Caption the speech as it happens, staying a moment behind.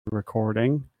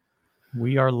recording.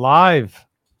 We are live.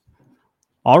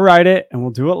 I'll write it and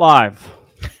we'll do it live.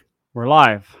 We're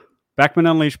live. Beckman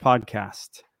Unleashed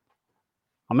podcast.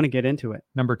 I'm going to get into it.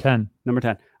 Number 10.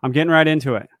 I'm getting right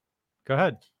into it. Go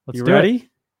ahead. Let's you do ready?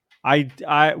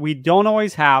 It. We don't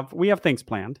always have, we have things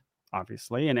planned,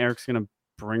 obviously, and Eric's going to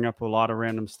bring up a lot of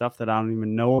random stuff that I don't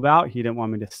even know about. He didn't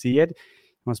want me to see it.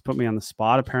 He wants to put me on the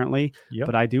spot, apparently. Yep.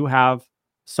 But I do have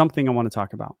something I want to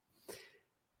talk about.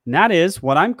 And that is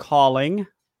what I'm calling,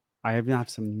 I have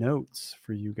some notes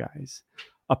for you guys,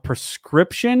 a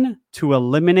prescription to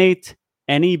eliminate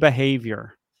any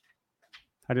behavior.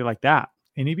 How do you like that?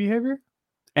 Any behavior?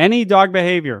 Any dog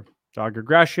behavior. Dog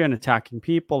aggression, attacking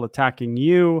people, attacking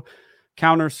you,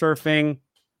 counter surfing.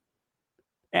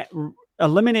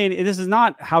 Eliminating. This is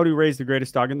not how to raise the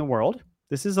greatest dog in the world.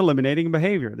 This is eliminating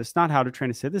behavior. This is not how to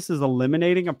train a sit. This is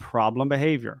eliminating a problem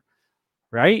behavior.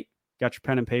 Right? Got your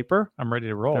pen and paper? I'm ready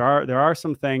to roll. There are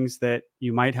some things that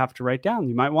you might have to write down.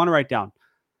 You might want to write down.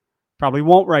 Probably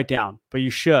won't write down, but you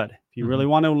should. If you really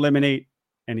want to eliminate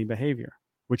any behavior,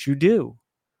 which you do.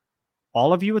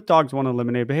 All of you with dogs want to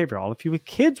eliminate behavior. All of you with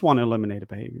kids want to eliminate a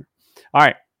behavior. All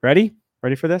right. Ready?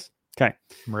 Ready for this? Okay.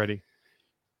 I'm ready.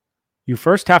 You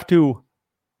first have to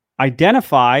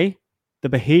identify the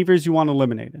behaviors you want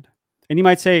eliminated. And you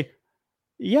might say,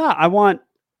 yeah, I want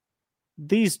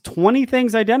these 20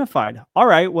 things identified. All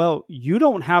right. Well, you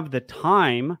don't have the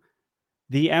time,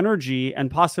 the energy, and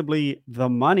possibly the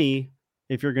money,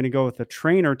 if you're going to go with a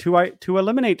trainer, to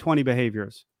eliminate 20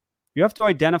 behaviors. You have to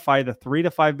identify the 3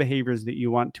 to 5 behaviors that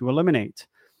you want to eliminate.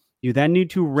 You then need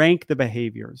to rank the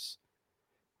behaviors.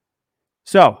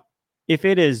 So if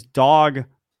it is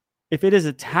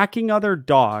attacking other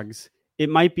dogs, it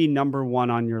might be number 1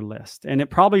 on your list. And it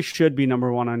probably should be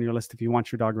number 1 on your list if you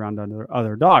want your dog around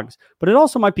other dogs. But it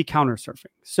also might be counter surfing.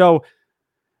 So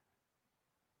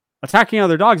attacking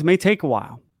other dogs may take a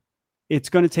while. It's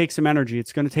going to take some energy.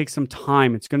 It's going to take some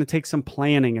time. It's going to take some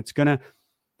planning. It's going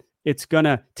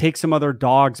to take some other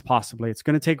dogs, possibly. It's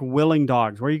going to take willing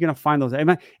dogs. Where are you going to find those?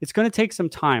 It's going to take some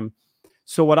time.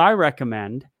 So what I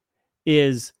recommend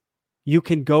is you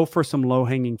can go for some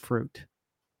low-hanging fruit.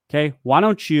 Okay? Why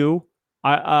don't you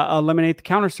eliminate the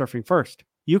counter surfing first?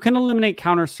 You can eliminate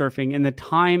counter surfing in the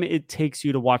time it takes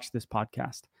you to watch this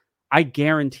podcast. I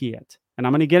guarantee it. And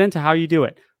I'm going to get into how you do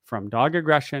it, from dog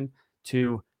aggression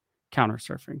to counter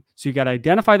surfing. So you got to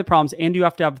identify the problems, and you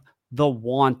have to have the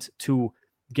want to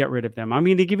get rid of them. I'm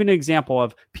going to give you an example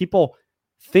of people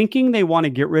thinking they want to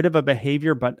get rid of a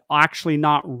behavior, but actually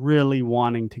not really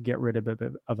wanting to get rid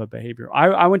of a behavior.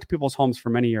 I went to people's homes for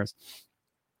many years.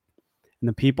 And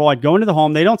the people, I'd go into the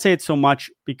home. They don't say it so much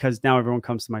because now everyone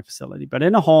comes to my facility. But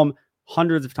in a home,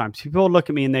 hundreds of times, people would look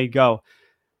at me and they'd go,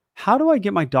 how do I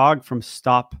get my dog from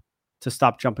stop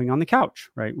jumping on the couch?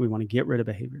 Right? We want to get rid of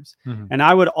behaviors. Mm-hmm. And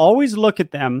I would always look at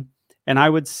them and I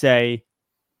would say,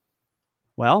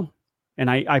 well, and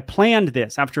I planned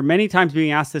this. After many times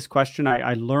being asked this question,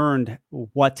 I learned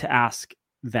what to ask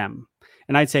them.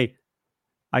 And I'd say,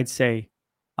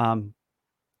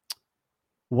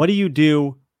 what do you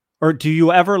do? Or do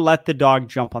you ever let the dog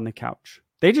jump on the couch?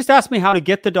 They just asked me how to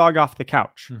get the dog off the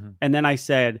couch. Mm-hmm. And then I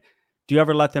said, do you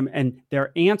ever let them? And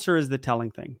their answer is the telling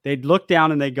thing. They'd look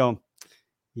down and they'd go,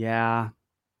 yeah.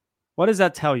 What does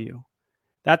that tell you?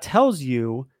 That tells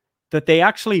you that they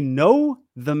actually know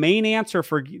the main answer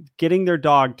for getting their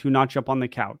dog to not jump on the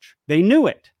couch. They knew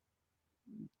it.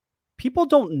 People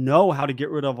don't know how to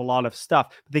get rid of a lot of stuff.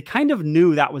 But they kind of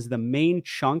knew that was the main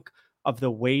chunk of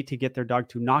the way to get their dog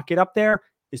to not get up there,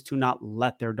 is to not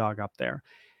let their dog up there.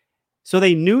 So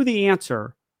they knew the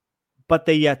answer, but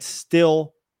they yet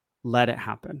still let it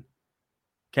happen.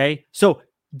 Okay. So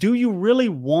do you really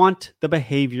want the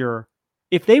behavior?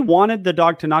 If they wanted the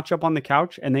dog to not jump on the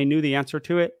couch and they knew the answer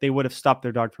to it, they would have stopped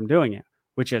their dog from doing it,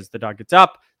 which is the dog gets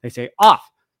up, they say off,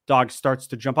 dog starts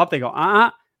to jump up. They go,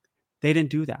 They didn't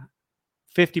do that.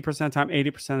 50% of the time,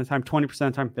 80% of the time, 20% of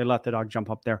the time, they let the dog jump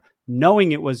up there, knowing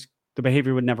the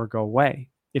behavior would never go away.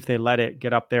 If they let it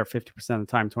get up there 50% of the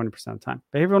time, 20% of the time,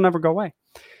 behavior will never go away.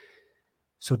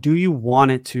 So do you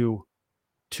want it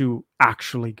to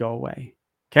actually go away?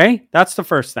 Okay, that's the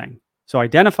first thing. So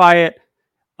identify it,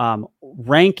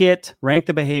 rank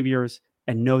the behaviors,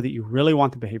 and know that you really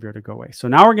want the behavior to go away. So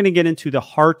now we're going to get into the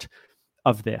heart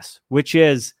of this, which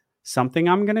is something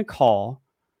I'm going to call,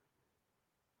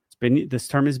 this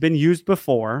term has been used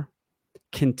before,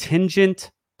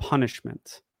 contingent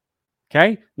punishment.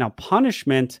 Okay. Now,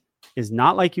 punishment is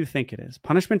not like you think it is.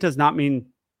 Punishment does not mean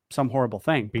some horrible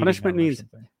thing. Punishment means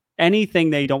anything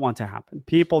they don't want to happen.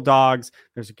 People, dogs,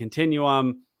 there's a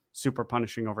continuum, super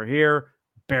punishing over here,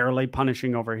 barely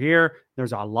punishing over here.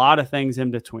 There's a lot of things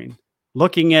in between.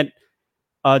 Looking at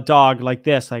a dog like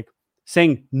this, like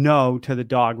saying no to the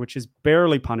dog, which is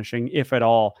barely punishing, if at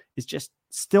all, is just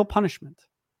still punishment.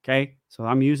 Okay. So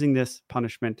I'm using this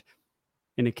punishment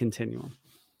in a continuum.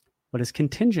 What does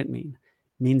contingent mean?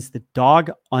 It means the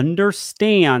dog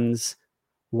understands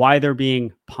why they're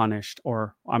being punished,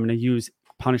 or I'm going to use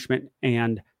punishment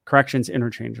and corrections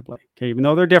interchangeably. Okay. Even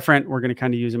though they're different, we're going to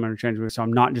kind of use them interchangeably. So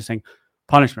I'm not just saying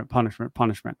punishment, punishment,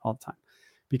 punishment all the time,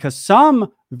 because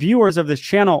some viewers of this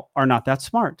channel are not that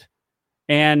smart.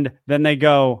 And then they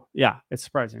go, yeah, it's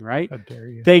surprising, right? How dare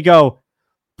you? They go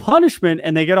punishment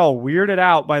and they get all weirded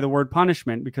out by the word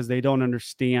punishment because they don't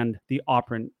understand the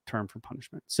operant term for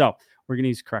punishment. So we're going to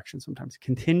use corrections sometimes.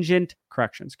 Contingent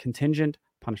corrections, contingent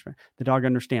punishment. The dog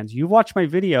understands. You've watched my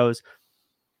videos.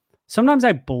 Sometimes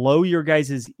I blow your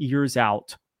guys' ears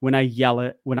out when I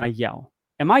yell.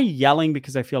 Am I yelling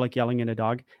because I feel like yelling at a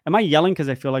dog? Am I yelling because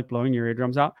I feel like blowing your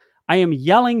eardrums out? I am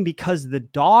yelling because the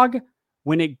dog,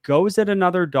 when it goes at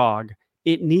another dog,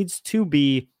 it needs to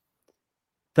be,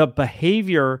 the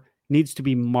behavior needs to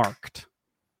be marked.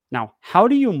 Now, how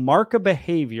do you mark a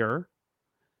behavior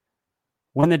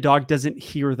when the dog doesn't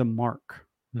hear the mark?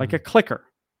 Like a clicker,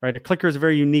 right? A clicker is a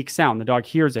very unique sound. The dog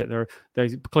hears it.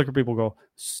 The clicker people go,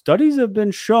 studies have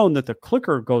been shown that the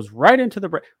clicker goes right into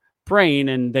the brain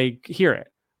and they hear it.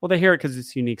 Well, they hear it because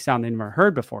it's a unique sound they never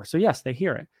heard before. So yes, they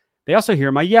hear it. They also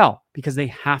hear my yell because they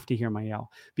have to hear my yell,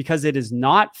 because it is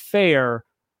not fair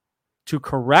to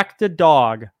correct a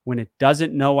dog when it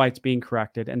doesn't know why it's being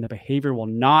corrected, and the behavior will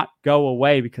not go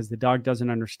away because the dog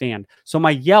doesn't understand. So my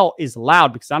yell is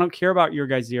loud because I don't care about your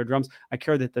guys' eardrums. I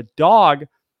care that the dog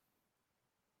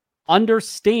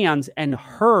understands and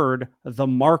heard the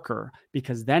marker,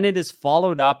 because then it is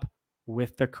followed up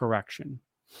with the correction.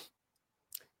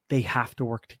 They have to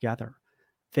work together.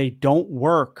 They don't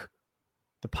work.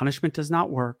 The punishment does not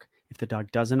work if the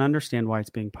dog doesn't understand why it's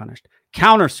being punished.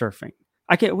 Counter surfing.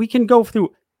 We can go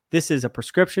through. This is a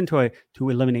prescription to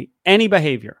eliminate any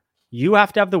behavior. You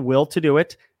have to have the will to do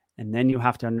it, and then you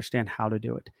have to understand how to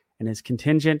do it. And it's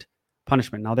contingent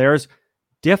punishment. Now, there's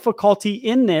difficulty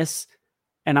in this,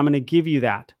 and I'm going to give you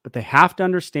that. But they have to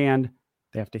understand.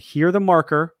 They have to hear the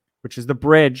marker, which is the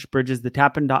bridge. Bridge is the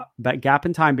gap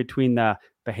in time between the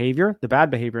behavior, the bad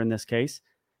behavior in this case,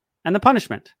 and the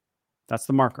punishment. That's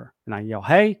the marker. And I yell,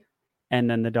 hey. And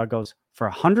then the dog goes for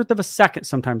 1/100 of a second,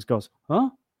 sometimes goes, huh?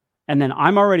 And then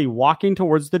I'm already walking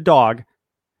towards the dog,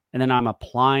 and then I'm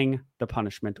applying the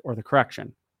punishment or the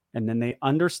correction. And then they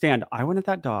understand, I went at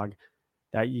that dog,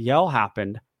 that yell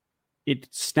happened, it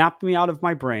snapped me out of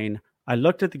my brain. I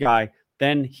looked at the guy,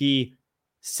 then he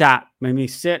made me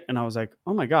sit, and I was like,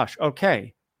 oh my gosh,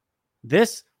 okay.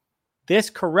 This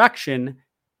correction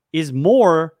is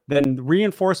more than the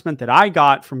reinforcement that I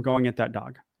got from going at that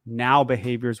dog. Now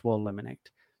behaviors will eliminate.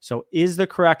 So is the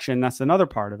correction, that's another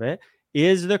part of it,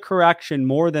 is the correction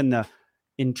more than the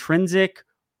intrinsic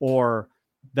or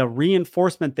the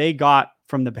reinforcement they got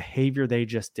from the behavior they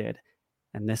just did?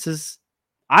 And this is,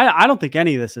 I don't think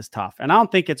any of this is tough. And I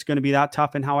don't think it's going to be that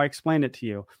tough in how I explain it to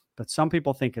you. But some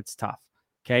people think it's tough.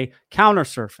 Okay. Counter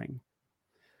surfing.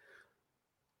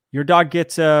 Your dog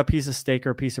gets a piece of steak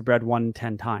or a piece of bread 1 in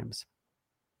 10 times.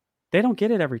 They don't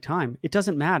get it every time. It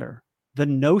doesn't matter. The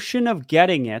notion of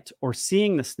getting it or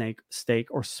seeing the steak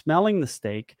or smelling the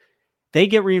steak, they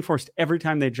get reinforced every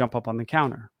time they jump up on the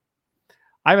counter.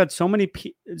 I've had so many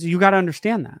you got to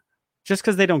understand that. Just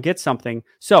because they don't get something.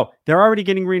 So they're already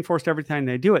getting reinforced every time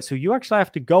they do it. So you actually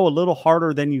have to go a little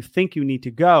harder than you think you need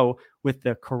to go with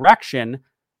the correction.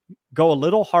 Go a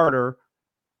little harder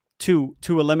to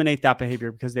eliminate that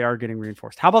behavior because they are getting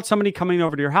reinforced. How about somebody coming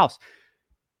over to your house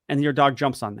and your dog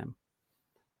jumps on them?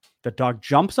 The dog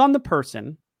jumps on the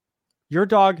person. Your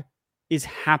dog is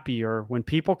happier when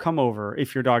people come over.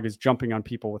 If your dog is jumping on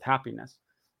people with happiness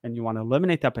and you want to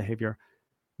eliminate that behavior,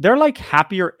 they're like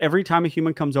happier every time a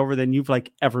human comes over than you've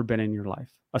like ever been in your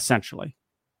life, essentially.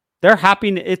 They're happy.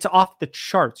 It's off the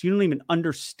charts. You don't even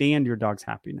understand your dog's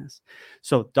happiness.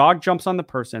 So dog jumps on the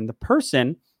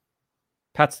person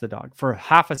pets the dog for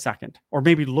half a second, or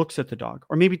maybe looks at the dog,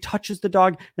 or maybe touches the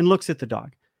dog and looks at the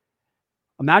dog.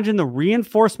 Imagine the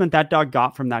reinforcement that dog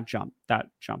got from that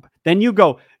jump. Then you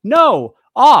go, no,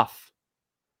 off.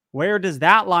 Where does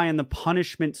that lie in the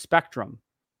punishment spectrum?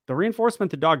 The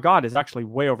reinforcement the dog got is actually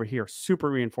way over here, super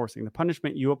reinforcing. The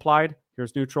punishment you applied,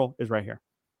 here's neutral, is right here.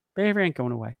 Behavior ain't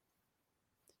going away.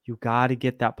 You got to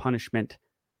get that punishment.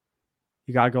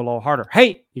 You got to go a little harder.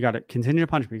 Hey, you got to continue to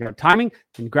punishment. You got timing,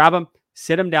 and grab them,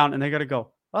 sit them down, and they got to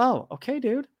go, oh, okay,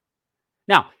 dude.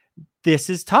 Now, this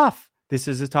is tough. this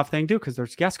is a tough thing to do because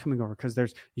there's guests coming over, because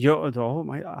there's, I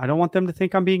don't want them to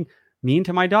think I'm being mean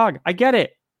to my dog. I get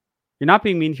it. You're not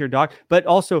being mean to your dog, but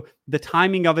also the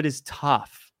timing of it is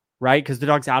tough, right? Because the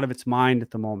dog's out of its mind at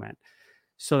the moment.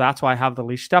 So that's why I have the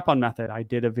leash step-on method. I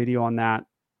did a video on that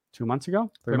 2 months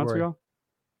ago, 3 months ago,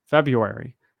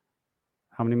 February.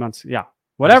 How many months? Yeah,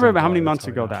 whatever, how many months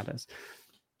ago that is.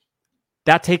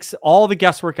 That takes all the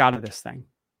guesswork out of this thing.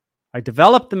 I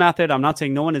developed the method. I'm not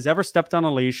saying no one has ever stepped on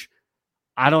a leash.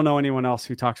 I don't know anyone else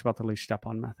who talks about the leash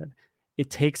step-on method. It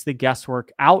takes the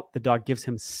guesswork out. The dog gives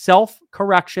himself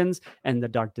corrections, and the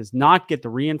dog does not get the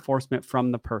reinforcement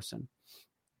from the person.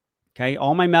 Okay.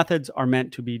 All my methods are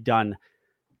meant to be done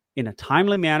in a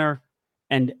timely manner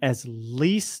and as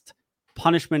least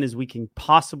punishment as we can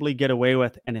possibly get away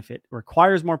with. And if it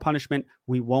requires more punishment,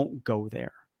 we won't go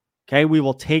there. Okay. We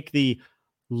will take the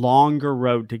longer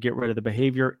road to get rid of the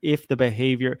behavior if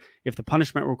the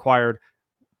punishment required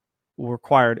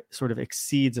sort of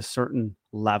exceeds a certain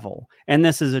level. And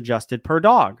this is adjusted per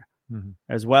dog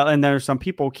as well. And there are some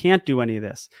people who can't do any of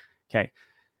this. Okay.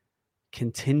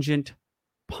 Contingent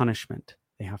punishment.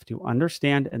 They have to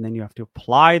understand, and then you have to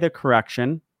apply the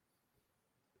correction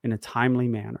in a timely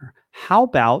manner. How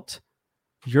about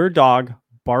your dog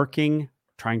barking,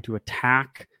 trying to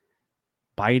attack,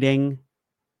 biting,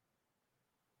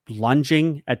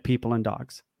 lunging at people and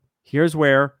dogs? Here's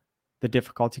where the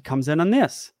difficulty comes in on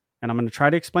this. And I'm going to try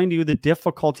to explain to you the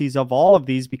difficulties of all of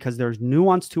these, because there's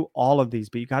nuance to all of these,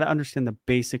 but you got to understand the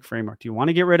basic framework. Do you want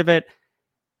to get rid of it?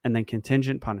 And then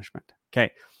contingent punishment.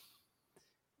 Okay.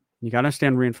 You got to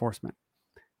understand reinforcement.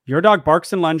 Your dog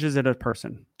barks and lunges at a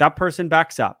person. That person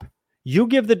backs up. You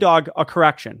give the dog a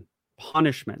correction,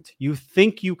 punishment. You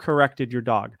think you corrected your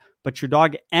dog, but your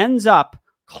dog ends up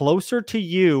closer to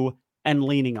you and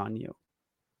leaning on you.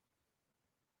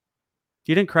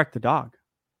 You didn't correct the dog.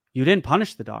 You didn't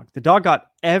punish the dog. The dog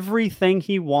got everything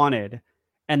he wanted,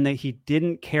 and that he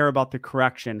didn't care about the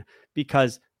correction,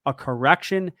 because a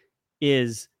correction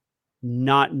is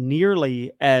not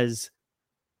nearly as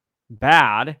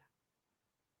bad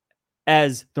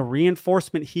as the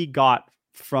reinforcement he got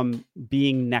from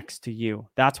being next to you.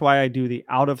 That's why I do the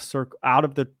out of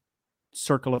the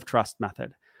circle of trust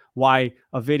method. Why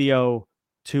a video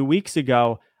 2 weeks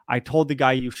ago, I told the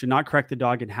guy you should not correct the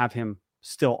dog and have him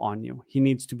still on you. He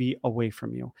needs to be away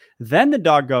from you. Then the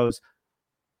dog goes,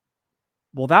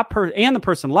 well, and the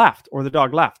person left, or the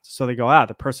dog left. So they go,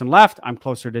 the person left. I'm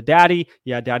closer to daddy.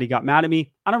 Yeah, daddy got mad at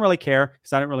me. I don't really care,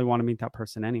 because I didn't really want to meet that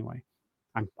person anyway.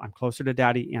 I'm closer to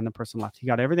daddy, and the person left. He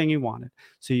got everything he wanted.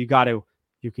 So you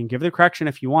can give the correction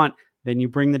if you want. Then you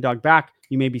bring the dog back.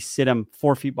 You maybe sit him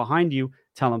 4 feet behind you,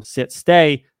 tell him sit,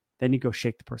 stay. Then you go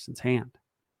shake the person's hand.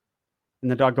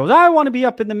 And the dog goes, I want to be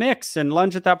up in the mix and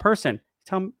lunge at that person.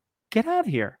 Tell him, get out of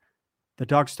here. The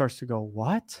dog starts to go,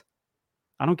 what?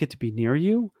 I don't get to be near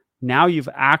you. Now you've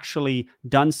actually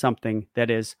done something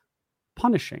that is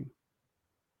punishing.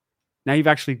 Now you've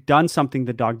actually done something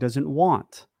the dog doesn't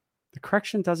want. The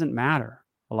correction doesn't matter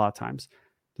a lot of times.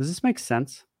 Does this make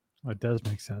sense? It does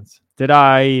make sense. Did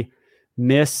I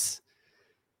miss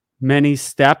many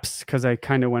steps? Because I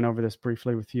kind of went over this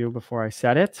briefly with you before I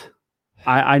said it.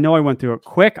 I know I went through it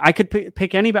quick. I could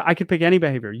pick any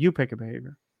behavior. You pick a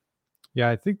behavior. Yeah,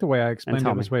 I think the way I explained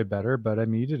it was way better, but I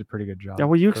mean, you did a pretty good job. Yeah,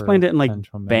 well, you explained it in like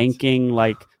banking,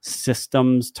 like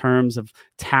systems terms of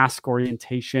task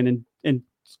orientation, and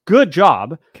good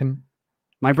job.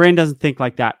 My brain doesn't think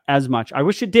like that as much. I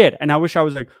wish it did. And I wish I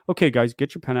was like, okay, guys,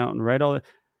 get your pen out and write all that.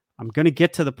 I'm going to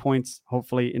get to the points,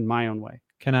 hopefully, in my own way.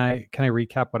 Can I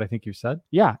recap what I think you said?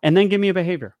 Yeah. And then give me a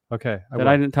behavior. Okay.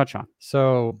 I didn't touch on.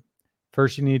 So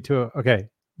first you need to,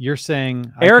 you're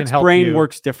saying Eric's brain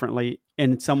works differently,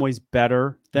 in some ways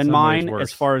better than mine,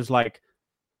 as far as like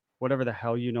whatever the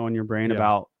hell you know in your brain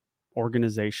about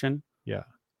organization. Yeah.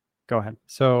 Go ahead.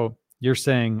 So you're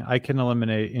saying I can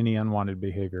eliminate any unwanted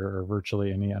behavior, or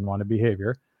virtually any unwanted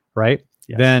behavior, right?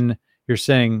 Yes. Then you're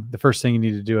saying the first thing you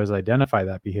need to do is identify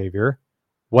that behavior.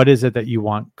 What is it that you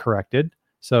want corrected?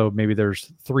 So maybe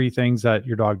there's 3 things that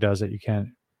your dog does that you can't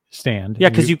stand. Yeah,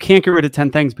 because you can't get rid of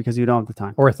 10 things because you don't have the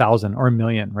time. Or 1,000 or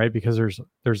 1,000,000, right? Because there's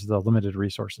the limited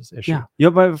resources issue. Yeah,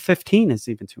 but 15 is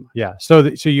even too much. Yeah, so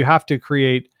you have to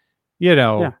create,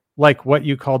 like what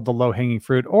you called the low-hanging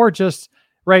fruit, or just,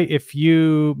 right, if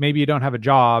maybe you don't have a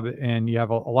job and you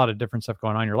have a lot of different stuff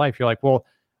going on in your life, you're like, well,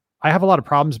 I have a lot of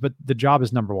problems, but the job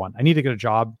is number one. I need to get a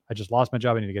job. I just lost my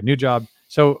job. I need to get a new job.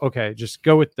 So, okay, just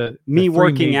go with me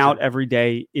working out every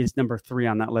day is number 3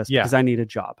 on that list, because I need a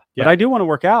job. Yeah. But I do want to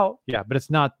work out. Yeah, but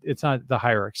it's not the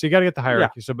hierarchy. So you got to get the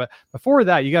hierarchy. Yeah. So, but before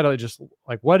that, you got to just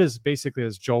like, what is basically,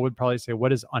 as Joel would probably say,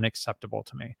 what is unacceptable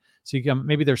to me? So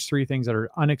maybe there's 3 things that are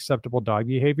unacceptable dog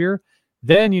behavior.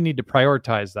 Then you need to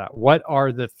prioritize that. What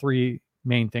are the 3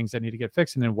 main things that need to get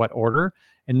fixed, and in what order?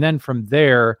 And then from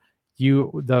there,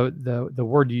 the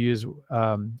word you use,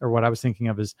 or what I was thinking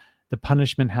of, is the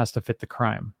punishment has to fit the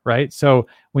crime, right? So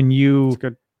when you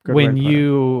good when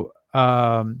you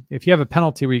if you have a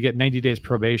penalty where you get 90 days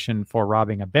probation for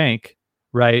robbing a bank,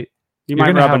 right? You're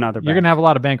going to have a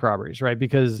lot of bank robberies, right?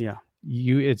 Because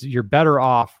you're better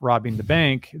off robbing the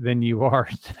bank than you are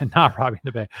not robbing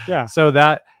the bank. Yeah. So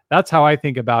that's how I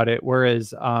think about it.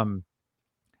 Whereas,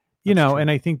 you know, and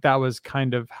I think that was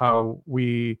kind of how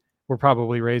we were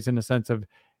probably raised, in the sense of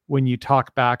when you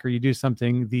talk back or you do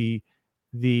something,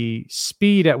 the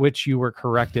speed at which you were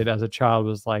corrected as a child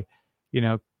was like, you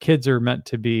know, kids are meant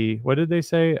to be, what did they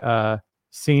say?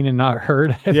 Seen and not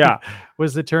heard. Yeah.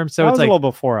 Was the term. So that it's was like a little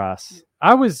before us.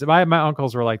 My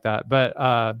uncles were like that,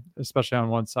 but especially on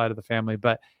one side of the family.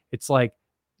 But it's like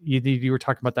you were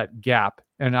talking about that gap,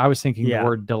 and I was thinking the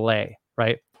word delay,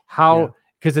 right?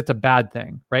 Because it's a bad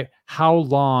thing, right? How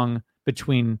long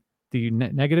between the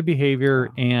negative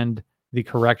behavior and the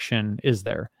correction is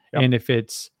there? Yep. And if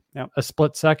it's a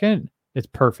split second, it's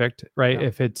perfect, right? Yep.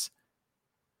 If it's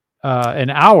an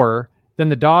hour, then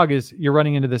the dog you're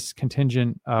running into this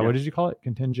contingent, what did you call it?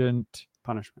 Contingent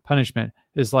punishment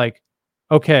is like,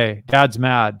 okay, dad's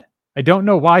mad. I don't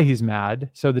know why he's mad.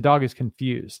 So the dog is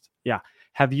confused. Yeah.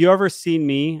 Have you ever seen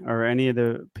me, or any of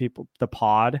the people, the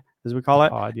pod, as we call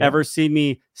it, ever seen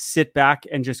me sit back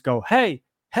and just go, hey,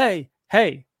 hey,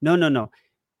 hey? No.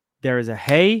 There is a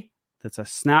hey, that's a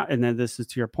snap, and then this is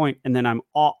to your point, and then I'm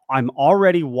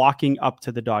already walking up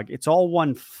to the dog. It's all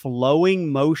one flowing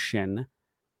motion.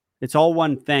 It's all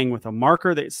one thing with a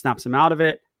marker that snaps him out of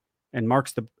it and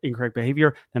marks the incorrect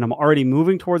behavior. Then I'm already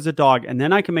moving towards the dog, and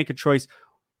then I can make a choice.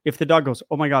 If the dog goes,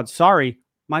 oh my God, sorry,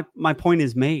 my point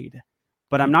is made.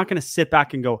 But I'm not going to sit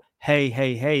back and go, hey,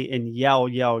 hey, hey, and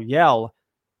yell.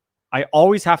 I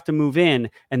always have to move in.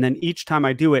 And then each time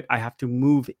I do it, I have to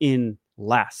move in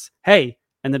less. Hey,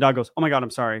 and the dog goes, oh my God,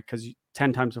 I'm sorry. Because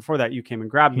 10 times before that, you came and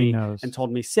grabbed me and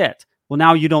told me sit. Well,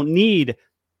 now you don't need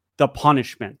the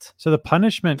punishment. So the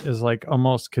punishment is like,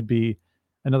 almost could be,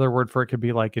 another word for it could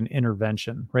be like an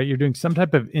intervention, right? You're doing some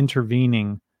type of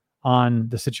intervening on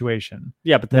the situation.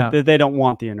 Yeah, but they don't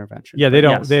want the intervention. Yeah, they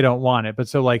don't want it. But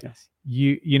so like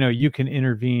you can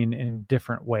intervene in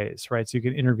different ways, right? So you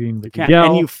can intervene with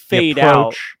and you fade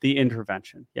out the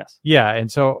intervention. Yes. Yeah,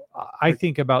 and so I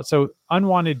think about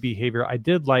unwanted behavior. I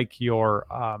did like your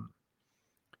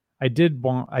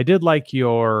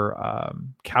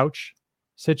couch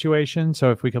situation. So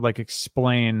if we could like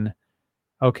explain,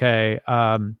 okay,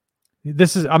 I'm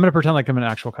going to pretend like I'm an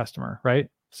actual customer, right?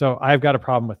 So I've got a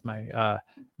problem with my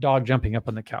dog jumping up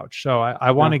on the couch. So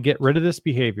I want to get rid of this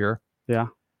behavior. Yeah.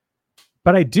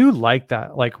 But I do like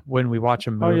that. Like when we watch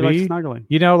a movie, you like snuggling,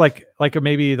 you know, like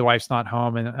maybe the wife's not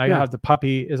home and I have the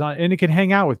puppy is on and it can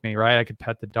hang out with me, right? I could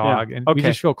pet the dog and we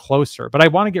just feel closer, but I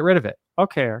want to get rid of it.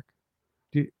 Okay, Eric.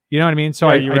 You know what I mean? So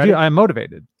I'm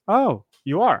motivated. Oh,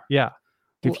 you are? Yeah.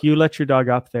 If you let your dog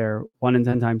up there 1 in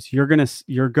 10 times,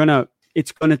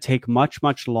 it's going to take much,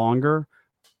 much longer,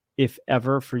 if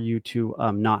ever, for you to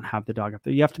not have the dog up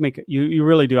there. You have to you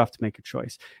really do have to make a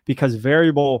choice, because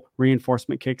variable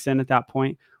reinforcement kicks in at that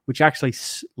point, which actually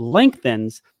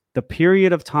lengthens the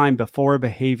period of time before a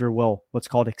behavior will what's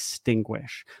called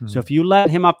extinguish. Mm-hmm. So if you let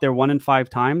him up there 1 in 5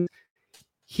 times,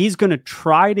 he's going to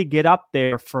try to get up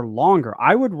there for longer.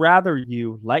 I would rather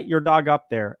you let your dog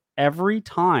up there every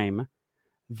time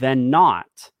than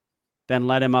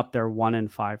let him up there 1 in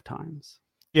 5 times.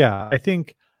 Yeah, I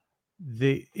think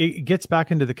it gets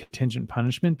back into the contingent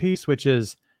punishment piece, which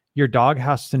is your dog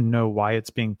has to know why it's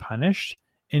being punished.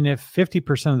 And if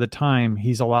 50% of the time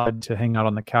he's allowed to hang out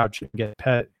on the couch and get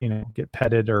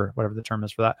petted or whatever the term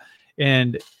is for that,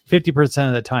 and 50%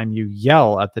 of the time you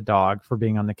yell at the dog for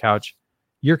being on the couch,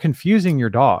 you're confusing your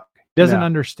dog. He doesn't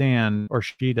understand, or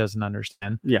she doesn't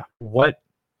understand what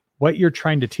you're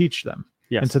trying to teach them.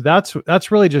 Yes. And so that's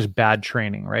really just bad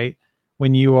training, right?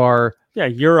 When you are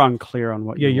you're unclear on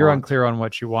what unclear on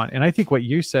what you want. And I think what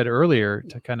you said earlier,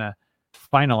 to kind of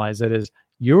finalize it, is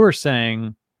you were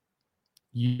saying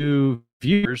you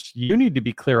viewers, you need to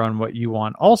be clear on what you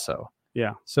want also.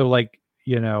 Yeah. So like,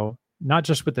 not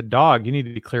just with the dog, you need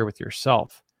to be clear with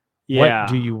yourself. Yeah.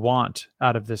 What do you want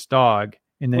out of this dog?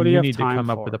 And then you need to come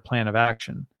up with a plan of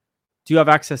action. Do you have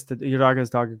access to your dog has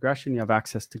dog aggression? You have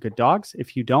access to good dogs?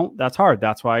 If you don't, that's hard.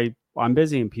 That's why I'm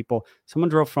busy and someone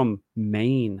drove from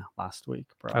Maine last week,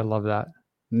 bro. I love that.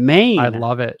 Maine. I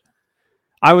love it.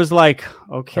 I was like,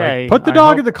 okay. Put the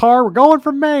dog in the car. We're going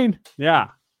from Maine. Yeah.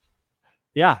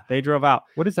 Yeah, they drove out.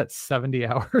 What is that, 70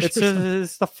 hours?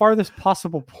 It's the farthest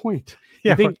possible point.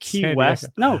 You think Key West?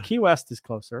 No, Key West is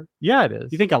closer. Yeah, it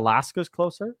is. You think Alaska's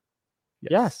closer?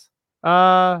 Yes.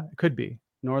 It could be.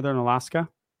 Northern Alaska?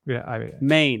 Yeah,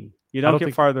 Maine. You don't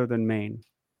get farther than Maine.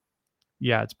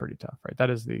 Yeah, it's pretty tough, right? That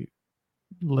is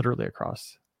literally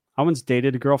across. I once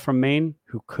dated a girl from Maine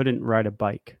who couldn't ride a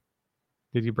bike.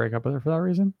 Did you break up with her for that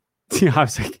reason? Yeah, I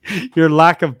was like, your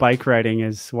lack of bike riding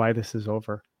is why this is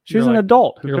over. She was an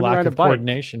adult who couldn't ride a bike.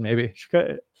 Coordination, maybe.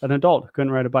 An adult who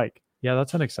couldn't ride a bike. Yeah,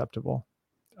 that's unacceptable.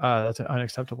 That's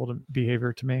unacceptable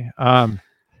behavior to me.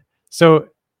 So,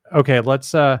 okay,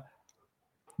 let's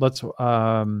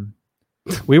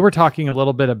we were talking a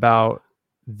little bit about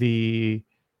the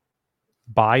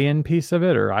buy-in piece of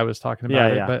it, or I was talking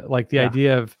about it, but like the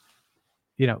idea of,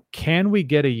 can we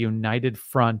get a united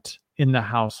front in the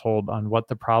household on what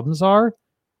the problems are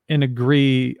and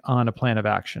agree on a plan of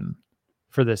action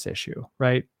for this issue,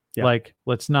 right? Yeah. Like,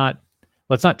 let's not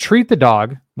treat the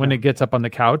dog when it gets up on the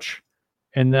couch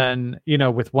and then,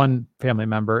 with one family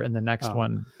member, and the next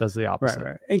one does the opposite.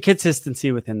 Right. And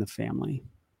consistency within the family.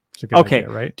 Okay. Idea,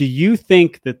 right? Do you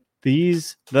think that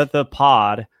the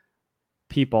pod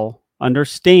people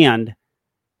understand?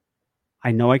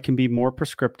 I know I can be more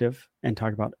prescriptive and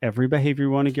talk about every behavior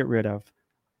we want to get rid of.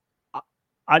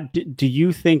 Do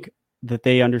you think that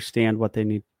they understand what they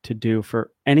need to do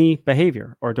for any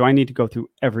behavior, or do I need to go through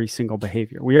every single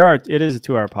behavior? It is a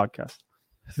 2-hour podcast.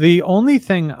 The only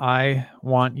thing I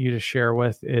want you to share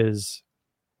with is,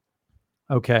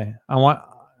 we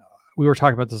were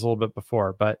talking about this a little bit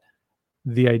before, but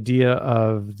the idea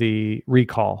of the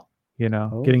recall,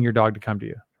 getting your dog to come to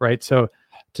you, right? So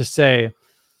to say,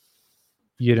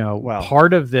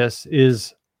 part of this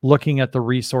is looking at the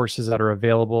resources that are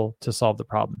available to solve the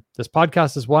problem. This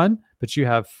podcast is one, but you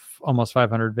have almost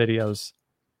 500 videos.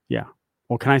 Yeah.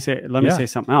 Well, let me say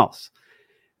something else.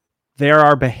 There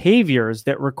are behaviors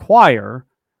that require,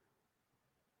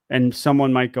 and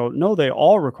someone might go, no, they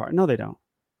all require. No, they don't.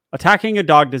 A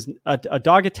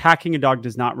dog attacking a dog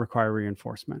does not require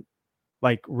reinforcement,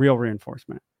 like real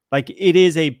reinforcement. Like, it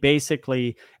is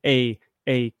basically a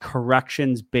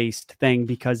corrections based thing,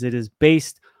 because it is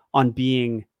based on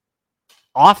being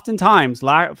oftentimes,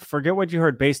 forget what you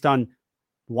heard, based on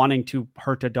wanting to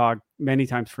hurt a dog many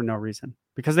times for no reason,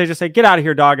 because they just say, get out of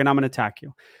here, dog, and I'm going to attack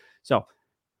you. So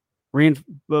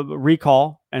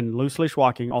recall and loose leash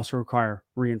walking also require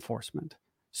reinforcement.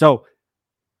 So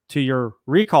to your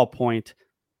recall point,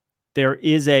 there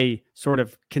is a sort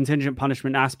of contingent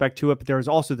punishment aspect to it, but there's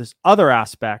also this other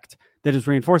aspect that is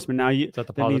reinforcement. Now,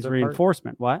 that means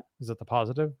reinforcement. Part? What is that? The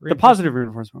positive? The positive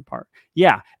reinforcement part.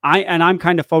 Yeah, I'm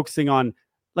kind of focusing on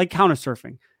like counter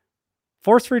surfing.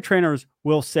 Force-free trainers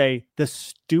will say the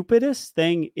stupidest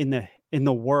thing in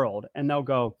the world, and they'll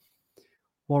go,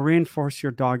 well, reinforce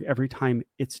your dog every time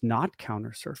it's not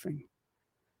counter surfing.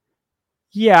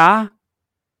 Yeah.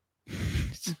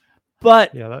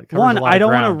 But one, I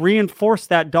don't want to reinforce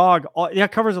that dog.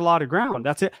 That covers a lot of ground.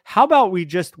 That's it. How about we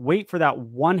just wait for that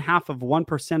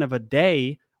 0.5% of a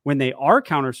day when they are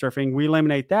counter surfing? We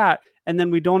eliminate that, and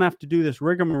then we don't have to do this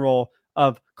rigmarole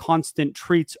of constant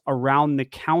treats around the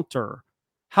counter.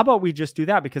 How about we just do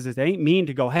that? Because it ain't mean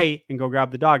to go, hey, and go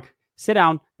grab the dog, sit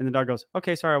down, and the dog goes,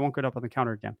 okay, sorry, I won't get up on the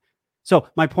counter again. So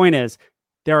my point is,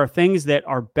 there are things that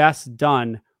are best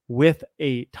done with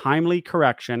a timely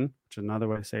correction, which is another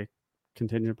way to say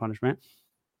contingent punishment,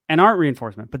 and aren't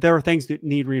reinforcement. But there are things that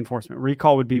need reinforcement.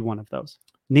 Recall would be one of those.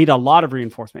 Need a lot of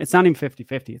reinforcement. It's not even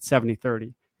 50-50. It's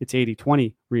 70-30. It's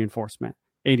 80-20 reinforcement,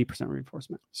 80%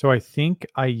 reinforcement. So I think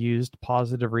I used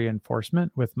positive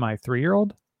reinforcement with my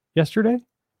 3-year-old yesterday.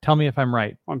 Tell me if I'm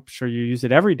right. I'm sure you use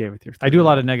it every day with your 3-year-old. I do a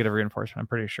lot of negative reinforcement, I'm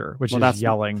pretty sure, which is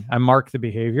yelling. I mark the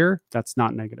behavior. That's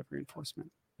not negative reinforcement.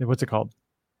 What's it called?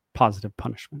 Positive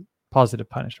punishment. Positive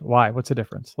punishment. Why? What's the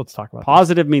difference? Let's talk about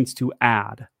positive means to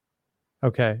add.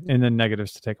 Okay. And then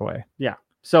negatives to take away. Yeah.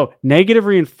 So negative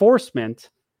reinforcement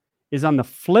is on the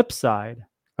flip side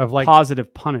of like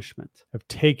positive punishment, of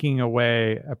taking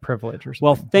away a privilege or something.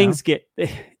 Well, things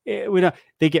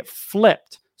they get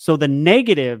flipped. So the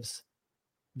negatives,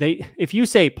 if you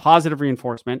say positive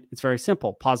reinforcement, it's very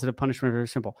simple. Positive punishment, very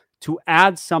simple. To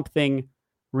add something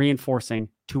reinforcing,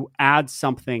 to add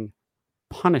something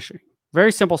punishing.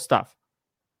 Very simple stuff,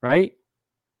 right?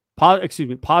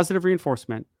 Positive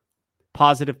reinforcement,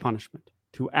 positive punishment.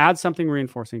 To add something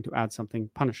reinforcing, to add something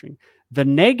punishing. The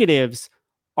negatives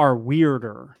are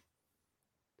weirder.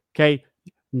 Okay?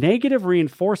 Negative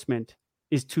reinforcement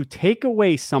is to take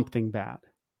away something bad.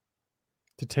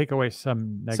 To take away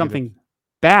some negative. Something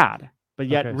bad. But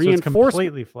yet So reinforcement, it's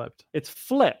completely flipped. It's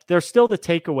flipped. There's still the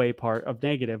takeaway part of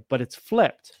negative, but it's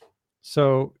flipped.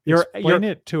 So explain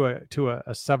it to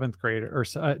a seventh grader, or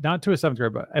not to a seventh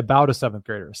grader, but about a seventh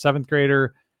grader. A seventh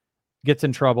grader gets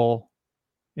in trouble,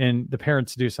 and the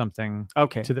parents do something.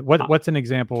 Okay. What's an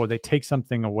example where they take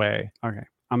something away? Okay.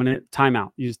 I'm going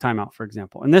to use timeout, for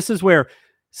example. And this is where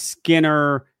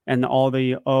Skinner and all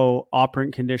the,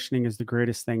 operant conditioning is the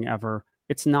greatest thing ever.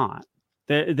 It's not.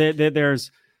 There's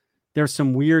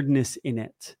some weirdness in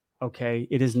it. Okay.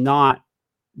 It is not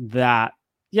that.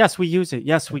 Yes, we use it.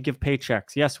 Yes, we give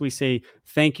paychecks. Yes, we say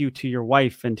thank you to your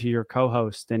wife and to your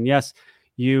co-host. And yes,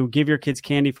 you give your kids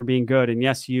candy for being good. And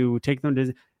yes, you take them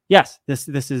to. Yes, this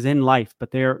is in life,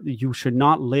 but you should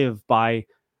not live by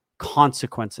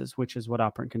consequences, which is what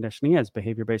operant conditioning is: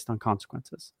 behavior based on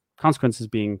consequences. Consequences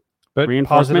being reinforcement.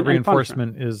 Positive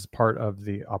reinforcement is part of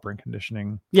the operant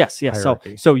conditioning. Yes.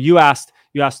 Hierarchy. So you asked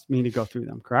me to go through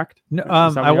them, correct? No,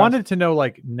 I wanted to know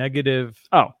like negative.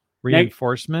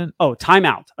 Reinforcement.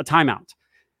 Timeout. A timeout.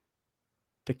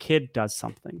 The kid does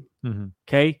something. Mm-hmm.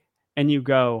 Okay. And you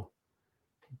go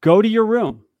to your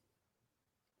room,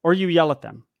 or you yell at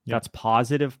them. Yep. That's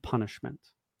positive punishment.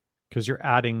 Because you're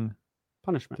adding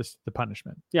punishment. The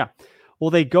punishment. Yeah. Well,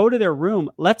 they go to their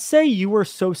room. Let's say you were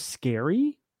so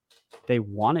scary, they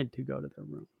wanted to go to their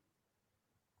room.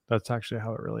 That's actually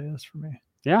how it really is for me.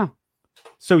 Yeah.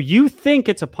 So you think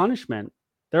it's a punishment.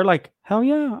 They're like, hell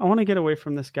yeah, I want to get away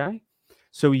from this guy.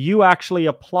 So you actually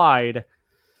applied.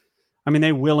 I mean,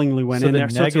 they willingly went in there.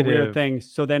 So it's a weird thing.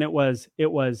 So then it was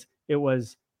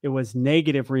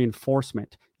negative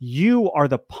reinforcement. You are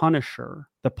the punisher,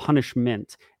 the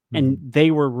punishment, and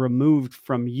they were removed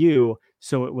from you.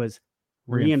 So it was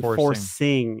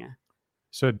reinforcing.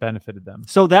 So it benefited them.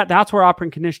 So that's where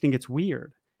operant conditioning gets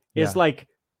weird. It's like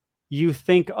you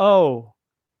think,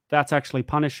 that's actually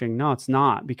punishing. No, it's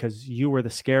not, because you were the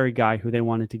scary guy who they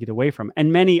wanted to get away from.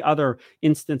 And many other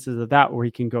instances of that where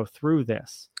he can go through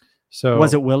this. So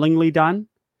was it willingly done?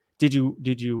 Did you,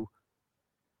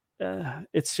 so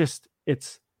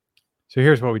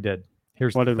here's what we did.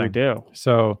 What did we do?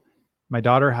 So my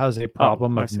daughter has a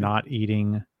problem of not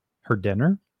eating her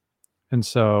dinner. And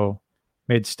so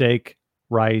made steak,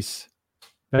 rice,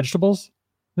 vegetables.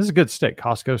 This is a good steak,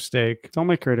 Costco steak. Don't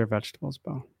make greater vegetables,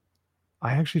 Bo.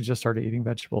 I actually just started eating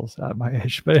vegetables at my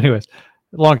age. But anyways,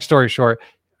 long story short,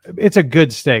 it's a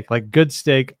good steak,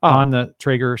 on the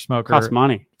Traeger smoker. Costs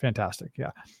money. Fantastic.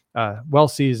 Yeah. Well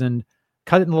seasoned,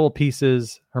 cut it in little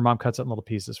pieces. Her mom cuts it in little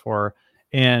pieces for her.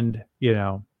 And,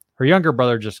 her younger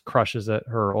brother just crushes it.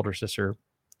 Her older sister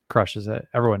crushes it.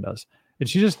 Everyone does. And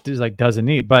she just doesn't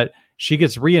eat. But she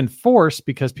gets reinforced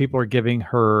because people are giving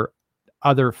her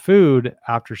other food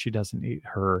after she doesn't eat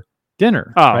her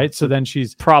dinner, right? So then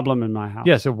she's problem in my house.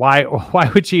 Yeah. So why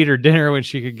would she eat her dinner when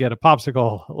she could get a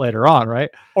popsicle later on,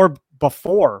 right? Or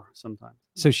before sometimes.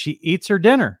 So she eats her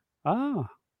dinner. Oh,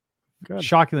 good.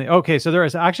 Shockingly. Okay. So there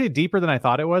is actually deeper than I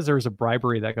thought it was. There was a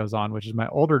bribery that goes on, which is my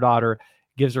older daughter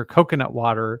gives her coconut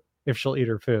water if she'll eat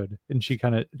her food. And she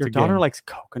your daughter likes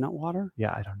coconut water?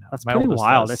 Yeah. I don't know. That's pretty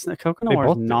wild. Coconut water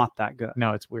is not that good.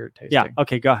 No, it's weird tasting. Yeah.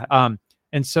 Okay. Go ahead.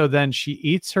 And so then she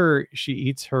eats her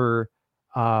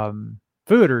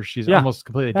food, or she's almost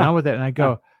completely done with it. And I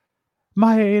go,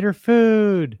 Maya ate her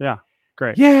food. Yeah.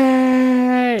 Great.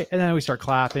 Yay. And then we start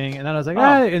clapping. And then I was like,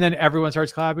 and then everyone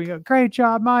starts clapping. Go, great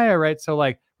job, Maya. Right. So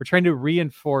we're trying to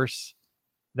reinforce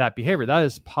that behavior. That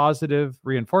is positive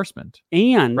reinforcement.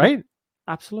 And right.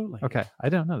 Absolutely. Okay. I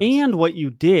don't know this. And what you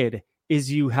did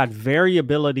is you had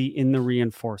variability in the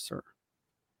reinforcer.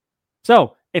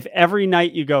 So if every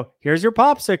night you go, here's your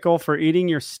popsicle for eating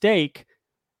your steak,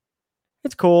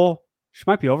 it's cool. She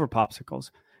might be over popsicles.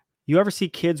 You ever see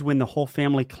kids when the whole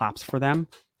family claps for them?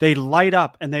 They light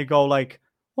up and they go like,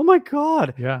 oh my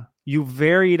God. Yeah. You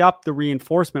varied up the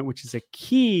reinforcement, which is a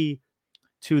key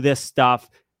to this stuff.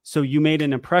 So you made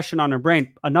an impression on her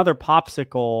brain. Another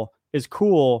popsicle is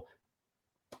cool.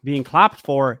 Being clapped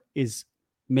for is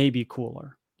maybe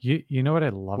cooler. You know what I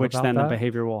love which about then that? The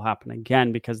behavior will happen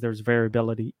again because there's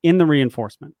variability in the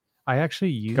reinforcement. I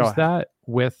actually use that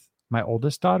with my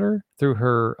oldest daughter through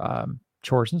her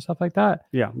chores and stuff like that.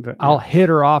 Yeah. I'll hit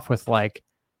her off with like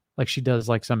she does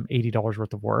some $80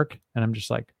 worth of work. And I'm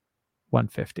just like,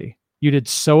 $150. You did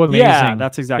so amazing. Yeah,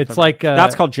 that's exactly. It's like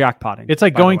that's called jackpotting. It's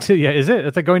like going to is it?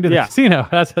 It's like going to the casino.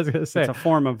 That's what I was going to say. It's a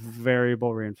form of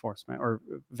variable reinforcement or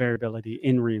variability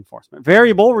in reinforcement.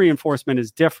 Variable reinforcement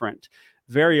is different.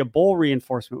 Variable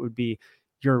reinforcement would be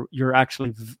you're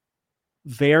actually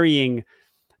varying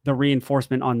the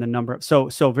reinforcement on the number of so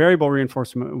variable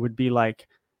reinforcement would be like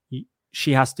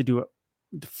she has to do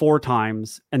 4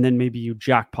 times, and then maybe you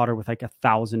jackpot her with like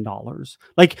 $1,000.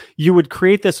 Like you would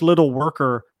create this little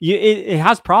worker. It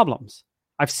has problems.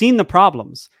 I've seen the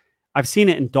problems. I've seen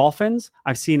it in dolphins.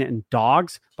 I've seen it in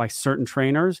dogs by certain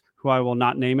trainers who I will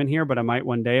not name in here, but I might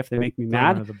one day if they make me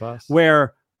mad. The bus.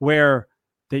 Where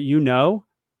that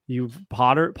you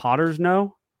potters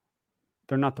know,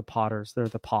 they're not the potters. They're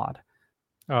the pod.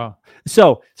 Oh,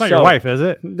 so it's not your wife, is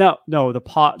it? No, the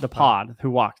pod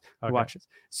who watches.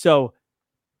 So,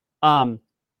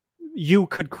 you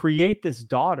could create this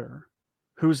daughter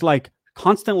who's like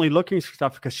constantly looking for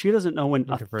stuff because she doesn't know when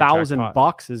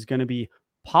 $1,000 is going to be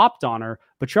popped on her.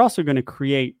 But you're also going to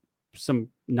create some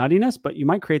nuttiness. But you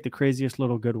might create the craziest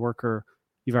little good worker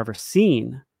you've ever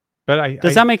seen. But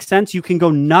does that make sense? You can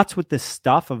go nuts with this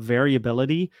stuff of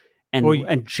variability and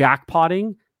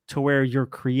jackpotting to where you're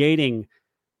creating.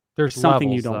 There's something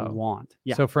levels, you don't want.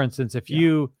 Yeah. So for instance, if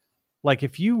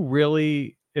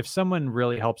someone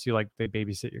really helps you, like they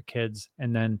babysit your kids,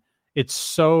 and then it's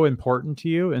so important to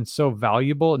you and so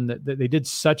valuable, and that they did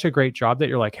such a great job that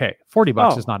you're like, hey,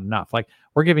 $40 is not enough. Like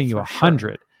we're giving you 100.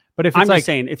 Sure. But if it's just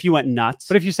saying, if you went nuts,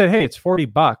 but if you said, hey, it's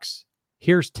 $40,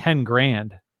 here's 10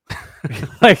 grand.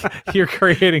 Like you're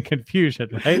creating confusion,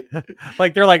 right?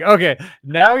 Like they're like, okay,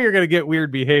 now you're going to get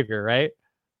weird behavior, right?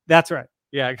 That's right.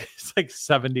 Yeah, it's like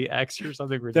 70x or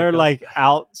something ridiculous. They're like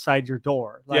outside your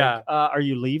door. Like, yeah. Are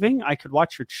you leaving? I could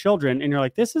watch your children. And you're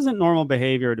like, this isn't normal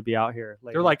behavior to be out here.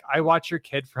 Lady. They're like, I watch your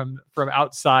kid from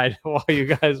outside while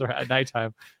you guys are at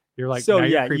nighttime. You're like, so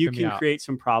yeah, you can create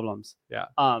some problems. Yeah.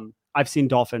 I've seen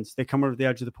dolphins. They come over to the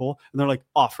edge of the pool and they're like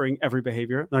offering every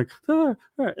behavior. They're like,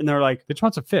 and they're like, they just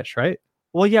want some fish, right?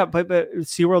 Well, yeah, but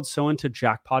SeaWorld's so into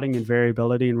jackpotting and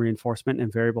variability and reinforcement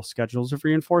and variable schedules of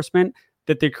reinforcement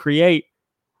that they create.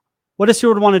 What does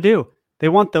SeaWorld want to do? They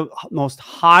want the most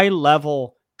high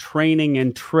level training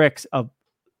and tricks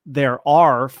there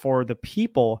are for the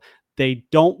people. They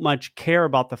don't much care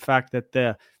about the fact that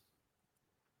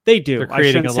they do. They're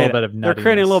creating a little bit of nuttiness. They're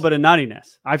creating a little bit of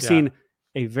nuttiness. I've seen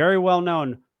a very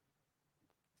well-known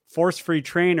force-free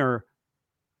trainer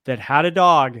that had a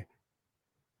dog,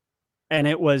 and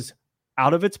it was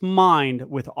out of its mind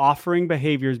with offering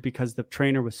behaviors because the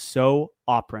trainer was so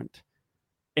operant,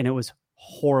 and it was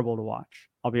horrible to watch.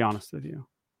 I'll be honest with you.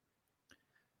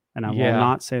 And I will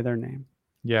not say their name.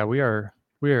 Yeah, we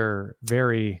are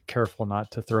very careful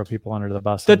not to throw people under the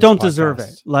bus that don't deserve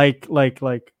it. Like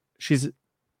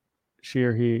she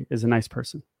or he is a nice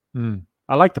person.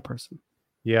 I like the person.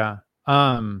 Yeah.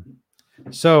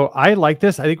 So I like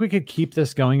this. I think we could keep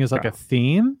this going as like a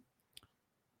theme.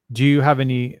 Do you have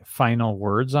any final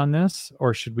words on this,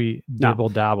 or should we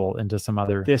dabble into some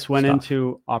other? This went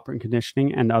into operant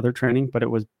conditioning and other training, but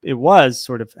it was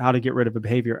sort of how to get rid of a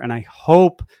behavior. And I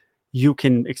hope you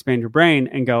can expand your brain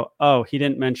and go, oh, he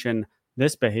didn't mention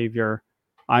this behavior.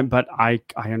 But I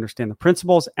understand the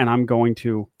principles, and I'm going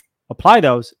to apply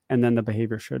those, and then the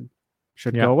behavior should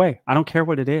go away. I don't care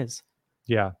what it is.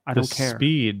 Yeah, I don't care.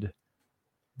 Speed.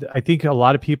 I think a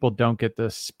lot of people don't get the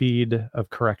speed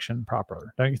of correction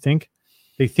proper. Don't you think?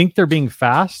 They think they're being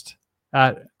fast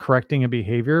at correcting a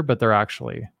behavior, but they're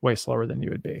actually way slower than you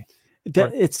would be.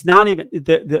 It's not even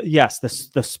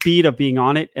the speed of being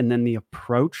on it, and then the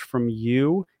approach from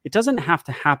you. It doesn't have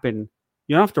to happen.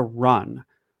 You don't have to run,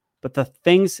 but the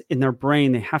things in their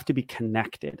brain, they have to be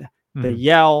connected. The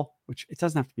yell, which it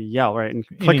doesn't have to be yell, right? In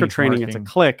clicker training, it's a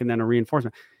click and then a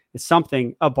reinforcement. It's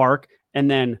something, a bark,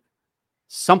 and then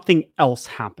something else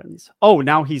happens. Oh,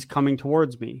 now he's coming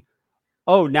towards me.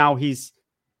 Oh, now he's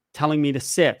telling me to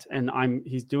sit, and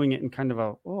he's doing it in kind of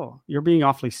a, oh, you're being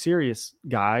awfully serious,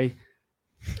 guy.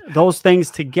 Those things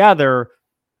together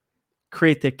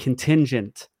create the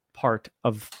contingent part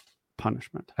of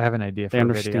punishment. I have an idea for they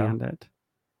understand video. It.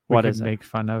 What is it? Make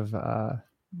fun of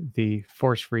the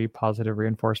force-free positive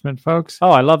reinforcement, folks.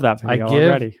 Oh, I love that video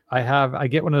already. I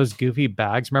get one of those goofy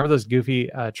bags. Remember those goofy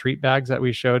treat bags that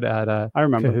we showed at I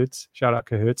remember Cahoots? Shout out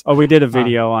Cahoots. Oh, we did a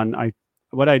video on I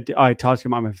talked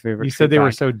about my favorite. You said they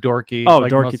were so dorky. Oh,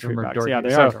 like dorky treat bags. Dorky. Yeah,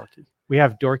 they are dorky. We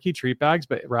have dorky treat bags,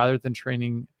 but rather than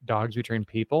training dogs, we train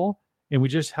people, and we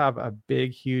just have a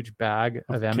big, huge bag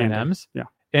of M&Ms. Yeah.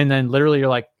 And then literally you're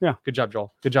like, yeah, good job,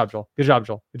 Joel. Good job, Joel. Good job,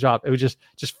 Joel. Good job. It was just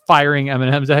firing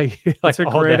M&Ms at you. That's a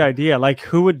great idea. Like,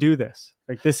 who would do this?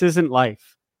 Like, this isn't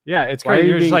life. Yeah, it's great.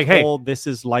 You're just like, hey, this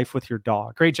is life with your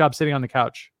dog. Great job sitting on the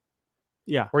couch.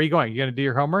 Yeah. Where are you going? You going to do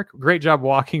your homework? Great job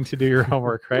walking to do your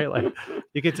homework, right? Like,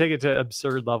 you can take it to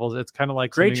absurd levels. It's kind of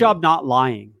like great job not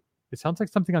lying. It sounds like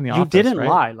something on The Office. You didn't right?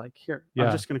 lie. Like, here,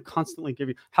 I'm just going to constantly give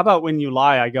you. How about when you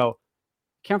lie, I go,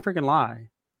 can't freaking lie.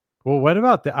 Well, what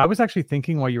about I was actually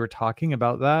thinking while you were talking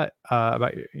about that,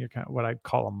 about your kind of what I'd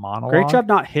call a monologue. Great job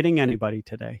not hitting anybody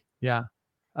today. Yeah.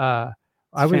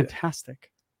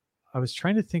 Fantastic. I was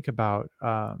trying to think about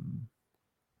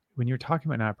when you're talking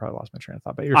about now, I probably lost my train of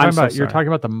thought, but you're talking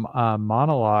about the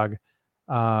monologue.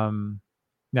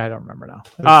 Yeah, I don't remember now.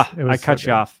 I cut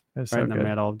you off right in the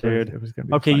middle, dude. It was gonna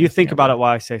be okay. You think about it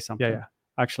while I say something. Yeah.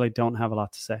 I actually don't have a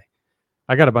lot to say.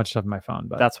 I got a bunch of stuff on my phone,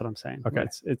 but that's what I'm saying. Okay.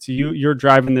 It's you. You're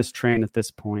driving this train at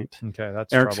this point. Okay.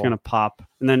 That's Eric's trouble. gonna pop.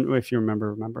 And then if you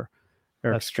remember,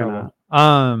 Eric's that's trouble.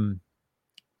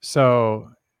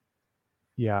 So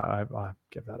yeah,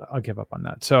 I'll give up on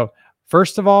that. So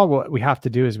first of all, what we have to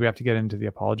do is we have to get into the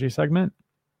apology segment.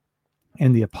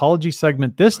 And the apology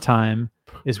segment this time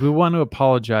is we want to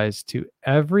apologize to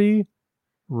every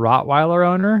Rottweiler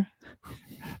owner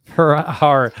for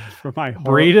our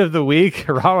breed of the week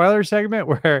Rottweiler segment,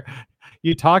 where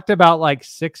you talked about like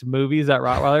 6 movies that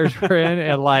Rottweilers were in,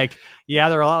 and like, yeah,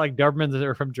 there are a lot like Dobermans that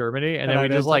are from Germany, and then we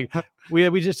just like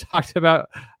we just talked about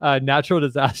natural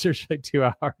disasters for like 2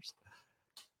 hours.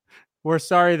 We're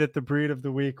sorry that the breed of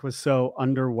the week was so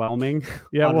underwhelming.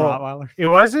 Yeah, well, it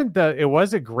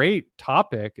was a great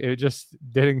topic. It just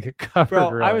didn't get covered.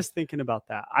 Bro, really. I was thinking about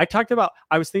that. I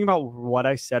was thinking about what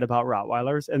I said about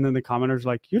Rottweilers, and then the commenters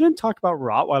were like, you didn't talk about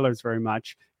Rottweilers very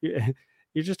much. You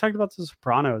just talked about the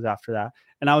Sopranos after that.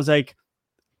 And I was like,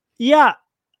 yeah,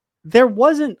 there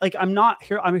wasn't like, I'm not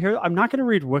here. I'm not going to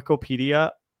read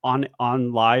Wikipedia on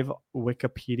live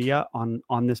Wikipedia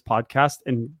on this podcast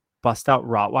and bust out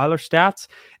Rottweiler stats.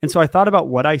 And so I thought about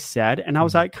what I said, and I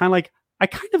was I kind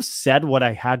of said what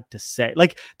I had to say.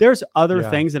 Like, there's other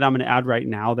things that I'm going to add right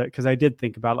now that, because I did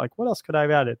think about like, what else could I have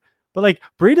added? But like,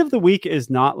 breed of the week is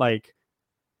not like,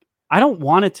 I don't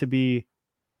want it to be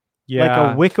like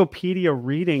a Wikipedia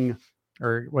reading,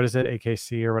 or what is it,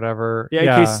 AKC or whatever.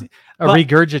 AKC,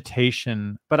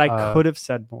 regurgitation. But I could have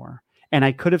said more, and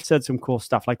I could have said some cool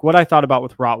stuff, like what I thought about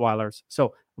with Rottweilers.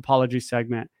 So apology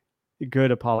segment.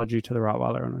 Good apology to the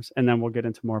Rottweiler owners, and then we'll get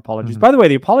into more apologies. By the way,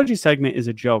 the apology segment is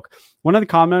a joke. One of the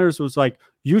commenters was like,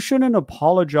 you shouldn't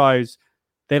apologize.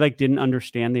 They like didn't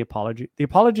understand the apology. The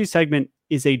apology segment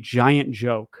is a giant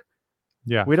joke.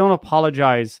 Yeah. We don't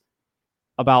apologize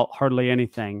about hardly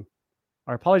anything.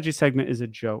 Our apology segment is a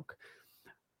joke.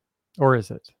 Or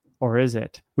is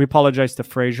it? We apologize to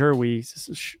Frasier. We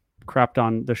crapped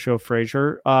on the show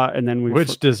Frasier, and then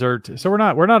which deserved. So we're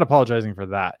not apologizing for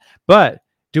that. But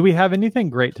do we have anything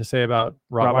great to say about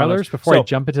Rottweilers before I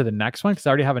jump into the next one? Because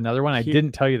I already have another one I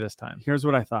didn't tell you this time. Here's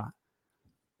what I thought.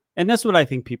 And that's what I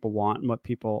think people want and what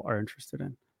people are interested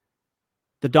in.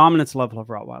 The dominance level of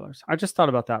Rottweilers. I just thought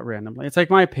about that randomly. It's like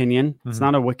my opinion. It's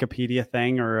not a Wikipedia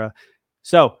thing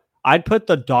So I'd put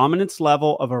the dominance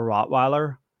level of a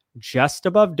Rottweiler just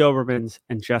above Dobermans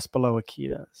and just below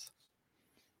Akitas.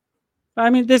 I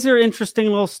mean, these are interesting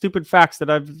little stupid facts that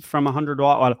I've from 100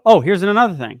 Rottweiler. Oh, here's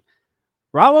another thing.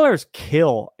 Rottweilers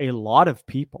kill a lot of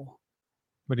people.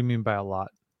 What do you mean by a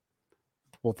lot?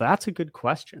 Well, that's a good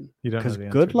question. You don't know the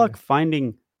answer, good luck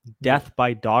finding death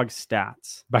by dog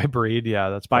stats. By breed,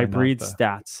 yeah, that's by breed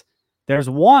stats. There's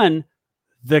one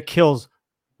that kills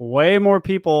way more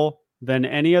people than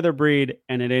any other breed,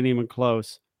 and it ain't even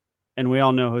close. And we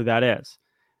all know who that is.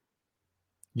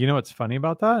 You know what's funny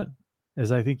about that?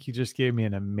 Is I think you just gave me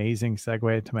an amazing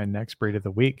segue to my next breed of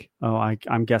the week. Oh,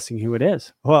 I'm guessing who it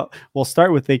is. Well, we'll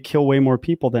start with they kill way more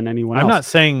people than anyone else. I'm not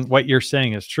saying what you're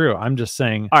saying is true. I'm just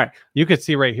saying, all right, you could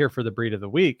see right here for the breed of the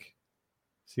week.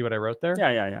 See what I wrote there?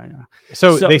 Yeah.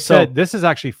 So they said, this is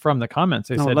actually from the comments.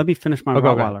 They said, let me finish my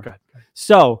Rottweiler. Go ahead.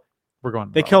 So we're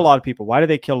going. They kill a lot of people. Why do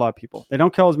they kill a lot of people? They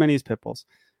don't kill as many as pit bulls.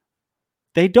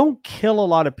 They don't kill a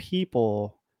lot of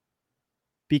people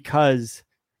because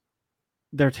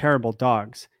they're terrible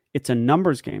dogs. It's a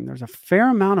numbers game. There's a fair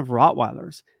amount of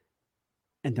Rottweilers,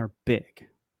 and they're big.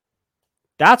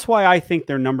 That's why I think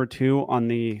they're number 2 on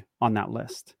that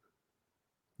list.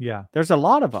 Yeah, there's a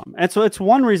lot of them, and so it's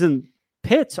one reason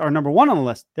pits are number 1 on the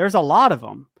list. There's a lot of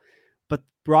them, but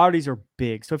Rotties are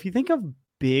big. So if you think of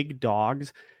big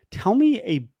dogs, tell me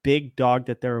a big dog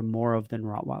that there are more of than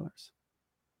Rottweilers.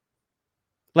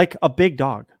 Like a big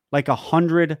dog, like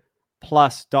 100+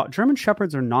 dog. German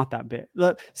Shepherds are not that big.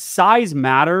 The size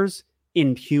matters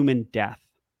in human death.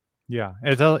 Yeah,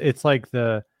 it's like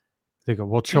they go,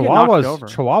 well,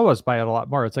 Chihuahuas bite a lot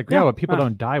more. It's like, but people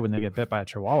don't die when they get bit by a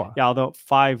Chihuahua. Yeah, although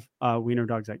 5 wiener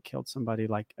dogs that killed somebody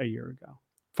like a year ago.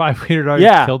 5 wiener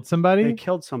dogs killed somebody? They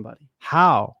killed somebody.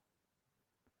 How?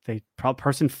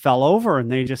 Person fell over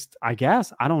and they just, I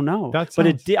guess, I don't know.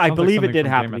 I believe it did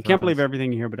happen. You can't believe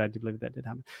everything you hear, but I do believe that did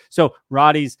happen. So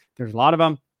Rotties, there's a lot of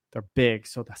them. They're big.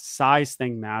 So the size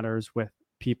thing matters with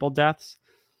people deaths.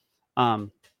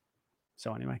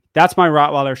 So anyway, that's my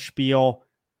Rottweiler spiel.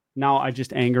 Now I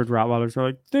just angered Rottweilers. They're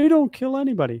like, they don't kill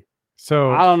anybody.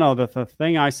 So I don't know. The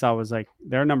thing I saw was like,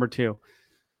 they're number 2.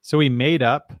 So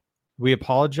we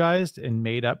apologized and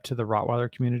made up to the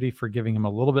Rottweiler community for giving him a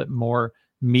little bit more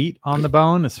meat on the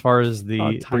bone as far as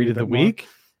the breed of the week.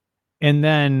 And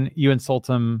then you insult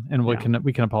them, and we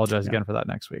can apologize again for that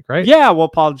next week, right? Yeah, we'll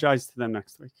apologize to them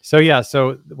next week.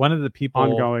 So one of the people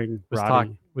ongoing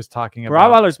was talking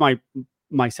about Rottweiler's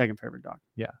my second favorite dog.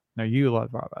 Yeah. No, you love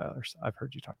Rottweilers. I've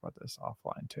heard you talk about this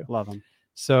offline too. Love them.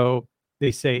 So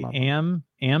they say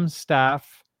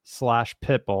Amstaff /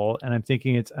 Pitbull, and I'm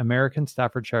thinking it's American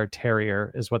Staffordshire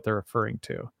Terrier is what they're referring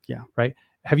to. Yeah. Right.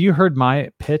 Have you heard my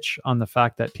pitch on the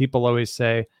fact that people always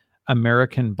say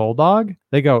American Bulldog?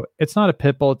 They go, it's not a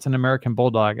pit bull, it's an American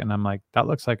Bulldog. And I'm like, that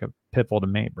looks like a pit bull to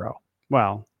me, bro.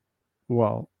 Well,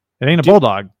 it ain't a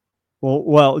bulldog.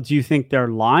 Well, do you think they're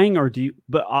lying, or do you?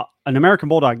 But an American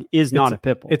Bulldog is not a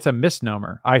pit bull. It's a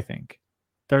misnomer, I think.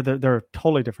 They're a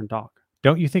totally different dog.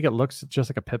 Don't you think it looks just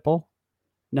like a pit bull?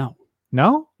 No.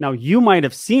 Now you might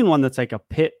have seen one that's like a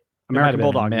pit American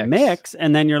Bulldog mix,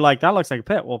 and then you're like, that looks like a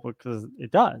pit. Well, because it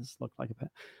does look like a pit,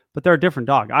 but they're a different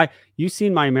dog. You've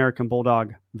seen my American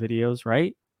Bulldog videos,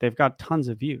 right? They've got tons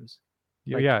of views.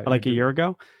 Like a year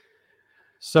ago.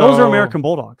 So those are American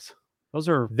Bulldogs. Those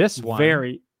are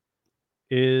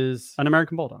is an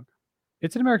American Bulldog.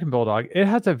 It's an American Bulldog. It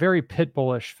has a very pit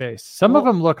bullish face. Some of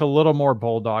them look a little more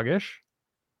bulldogish.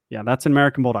 Yeah, that's an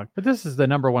American Bulldog. But this is the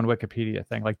number 1 Wikipedia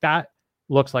thing. Like, that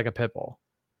looks like a pit bull.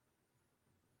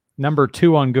 Number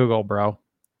 2 on Google, bro.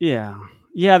 Yeah,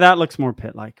 that looks more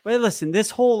pit-like. But listen, this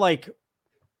whole like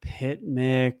pit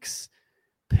mix,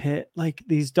 like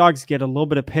these dogs get a little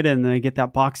bit of pit in, and they get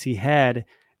that boxy head,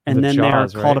 and then they're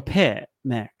called a pit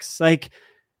mix. Like,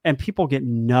 and people get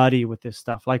nutty with this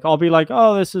stuff. Like, I'll be like,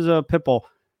 oh, this is a pit bull.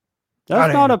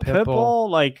 That's not a pit bull.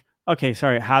 Like, okay,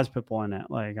 sorry, it has pit bull in it.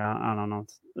 Like, I don't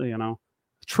know.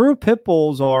 True pit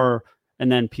bulls are,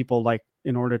 and then people, like,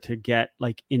 in order to get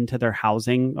like into their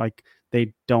housing, like,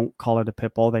 they don't call it a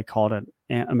pit bull. They call it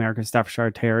an American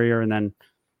Staffordshire Terrier. And then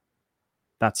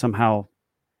that somehow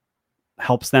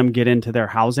helps them get into their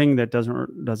housing that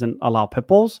doesn't allow pit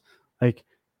bulls. Like,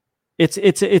 it's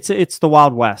the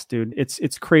Wild West, dude.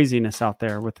 It's craziness out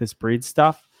there with this breed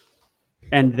stuff,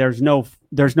 and there's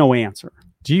no answer.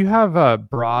 Do you have a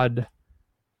broad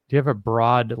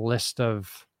list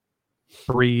of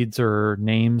breeds or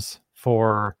names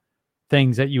for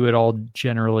things that you would all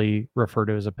generally refer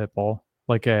to as a pit bull?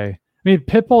 Like pit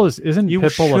bull isn't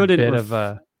pit bull a bit of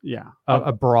a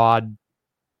broad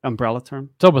umbrella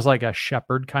term? It's almost like a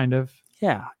shepherd kind of.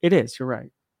 Yeah, it is. You're right.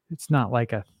 It's not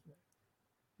like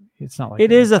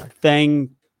it is a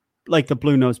thing, like the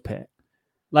blue nose pit.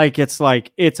 Like, it's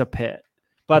a pit,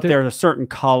 but they're a certain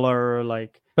color.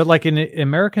 But like in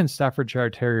American Staffordshire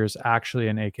Terrier is actually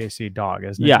an AKC dog,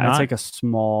 isn't it? Yeah, it's like a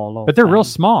small. But they're real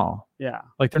small. Yeah,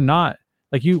 like they're not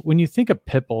like you. When you think of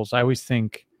pit bulls, I always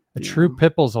think a true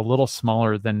pit bull is a little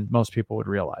smaller than most people would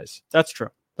realize. That's true.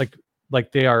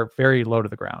 Like they are very low to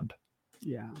the ground.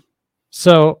 Yeah.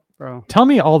 So, tell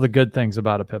me all the good things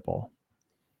about a pit bull.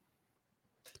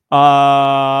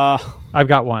 I've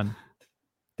got one.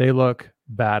 They look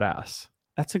badass.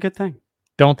 That's a good thing.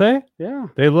 Don't they? Yeah.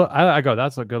 They look, I go,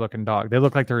 that's a good looking dog. They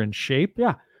look like they're in shape.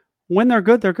 Yeah. When they're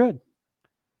good, they're good.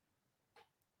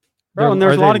 Bro, and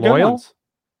there's a lot of good ones.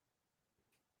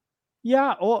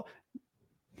 Yeah. Well,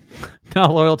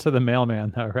 not loyal to the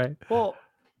mailman though, right? Well,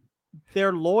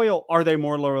 they're loyal. Are they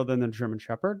more loyal than the German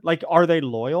Shepherd? Like, are they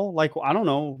loyal? Like, I don't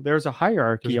know. There's a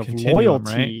hierarchy of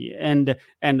loyalty, right?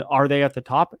 and are they at the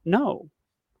top? No,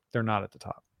 they're not at the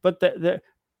top. But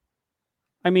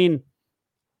I mean,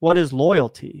 what is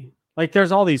loyalty? Like,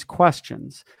 there's all these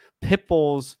questions. Pit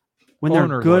bulls, when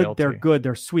they're good, loyalty. They're good.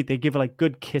 They're sweet. They give like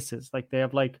good kisses. Like, they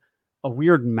have like a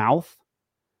weird mouth.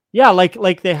 Yeah,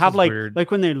 like they have like weird.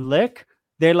 Like when they lick,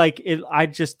 they like it.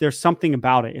 There's something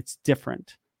about it. It's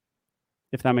different.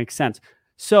 If that makes sense.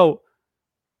 So,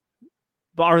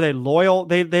 but are they loyal?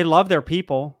 They love their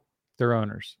people. Their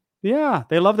owners. Yeah,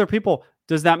 they love their people.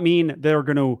 Does that mean they're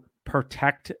going to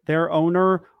protect their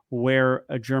owner where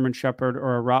a German Shepherd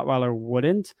or a Rottweiler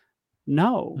wouldn't?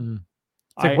 No.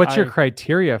 It's like, what's your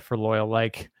criteria for loyal?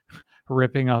 Like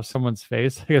ripping off someone's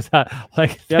face? Is that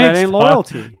like? Yeah, that ain't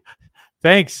loyalty.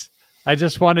 Thanks. I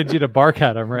just wanted you to bark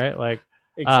at him, right? Like.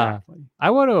 Exactly. I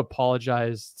want to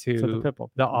apologize to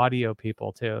the audio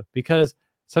people too, because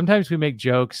sometimes we make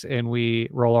jokes and we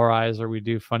roll our eyes or we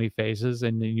do funny faces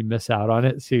and then you miss out on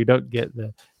it. So you don't get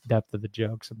the depth of the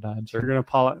joke sometimes. You're going to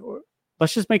apologize.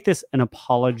 Let's just make this an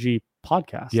apology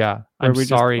podcast. Yeah. I'm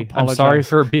sorry. I'm sorry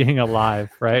for being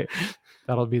alive, right?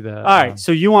 That'll be the... All right.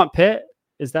 So you want pit?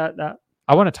 Is that?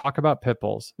 I want to talk about pit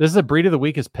bulls. This is a breed of the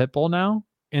week is pit bull now.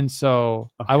 And so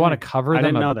I want to cover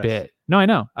them a bit. No, I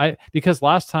know. Because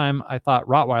last time I thought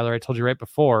Rottweiler, I told you right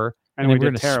before, and then we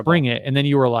were going to spring it. And then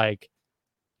you were like,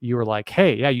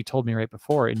 hey, yeah, you told me right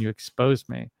before and you exposed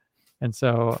me. And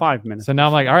so 5 minutes. So now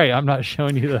I'm like, all right, I'm not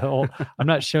showing you I'm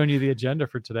not showing you the agenda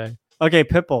for today. Okay.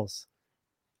 Pit bulls.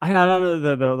 I don't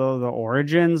know the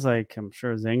origins. Like, I'm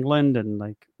sure it's England and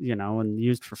like, and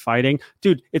used for fighting.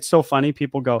 Dude, it's so funny.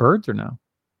 People go, birds or no?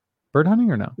 Bird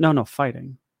hunting or no? No,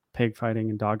 fighting. Pig fighting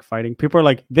and dog fighting. People are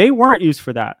like, they weren't used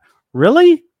for that.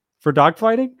 Really? For dog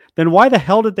fighting? Then why the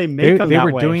hell did they make them that way?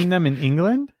 They were doing them in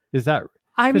England? Is that...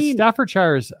 I mean,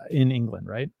 Staffordshire is in England,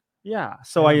 right? Yeah.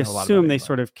 So I assume they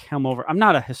sort of come over. I'm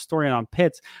not a historian on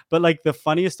pits, but like the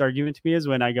funniest argument to me is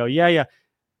when I go, yeah,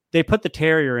 they put the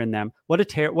terrier in them. What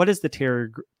does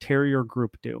the terrier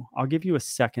group do? I'll give you a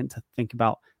second to think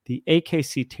about the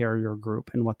AKC terrier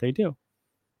group and what they do.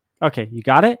 Okay, you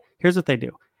got it? Here's what they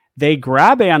do. They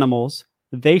grab animals,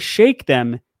 they shake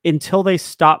them until they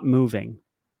stop moving.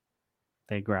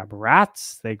 They grab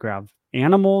rats, they grab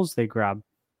animals,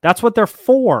 that's what they're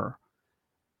for.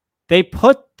 They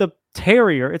put the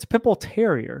terrier, it's a pit bull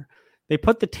terrier. They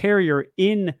put the terrier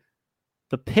in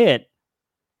the pit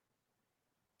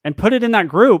and put it in that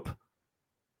group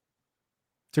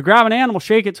to grab an animal,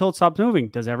 shake it till it stops moving.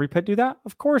 Does every pit do that?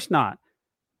 Of course not.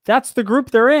 That's the group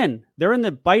they're in. They're in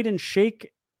the bite and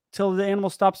shake till the animal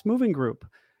stops moving group.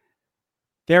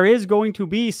 There is going to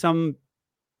be some...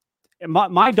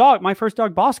 My first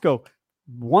dog, Bosco,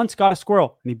 once got a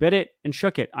squirrel and he bit it and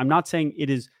shook it. I'm not saying it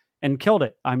is... and killed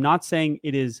it. I'm not saying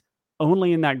it is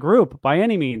only in that group by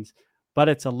any means, but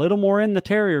it's a little more in the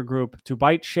terrier group to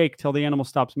bite, shake till the animal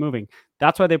stops moving.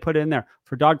 That's why they put it in there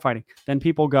for dog fighting. Then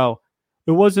people go,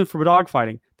 it wasn't for dog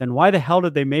fighting. Then why the hell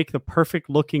did they make the perfect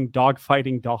looking dog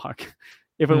fighting dog?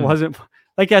 If it wasn't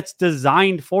like that's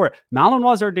designed for it.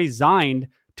 Malinois are designed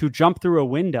to jump through a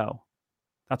window.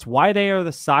 That's why they are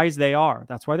the size they are.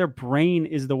 That's why their brain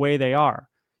is the way they are.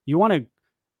 You want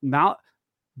to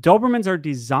Dobermans are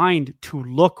designed to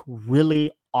look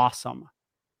really awesome.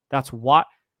 That's what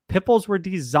pit bulls were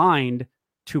designed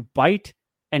to bite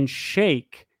and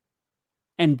shake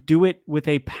and do it with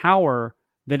a power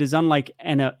that is unlike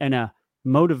and a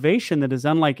motivation that is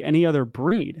unlike any other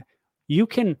breed.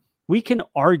 We can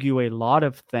argue a lot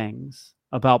of things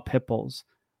about pit bulls,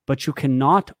 but you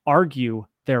cannot argue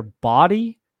their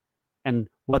body and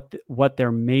what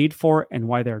they're made for and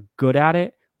why they're good at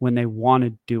it when they want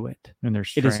to do it. And their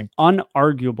strength. It is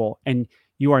unarguable. And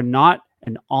you are not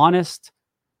an honest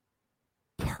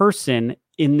person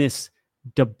in this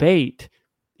debate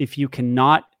if you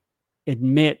cannot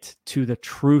admit to the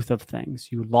truth of things.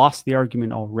 You lost the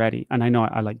argument already. And I know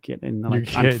I like get in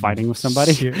like I'm fighting with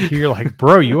somebody. You're like,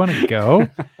 bro, you want to go?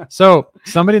 So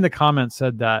somebody in the comments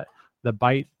said that the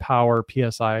bite power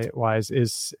PSI wise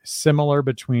is similar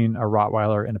between a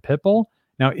Rottweiler and a pit bull.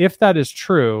 Now, if that is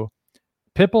true,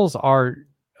 pit bulls are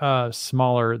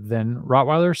smaller than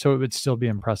Rottweilers, so it would still be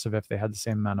impressive if they had the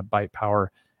same amount of bite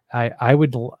power. I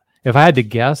would, if I had to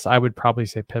guess, I would probably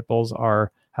say pit bulls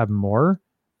have more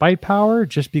bite power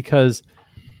just because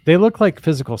they look like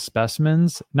physical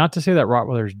specimens. Not to say that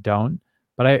Rottweilers don't,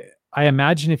 but I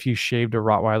imagine if you shaved a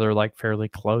Rottweiler like fairly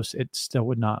close, it still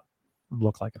would not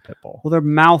look like a pit bull. Well, their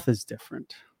mouth is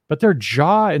different. But their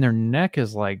jaw and their neck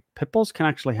is like... Pit bulls can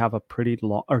actually have a pretty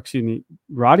long... Or excuse me,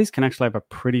 Rotties can actually have a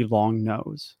pretty long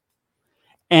nose.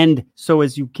 And so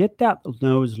as you get that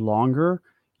nose longer,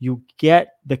 you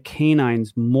get the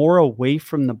canines more away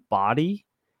from the body,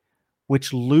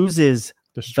 which loses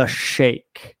the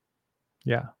shake.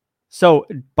 Yeah. So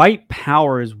bite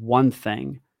power is one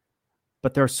thing,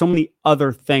 but there are so many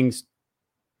other things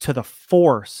to the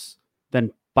force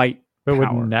than bite but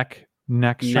power. Would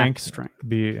neck strength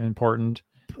be important?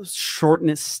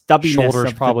 Shortness, stubbiness,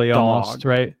 shoulders of probably the dog. Almost,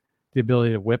 right? The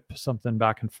ability to whip something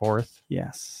back and forth.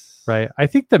 Yes. Right. I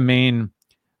think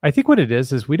what it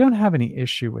is we don't have any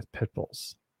issue with pit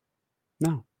bulls.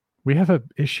 No. We have an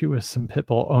issue with some pit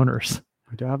bull owners.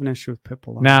 We do have an issue with pit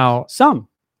bull owners. Now,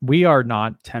 we are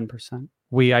not 10%.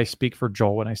 I speak for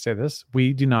Joel when I say this.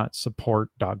 We do not support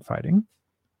dog fighting.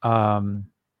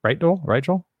 Right, Joel? Right,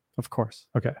 Joel? Of course.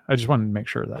 Okay. I just wanted to make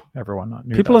sure that everyone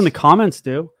knew. People in the comments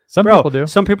do. Some people do.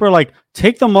 Some people are like,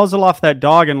 take the muzzle off that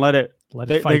dog and let it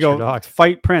fight your dog.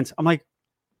 Fight Prince. I'm like,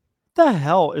 what the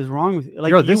hell is wrong with you?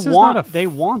 Like, they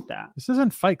want that. This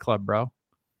isn't Fight Club, bro.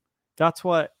 That's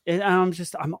what, and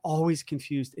I'm always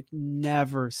confused. It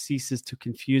never ceases to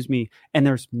confuse me. And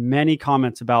there's many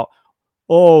comments about,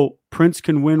 oh, Prince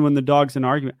can win when the dog's in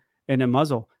argument and a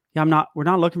muzzle. Yeah, we're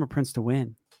not looking for Prince to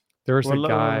win. There's a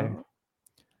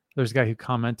guy who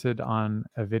commented on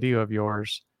a video of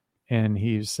yours, and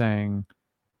he's saying,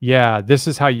 yeah, this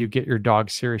is how you get your dog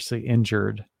seriously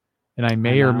injured. And I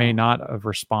may or may not have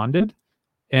responded.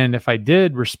 And if I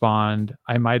did respond,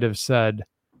 I might have said,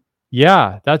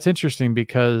 yeah, that's interesting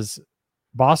because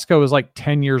Bosco was like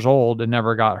 10 years old and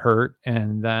never got hurt.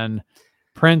 And then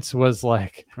Prince was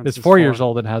like, is 4 years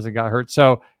old and hasn't got hurt.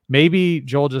 So maybe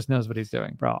Joel just knows what he's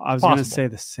doing. Bro, I was going to say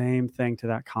the same thing to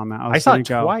that comment. I saw it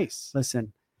twice.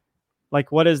 Listen,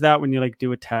 like, what is that when you like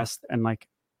do a test and like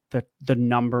the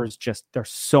numbers just, there's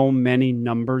so many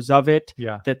numbers of it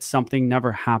that something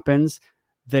never happens,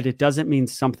 that it doesn't mean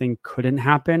something couldn't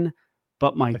happen.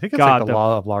 But I think it's like the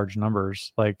law of large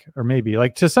numbers, like, or maybe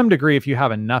like to some degree, if you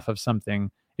have enough of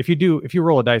something, if you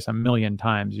roll a dice 1,000,000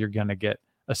 times, you're going to get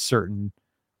a certain,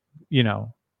 a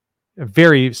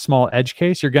very small edge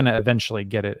case. You're going to eventually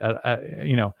get it.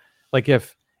 Like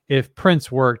if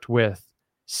Prince worked with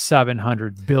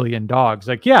 700 billion dogs,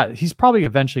 like, yeah, he's probably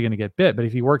eventually going to get bit. But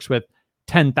if he works with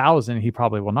 10,000, he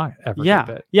probably will not ever get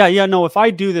bit. Yeah. No, if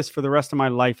I do this for the rest of my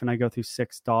life and I go through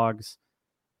 6 dogs,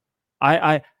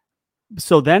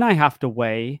 so then I have to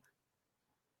weigh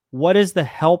what is the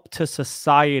help to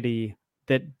society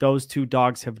that those 2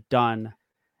 dogs have done,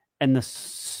 and the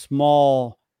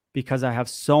small, because I have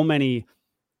so many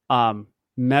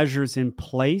measures in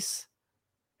place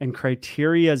and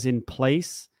criterias in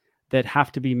place that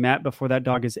have to be met before that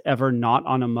dog is ever not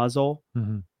on a muzzle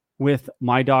with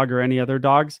my dog or any other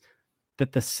dogs,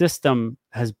 that the system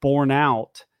has borne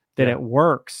out that it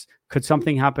works. Could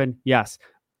something happen? Yes.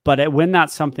 But when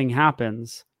that something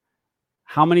happens,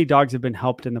 how many dogs have been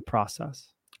helped in the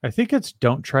process? I think it's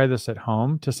don't try this at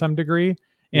home to some degree.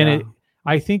 And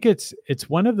I think it's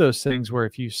one of those things where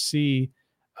if you see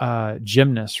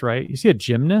gymnasts, right? You see a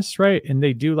gymnast, right? And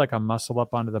they do like a muscle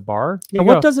up onto the bar. Yeah,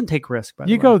 what doesn't take risk, by the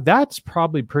way? You go, that's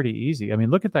probably pretty easy. I mean,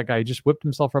 look at that guy. He just whipped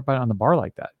himself up on the bar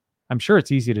like that. I'm sure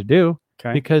it's easy to do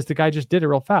because the guy just did it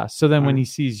real fast. So then when he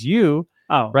sees you,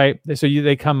 right? So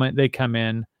they come in,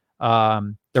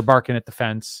 they're barking at the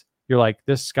fence. You're like,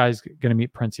 this guy's going to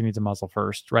meet Prince. He needs a muzzle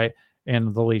first, right?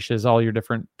 And the leashes, all your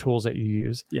different tools that you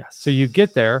use. Yes. So you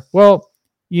get there. Well,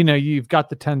 you've got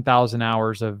the 10,000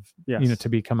 hours of, to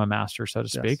become a master, so to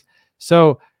speak.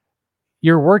 So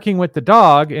you're working with the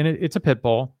dog, and it's a pit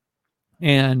bull,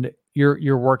 and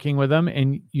you're working with them,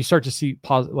 and you start to see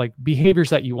like behaviors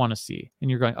that you want to see, and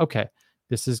you're going, okay,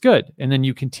 this is good. And then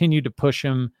you continue to push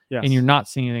him and you're not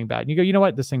seeing anything bad. And you go, you know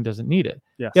what? This thing doesn't need it.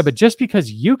 Yes. Yeah. But just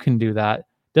because you can do that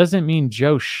doesn't mean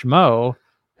Joe Schmo,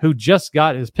 who just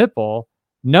got his pit bull,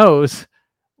 knows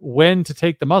when to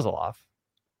take the muzzle off.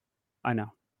 I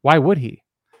know. Why would he?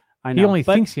 I know. He only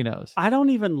thinks he knows. I don't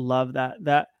even love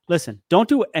that. Listen, don't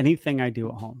do anything I do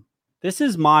at home. This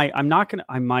is I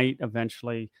might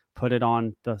eventually put it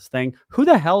on this thing. Who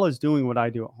the hell is doing what I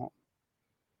do at home?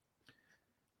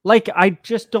 Like, I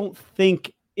just don't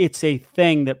think it's a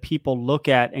thing that people look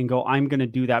at and go, I'm going to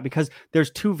do that, because there's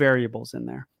 2 variables in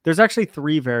there. There's actually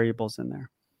 3 variables in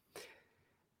there.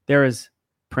 There is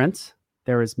Prince,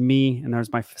 there is me, and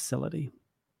there's my facility.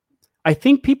 I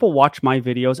think people watch my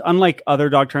videos, unlike other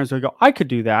dog trainers who go, I could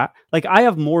do that. Like, I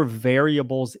have more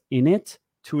variables in it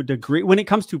to a degree when it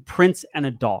comes to Prince and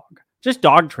a dog. Just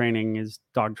dog training is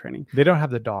dog training. They don't have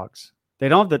the dogs. They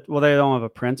don't have they don't have a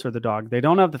Prince or the dog. They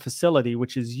don't have the facility,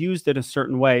 which is used in a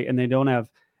certain way, and they don't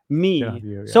have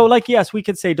me. So like, yes, we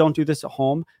could say don't do this at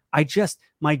home.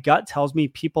 My gut tells me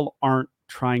people aren't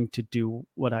trying to do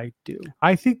what I do.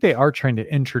 I think they are trying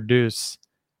to introduce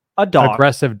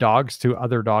aggressive dogs to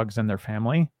other dogs in their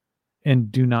family,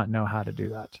 and do not know how to do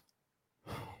that.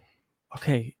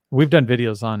 Okay. We've done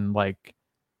videos on like,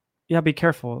 be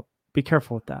careful. Be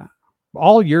careful with that.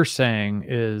 All you're saying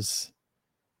is,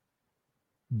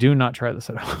 do not try this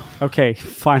at home. Okay.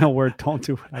 Final word. Don't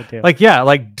do what I do.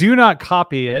 Like do not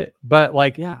copy it, but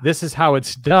this is how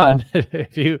it's done.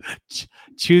 If you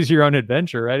choose your own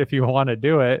adventure, right? If you want to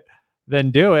do it,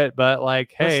 then do it. But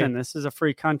hey, listen, this is a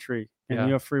free country and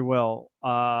you have free will.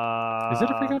 Is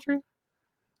it a free country?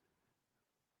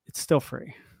 It's still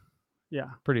free. Yeah.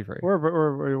 Pretty free.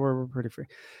 We're pretty free.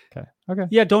 Okay.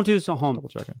 Yeah. Don't do this at home. Double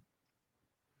checking.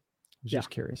 I was just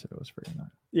curious if it was free or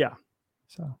not. Yeah.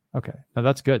 So, okay. Now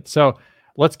that's good. So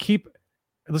let's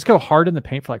go hard in the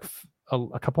paint for like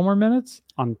a couple more minutes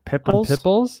on pit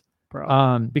bulls,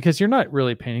 bro. Because you're not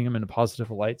really painting them in a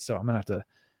positive light. So I'm going to have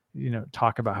to,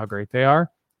 talk about how great they are.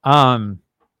 So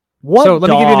let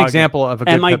me give you an example of a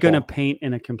good am I going to paint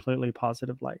in a completely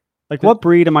positive light? Like, what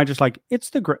breed am I just like, it's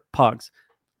the pugs?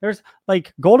 There's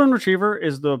like golden retriever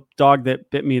is the dog that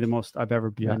bit me the most I've ever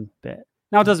been bit.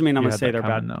 Now it doesn't mean I'm going to say they're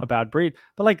a bad breed,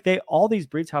 but like all these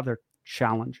breeds have their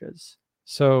challenges.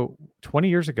 So 20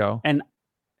 years ago, and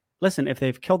listen, if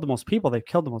they've killed the most people, they've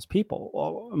killed the most people.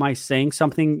 Well, am I saying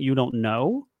something you don't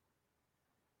know?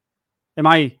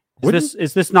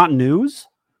 Is this not news?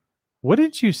 What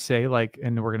did you say? Like,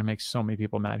 and we're gonna make so many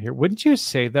people mad here. Wouldn't you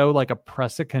say though, like a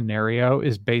Presa Canario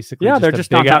is basically they're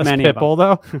just not that many pit bull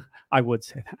though? I would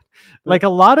say that. Like a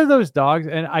lot of those dogs,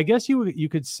 and I guess you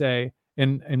could say,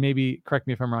 and maybe correct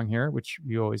me if I'm wrong here, which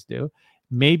you always do.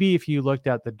 Maybe if you looked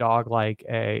at the dog like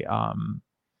a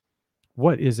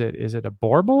what is it? Is it a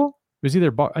Borbal? It was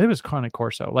either I think it was Cane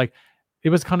Corso. Like it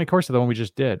was Cane Corso, the one we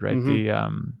just did, right? Mm-hmm.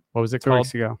 The what was it 2 called?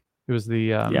 weeks ago. It was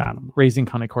the Raising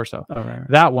Cane Corso. Oh, right.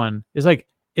 That one is like,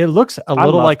 it looks a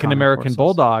little like an American Corsos.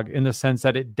 Bulldog in the sense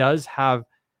that it does have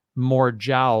more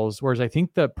jowls, whereas I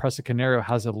think the Presa Canario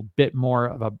has a bit more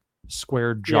of a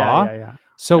square jaw. Yeah.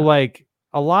 So like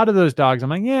a lot of those dogs, I'm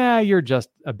like, yeah, you're just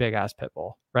a big ass pit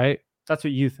bull, right? That's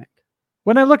what you think.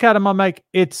 When I look at them, I'm like,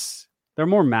 they're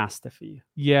more mastiffy.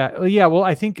 Yeah. Well,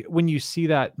 I think when you see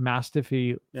that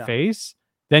mastiffy face,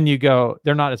 then you go,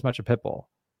 they're not as much a pit bull.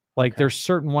 Like there's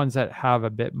certain ones that have a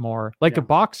bit more, like a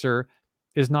boxer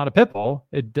is not a pit bull.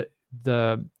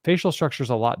 The facial structure is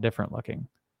a lot different looking.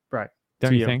 Right.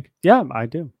 Don't you think? Yeah, I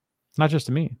do. Not just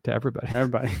to me, to everybody.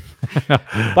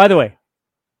 By the way,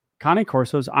 Cane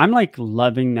Corsos, I'm like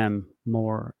loving them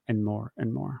more and more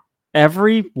and more.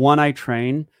 Every one I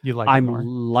train, I'm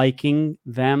liking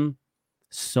them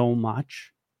so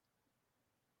much.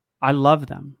 I love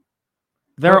them.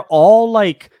 They're all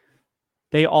like,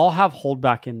 they all have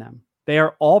holdback in them. They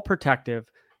are all protective.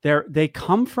 They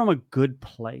come from a good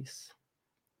place.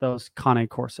 Those Cane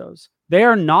Corsos. They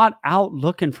are not out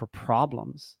looking for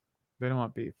problems. They don't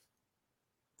want beef.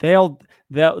 They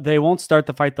won't start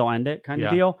the fight, they'll end it kind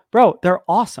of deal. Bro, they're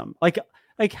awesome. Like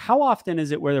how often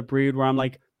is it where the breed where I'm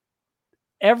like,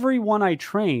 everyone I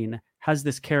train has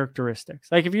this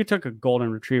characteristics. Like if you took a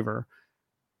golden retriever,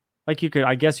 like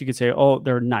I guess you could say, oh,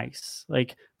 they're nice.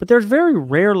 Like, but there's very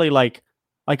rarely like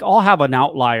I'll have an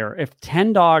outlier. If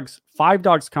 5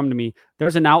 dogs come to me,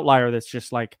 there's an outlier that's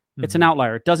just like, it's an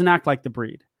outlier. It doesn't act like the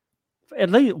breed. At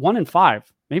least 1 in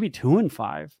 5, maybe 2 in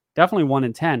 5, definitely 1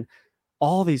 in 10.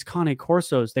 All these Cane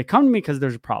Corsos, they come to me because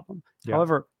there's a problem. Yeah.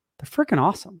 However, they're freaking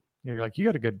awesome. Yeah, you're like, you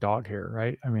got a good dog here,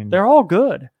 right? I mean, they're all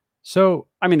good. So,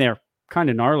 I mean, they're kind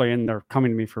of gnarly and they're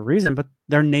coming to me for a reason, but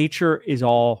their nature is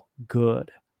all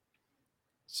good.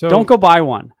 So don't go buy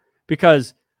one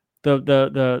because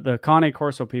the Cane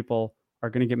Corso people are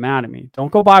going to get mad at me.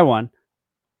 Don't go buy one.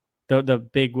 The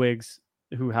big wigs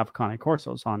who have Cane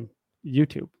Corsos on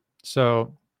YouTube.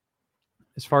 So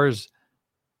as far as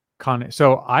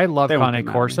so I love Cane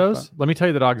Corsos. Let me tell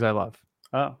you the dogs I love.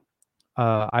 Oh.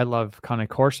 I love Cane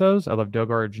Corsos. I love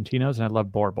Dogo Argentinos, and I love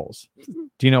Borbals.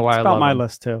 Do you know why I love them? It's about my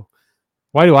list too.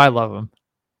 Why do I love them?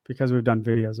 Because we've done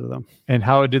videos with them. And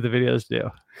how do the videos do?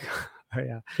 Oh,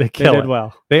 yeah, they did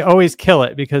well. They always kill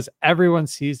it because everyone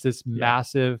sees this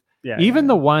massive. Even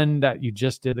the one that you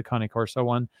just did, the Cane Corso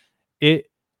one, it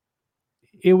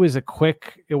was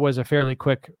a fairly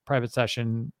quick private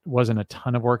session. Wasn't a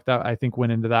ton of work that I think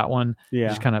went into that one. Yeah,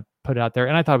 just kind of put it out there,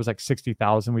 and I thought it was like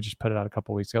 60,000. We just put it out a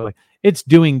couple of weeks ago. Like it's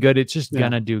doing good. It's just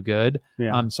gonna do good.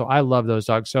 Yeah. So I love those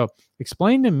dogs. So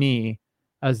explain to me,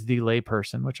 as the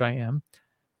layperson, which I am,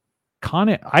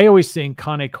 I always think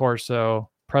Cane Corso,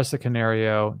 Presa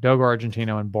Canario, Dogo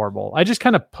Argentino, and Borbal. I just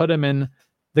kind of put them in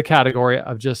the category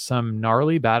of just some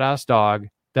gnarly badass dog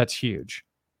that's huge.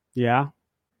 Yeah.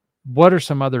 What are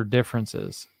some other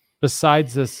differences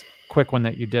besides this quick one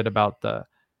that you did about the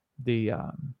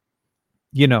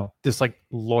this like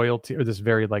loyalty or this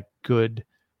very like good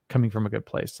coming from a good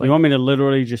place? Like, you want me to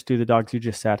literally just do the dogs you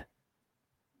just said?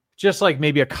 Just like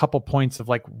maybe a couple points of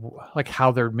like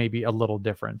how they're maybe a little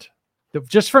different.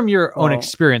 Just from your own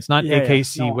experience, not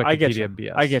AKC No, Wikipedia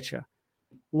BS. I get you.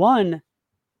 One,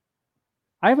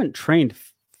 I haven't trained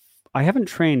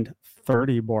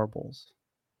 30 Borbals.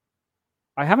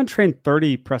 I haven't trained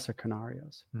 30 Presa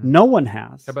Canarios. No one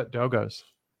has. How about Dogos?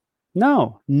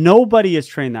 No, nobody has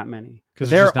trained that many. Because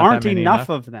there aren't enough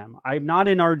of them. I'm not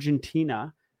in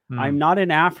Argentina. I'm not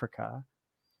in Africa.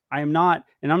 I'm not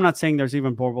saying there's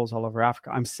even Borbals all over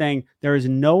Africa. I'm saying there is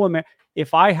no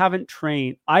if I haven't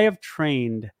trained, I have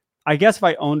trained. I guess if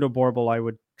I owned a Borbal, I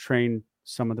would train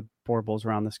some of the Borbals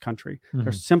around this country.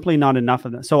 There's simply not enough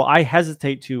of them. So I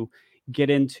hesitate to get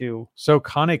into. So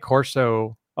Cane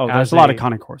Corso. Oh, there's a lot of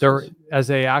Cane Corsos. As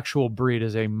a actual breed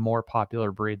is a more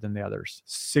popular breed than the others.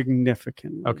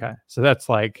 Significantly. Okay. So that's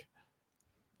like,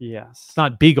 Yes. It's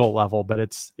not beagle level, but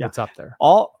it's up there.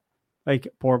 All like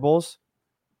Borbals,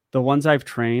 the ones I've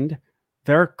trained,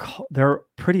 they're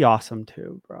pretty awesome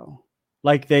too, bro.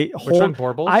 Like they hold. Which one,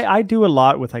 Borbals? I do a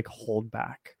lot with like hold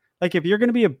back. Like if you're going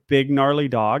to be a big gnarly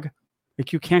dog,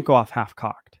 like you can't go off half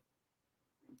cocked.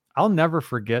 I'll never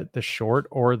forget the short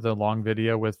or the long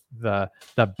video with the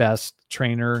best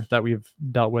trainer that we've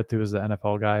dealt with, who was the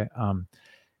NFL guy.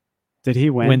 Did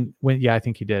he win? When yeah, I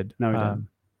think he did. No, he didn't.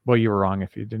 Well, you were wrong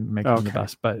if you didn't make him the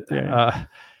best. But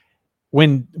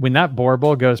when that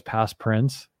Borbal goes past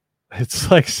Prince,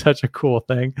 it's like such a cool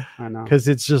thing. I know, because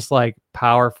it's just like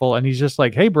powerful, and he's just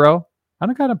like, "Hey, bro, I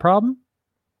don't got a problem."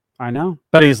 I know,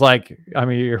 but he's like, I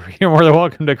mean, you're more than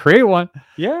welcome to create one.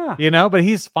 Yeah, but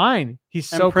he's fine. He's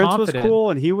so Prince confident. was cool,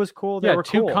 and he was cool. They were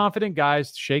two cool. confident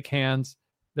guys shake hands.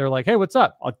 They're like, "Hey, what's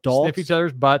up?" Adults sniff each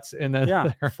other's butts, and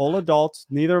then full adults.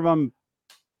 Neither of them.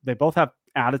 They both have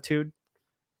attitude.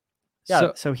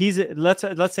 Yeah, so he's let's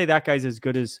say that guy's as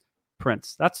good as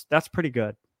Prince. That's pretty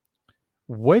good.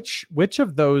 Which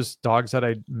of those dogs that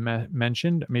I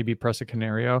mentioned, maybe Presa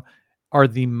Canario, are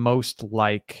the most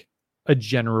like a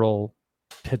general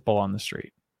pit bull on the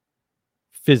street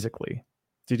physically?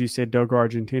 Did you say Dogo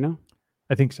Argentino?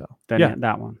 I think so. Then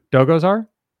that one. Dogos are,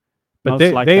 but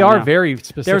they are very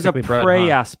specific. There's a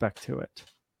prey aspect to it.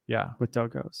 Yeah, with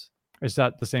Dogos. Is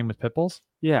that the same with pit bulls?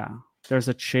 Yeah, there's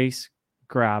a chase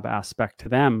grab aspect to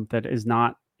them that is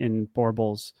not in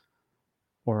Borbals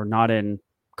or not in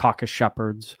Caucasus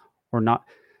Shepherds or not.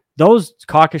 Those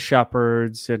Caucasus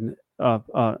Shepherds and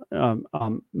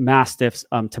Mastiffs,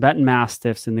 Tibetan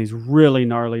Mastiffs, and these really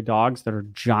gnarly dogs that are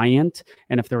giant.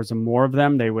 And if there was more of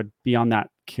them, they would be on that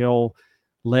kill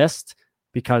list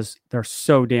because they're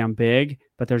so damn big,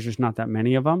 but there's just not that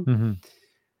many of them.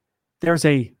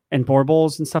 Mm-hmm. And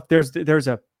Borbals and stuff, there's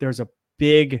a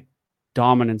big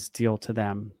dominance deal to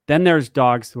them. Then there's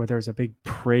dogs where there's a big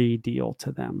prey deal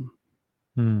to them.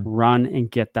 Run and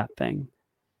get that thing.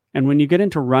 And when you get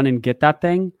into run and get that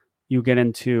thing, you get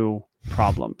into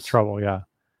problems. Trouble, yeah.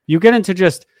 You get into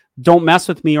just don't mess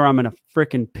with me or I'm gonna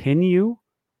freaking pin you.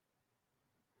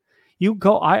 You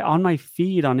go on my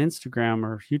feed on Instagram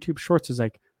or YouTube Shorts is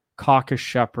like Caucasus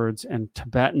Shepherds and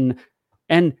Tibetan,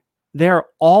 and they're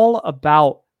all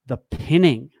about the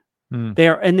pinning. They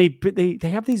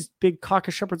have these big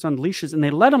Caucasus Shepherds on leashes, and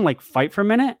they let them like fight for a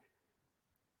minute.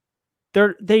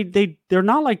 They're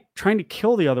not like trying to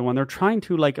kill the other one. They're trying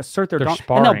to like assert their dominance,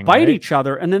 and they'll bite each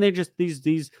other, and then they just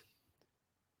these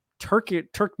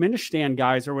Turkmenistan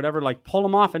guys or whatever like pull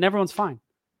them off, and everyone's fine.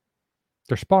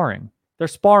 They're sparring.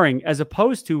 As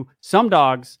opposed to some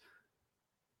dogs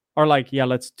are like, yeah,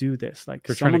 let's do this. Like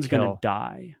someone's gonna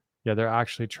die. Yeah, they're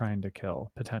actually trying to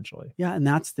kill, potentially. Yeah, and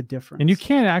that's the difference. And you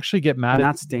can't actually get mad and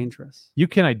that's dangerous. You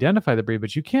can identify the breed,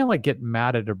 but you can't like get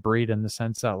mad at a breed in the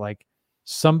sense that like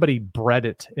somebody bred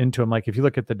it into them. Like if you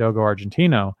look at the Dogo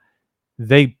Argentino,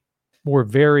 they were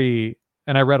very,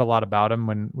 and I read a lot about them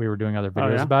when we were doing other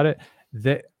videos about it.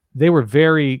 They were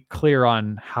very clear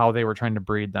on how they were trying to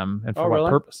breed them and for what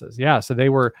purposes. Yeah, so they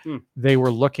were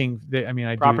looking.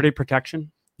 Property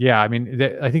protection. Yeah, I mean,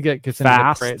 I think it gets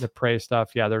into the prey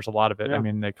stuff. Yeah, there's a lot of it. Yeah. I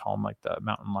mean, they call them like the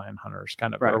mountain lion hunters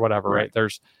kind of or whatever, right?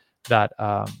 There's that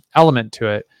element to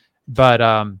it. But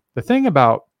the thing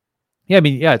about,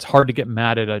 it's hard to get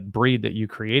mad at a breed that you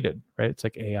created, right? It's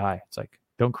like AI. It's like,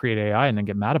 don't create AI and then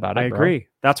get mad about it. I agree.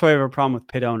 That's why I have a problem with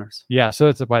pit owners. Yeah, so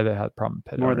that's why they have a problem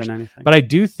with pit owners. More than anything. But I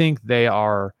do think they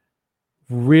are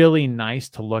really nice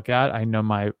to look at. I know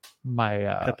my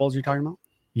pit bulls you're talking about?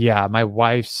 Yeah, my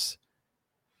wife's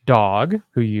dog,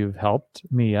 who you've helped,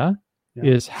 Mia,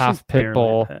 is half pit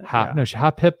bull,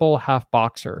 half pit bull, half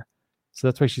boxer. So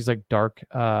that's why she's like dark,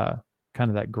 kind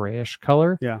of that grayish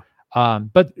color. Yeah.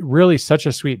 But really such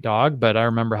a sweet dog. But I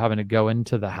remember having to go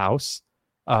into the house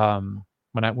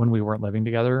when we weren't living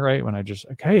together, right? When I just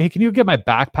hey, can you get my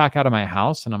backpack out of my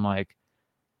house? And I'm like,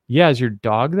 yeah, is your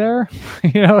dog there?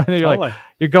 And you're like,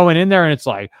 you're going in there and it's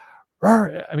like,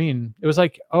 I mean, it was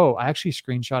like, I actually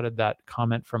screenshotted that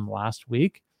comment from last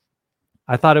week.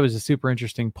 I thought it was a super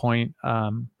interesting point.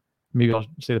 Maybe I'll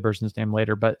say the person's name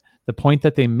later, but the point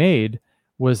that they made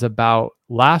was about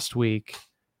last week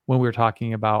when we were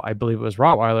talking about, I believe it was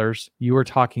Rottweilers. You were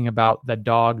talking about the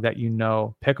dog that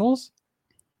Pickles,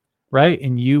 right?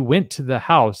 And you went to the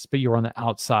house, but you were on the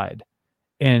outside.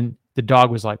 And the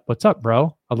dog was like, "What's up,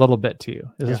 bro?" A little bit to you.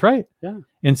 Is this right? Yeah.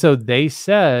 And so they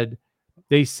said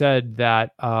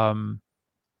that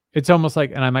it's almost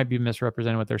like, and I might be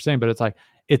misrepresenting what they're saying, but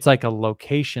it's like a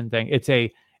location thing. It's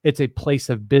a place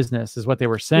of business is what they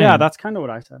were saying. Yeah, that's kind of what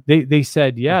I said. They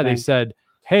said, they said,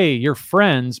 hey, you're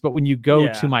friends, but when you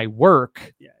go to my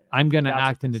work, I'm going to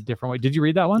act in a different way. Did you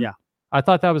read that one? Yeah. I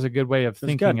thought that was a good way of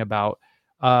thinking about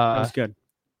that was good.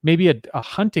 Maybe a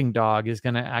hunting dog is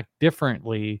going to act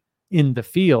differently in the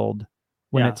field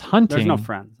when it's hunting. There's no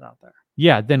friends out there.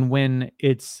 Yeah, than when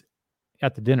it's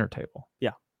at the dinner table.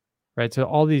 Yeah. Right? So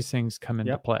all these things come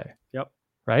into play. Yep.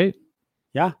 Right?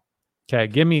 Yeah. Okay,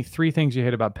 give me 3 things you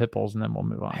hate about pit bulls, and then we'll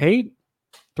move on. Hate?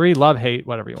 3, love, hate,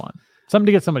 whatever you want. Something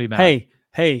to get somebody mad.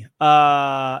 Hey,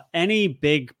 any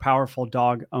big, powerful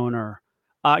dog owner,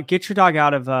 get your dog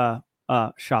out of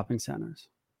shopping centers.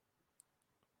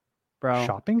 Bro.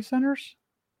 Shopping centers?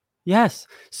 Yes.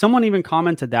 Someone even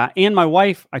commented that. And my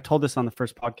wife, I told this on the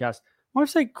first podcast, my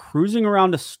wife's like cruising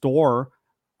around a store.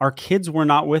 Our kids were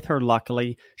not with her,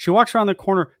 luckily. She walks around the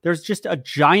corner. There's just a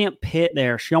giant pit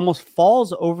there. She almost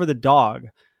falls over the dog.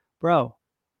 Bro,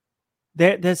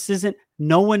 this isn't,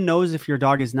 no one knows if your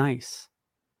dog is nice.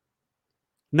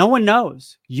 No one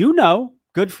knows. You know,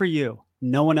 good for you.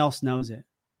 No one else knows it.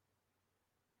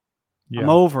 Yeah. I'm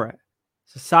over it.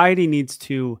 Society needs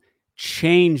to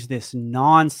change this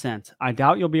nonsense. I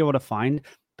doubt you'll be able to find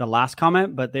the last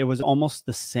comment, but it was almost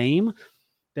the same.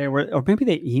 They were, or maybe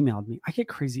they emailed me. I get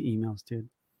crazy emails, dude.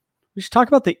 We should talk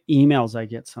about the emails I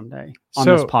get someday on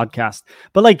this podcast.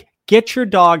 But like, get your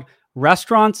dog.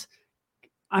 Restaurants,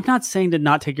 I'm not saying to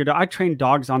not take your dog. I train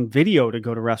dogs on video to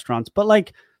go to restaurants, but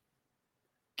like,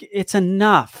 it's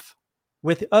enough.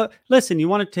 With listen, you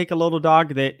want to take a little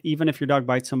dog that even if your dog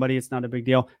bites somebody, it's not a big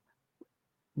deal.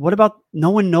 What about, no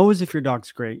one knows if your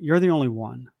dog's great. You're the only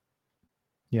one.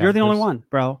 Yeah, you're the only one,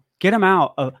 bro. Get them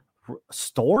out of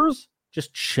stores,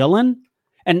 just chilling.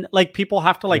 And like, people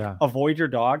have to like avoid your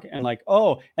dog and like,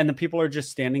 oh, and the people are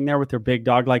just standing there with their big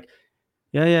dog. Like,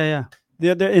 yeah.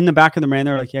 They're in the back of the man.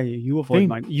 They're like, you avoid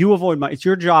mine. You avoid mine. It's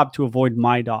your job to avoid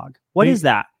my dog. What is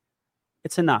that?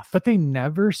 It's enough. But they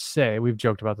never say, we've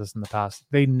joked about this in the past.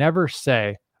 They never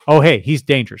say, oh, hey, he's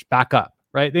dangerous. Back up.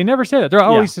 Right? They never say that. They're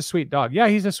always a sweet dog. Yeah,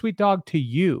 he's a sweet dog to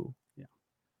you.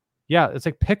 Yeah, it's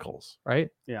like Pickles, right?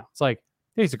 Yeah. It's like,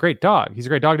 hey, he's a great dog. He's a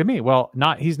great dog to me. Well,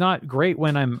 he's not great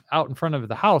when I'm out in front of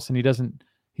the house and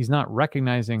he's not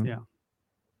recognizing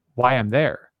why I'm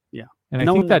there. Yeah. And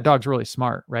I think that dog's really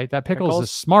smart, right? That Pickles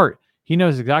is smart. He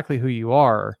knows exactly who you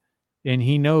are. And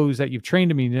he knows that you've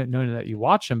trained him, knowing that you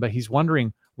watch him, but he's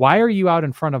wondering, why are you out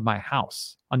in front of my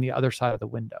house on the other side of the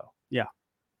window? Yeah.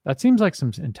 That seems like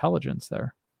some intelligence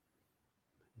there.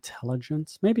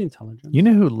 Intelligence? Maybe intelligence. You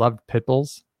know who loved pit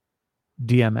bulls?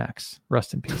 DMX.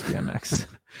 Rest in peace, DMX.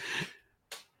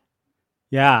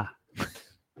 Yeah,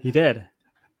 he did.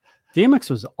 DMX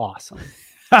was awesome.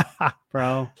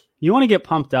 Bro, you want to get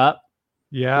pumped up?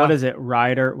 Yeah. What is it?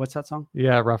 Rider. What's that song?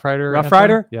 Yeah, Rough Rider. Rough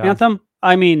Rider Anthem?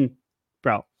 I mean,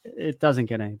 bro, it doesn't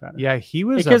get any better. Yeah, he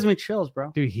was. It gives me chills,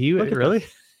 bro. Dude, he was really.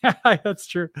 That's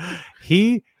true.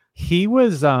 He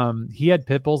was. He had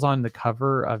pit bulls on the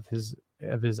cover of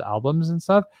his albums and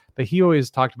stuff, but he always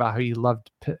talked about how he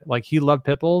loved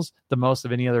pit bulls the most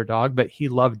of any other dog, but he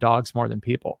loved dogs more than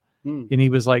people. And he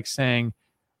was like saying,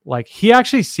 like, he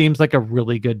actually seems like a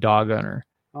really good dog owner.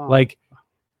 Oh. Like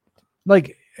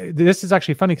this is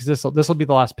actually funny because this will be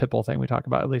the last pit bull thing we talk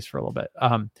about, at least for a little bit.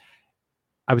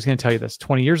 I was going to tell you this.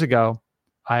 20 years ago,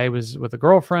 I was with a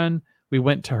girlfriend. We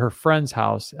went to her friend's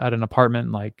house at an apartment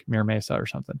in like Mira Mesa or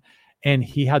something. And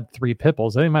he had 3 pit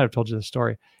bulls. I think I might have told you the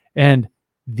story. And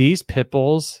these pit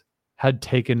bulls had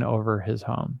taken over his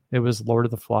home. It was Lord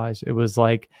of the Flies. It was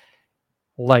like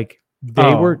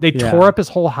they tore up his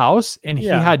whole house, and he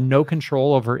had no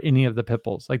control over any of the pit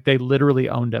bulls. Like, they literally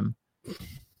owned him.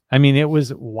 I mean, it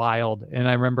was wild. And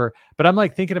I remember, but I'm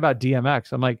like thinking about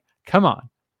DMX. I'm like, come on.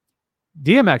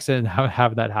 DMX didn't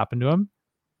have that happen to him.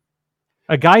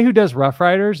 A guy who does Rough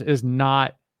Riders is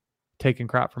not taking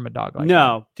crap from a dog like that.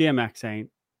 No, DMX ain't.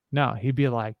 No, he'd be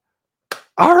like,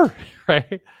 "Arr!"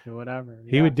 Right? Whatever.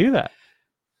 He would do that,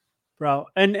 bro.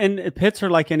 And pits are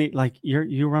like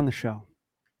you run the show.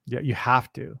 Yeah, you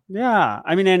have to. Yeah,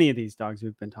 I mean, any of these dogs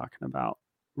we've been talking about,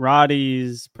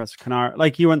 Roddy's, Professor Canard,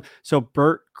 like you and so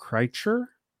Bert Kreischer.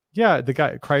 Yeah, the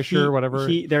guy Kreischer, whatever.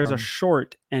 There's a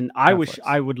short, and I wish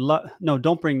I would love. No,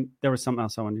 don't bring. There was something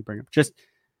else I wanted to bring up. Just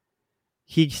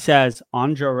he says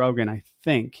on Joe Rogan, I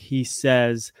think he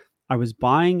says, I was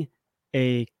buying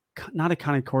not a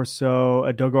Cane Corso,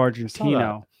 a Dogo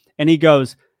Argentino, and he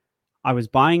goes, I was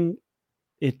buying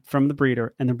it from the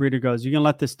breeder, and the breeder goes, "You gonna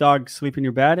let this dog sleep in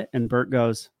your bed?" And Bert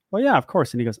goes, "Well, yeah, of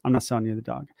course." And he goes, "I'm not selling you the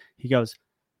dog." He goes,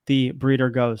 the breeder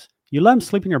goes, "You let him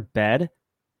sleep in your bed?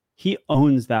 He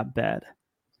owns that bed."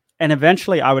 And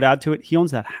eventually I would add to it, he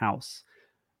owns that house.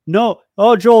 No,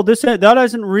 oh Joel, that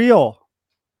isn't real.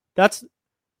 That's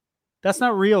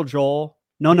not real, Joel.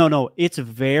 No. It's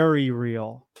very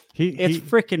real. It's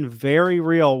freaking very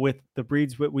real with the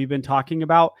breeds that we've been talking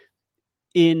about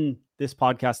in this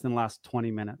podcast in the last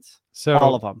 20 minutes. So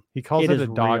all of them. He calls it a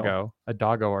doggo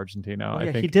Argentino. Oh, yeah,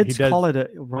 I think he does call it a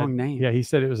wrong name. Yeah, he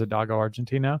said it was a doggo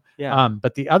Argentino. Yeah.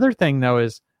 But the other thing though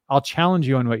is I'll challenge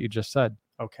you on what you just said.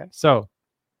 Okay. So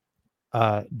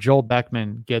Joel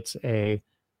Beckman gets a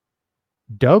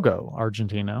Dogo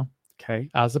Argentino. Okay.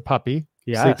 As a puppy.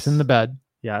 Yes. Sleeps in the bed.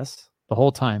 Yes. The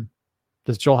whole time.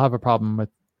 Does Joel have a problem with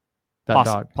that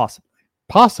dog?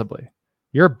 Possibly.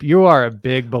 You are a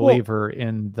big believer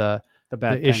in the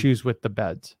issues with the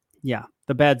beds. Yeah.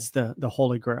 The bed's the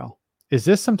holy grail. Is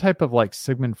this some type of like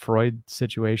Sigmund Freud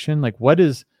situation? Like what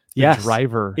is the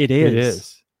driver? It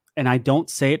is. And I don't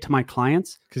say it to my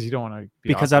clients because you don't want to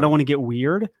because I don't want to get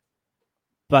weird,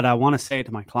 but I want to say it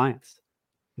to my clients.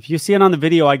 If you see it on the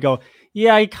video, I go,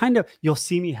 yeah, you'll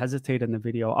see me hesitate in the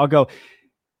video. I'll go,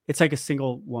 it's like a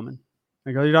single woman.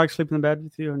 I go, your dog sleep in the bed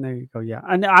with you? And they go, yeah.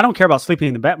 And I don't care about sleeping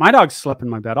in the bed. My dogs sleep in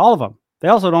my bed, all of them. They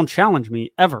also don't challenge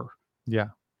me ever. Yeah.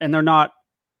 And they're not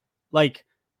like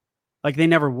they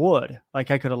never would.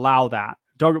 Like I could allow that.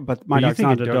 But my dog's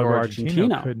not a Dogo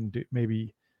Argentino. Couldn't do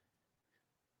maybe.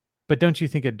 But don't you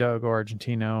think a Dogo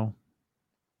Argentino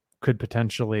could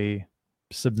potentially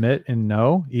submit and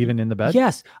no, even in the bed?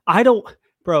 Yes. I don't,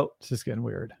 bro. This is getting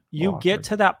weird. You get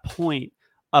to that point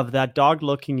of that dog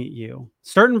looking at you.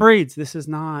 Certain breeds, this is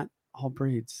not all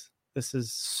breeds. This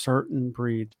is certain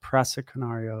breeds, Presa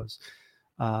Canarios,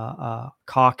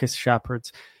 Caucasus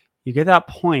Shepherds. You get that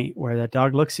point where that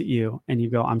dog looks at you and you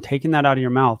go, I'm taking that out of your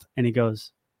mouth. And he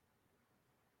goes,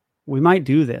 we might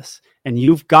do this. And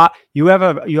you have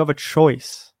a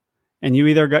choice. And you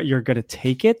either you're going to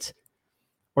take it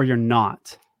or you're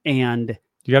not. And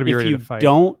you got to be ready to fight.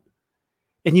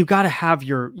 And you got to have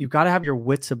your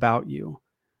wits about you.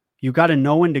 You got to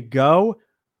know when to go,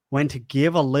 when to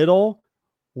give a little,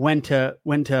 when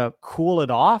to cool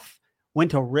it off, when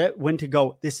to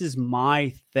go, this is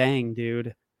my thing,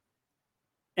 dude.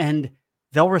 And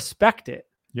they'll respect it.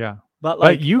 Yeah.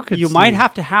 But you might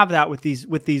have to have that with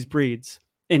these breeds.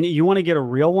 And you want to get a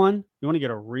real one, you want to get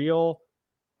a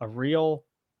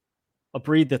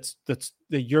breed that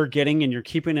you're getting and you're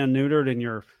keeping it neutered and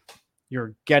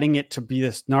you're getting it to be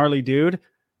this gnarly dude.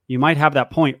 You might have that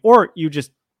point, or you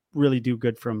just really do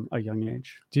good from a young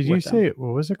age. Did you say,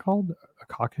 what was it called? A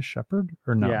Caucasus Shepherd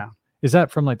or no? Yeah. Is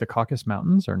that from like the Caucasus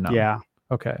Mountains or no? Yeah.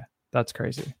 Okay. That's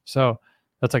crazy. So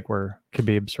that's like where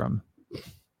Khabib's from.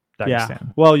 Dagestan. Yeah.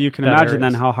 Well, you can imagine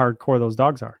then how hardcore those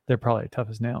dogs are. They're probably tough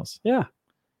as nails. Yeah.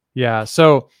 Yeah.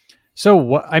 So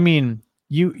what, I mean,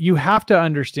 you have to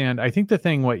understand, I think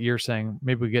what you're saying,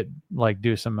 maybe we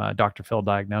do some Dr. Phil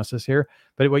diagnosis here,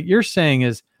 but what you're saying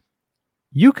is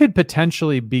you could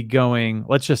potentially be going,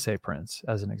 let's just say Prince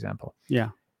as an example. Yeah.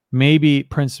 Maybe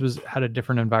Prince had a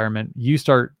different environment. You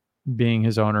start being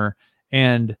his owner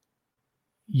and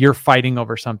you're fighting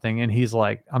over something. And he's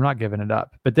like, I'm not giving it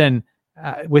up. But then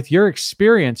with your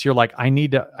experience, you're like, I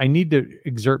need to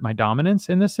exert my dominance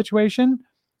in this situation.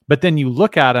 But then you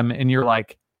look at him and you're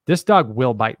like, this dog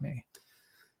will bite me.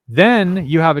 Then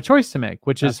you have a choice to make,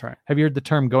 which is, have you heard the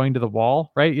term going to the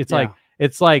wall, right?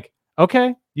 It's like,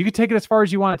 okay, you can take it as far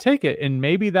as you want to take it. And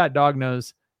maybe that dog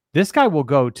knows this guy will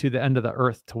go to the end of the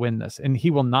earth to win this and he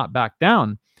will not back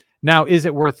down. Now, is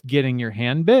it worth getting your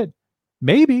hand bit?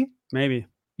 Maybe.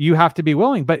 You have to be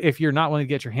willing. But if you're not willing to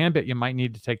get your hand bit, you might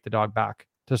need to take the dog back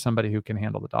to somebody who can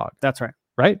handle the dog. That's right.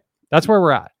 Right? That's where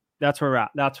we're at. That's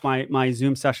my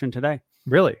Zoom session today.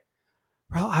 Really?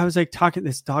 Bro, I was like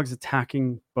this dog's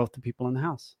attacking both the people in the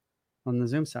house on the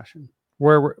Zoom session.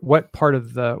 What part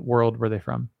of the world were they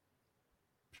from?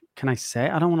 Can I say?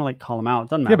 I don't want to call them out. It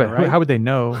doesn't matter, but right? How would they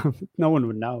know? No one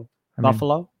would know.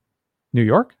 Buffalo? New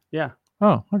York? Yeah.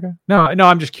 Oh, okay. No,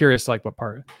 I'm just curious, like what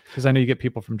part? Because I know you get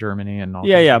people from Germany and all.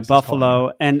 Yeah,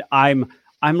 Buffalo. And I'm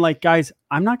like, guys,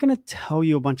 I'm not going to tell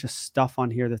you a bunch of stuff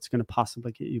on here that's going to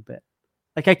possibly get you bit.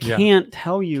 Like I can't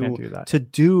tell you to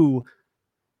do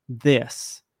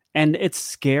this, and it's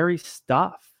scary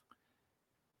stuff.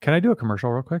 Can I do a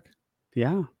commercial real quick?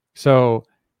 Yeah. So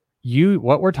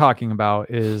what we're talking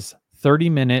about is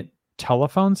 30-minute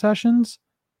telephone sessions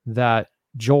that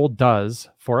Joel does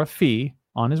for a fee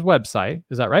on his website.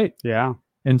 Is that right? Yeah.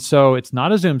 And so it's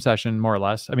not a Zoom session, more or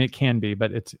less. I mean, it can be,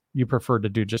 but you prefer to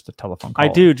do just a telephone call. I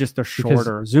do, just a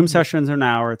shorter. Zoom sessions are an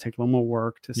hour. It takes a little more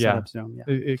work to set up Zoom. Yeah.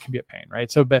 It can be a pain,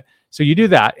 right? So you do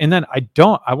that. And then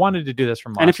I wanted to do this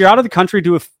from last And if you're out of the country,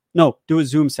 do a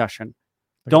Zoom session.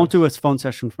 Okay. Don't do a phone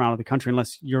session from out of the country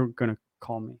unless you're going to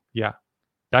call me. Yeah.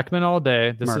 Beckman all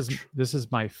day. This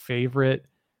is my favorite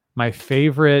my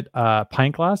favorite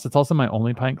pint glass. It's also my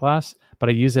only pint glass, but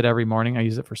I use it every morning. I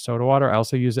use it for soda water. I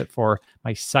also use it for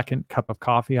my second cup of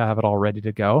coffee. I have it all ready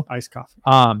to go. Iced coffee.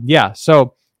 Yeah.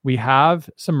 So we have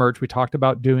some merch. We talked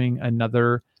about doing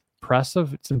another press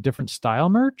of some different style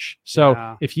merch.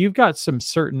 So if you've got some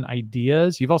certain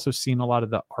ideas, you've also seen a lot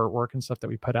of the artwork and stuff that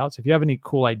we put out. So if you have any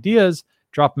cool ideas,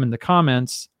 drop them in the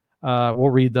comments. We'll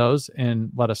read those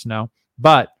and let us know.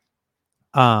 But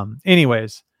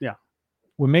anyways,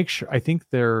 we'll make sure. I think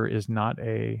there is not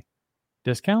a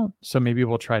discount, so maybe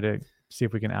we'll try to see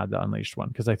if we can add the Unleashed one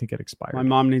because I think it expired. My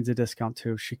mom needs a discount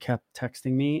too. She kept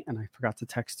texting me, and I forgot to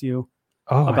text you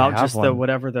about just the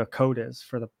whatever the code is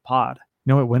for the pod.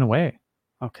 No, it went away.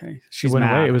 Okay, she went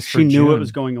away. It was she knew June. It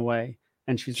was going away,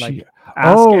 and she's like,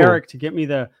 "Ask Eric to get me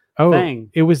the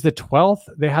thing." It was the 12th.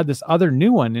 They had this other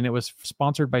new one, and it was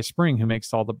sponsored by Spring, who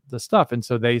makes all the stuff. And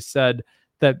so they said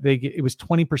that it was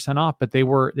 20% off, but they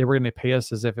were going to pay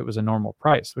us as if it was a normal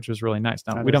price, which was really nice.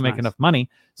 Now we don't make enough money,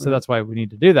 so that's why we need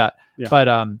to do that. Yeah. But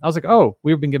I was like, oh,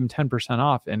 we've been given 10%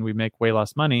 off, and we make way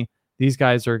less money. These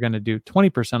guys are going to do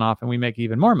 20% off, and we make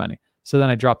even more money. So then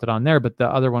I dropped it on there, but the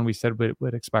other one we said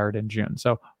would expire in June.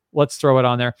 So let's throw it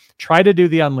on there. Try to do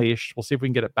the Unleashed. We'll see if we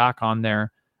can get it back on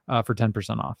there for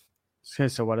 10% off. Okay,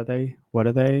 so what are they?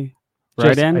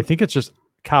 Right in? I think it's just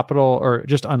capital or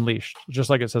just Unleashed,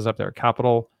 just like it says up there.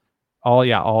 Capital,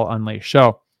 all Unleashed.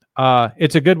 So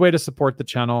it's a good way to support the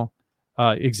channel.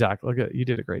 Exactly. Look at you,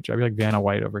 did a great job. You're like Vanna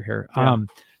White over here. Yeah.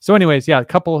 So anyways, there's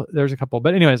a couple.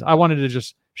 But anyways, I wanted to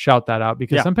just shout that out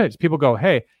because sometimes people go,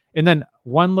 hey. And then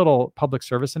one little public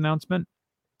service announcement.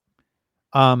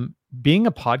 Being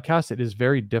a podcast, it is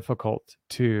very difficult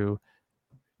to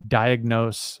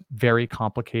diagnose very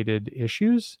complicated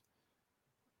issues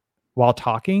while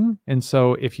talking. And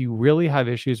so if you really have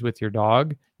issues with your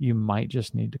dog, you might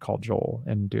just need to call Joel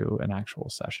and do an actual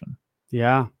session.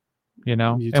 Yeah. You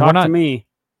know, you talk to me.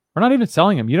 We're not even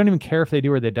selling them. You don't even care if they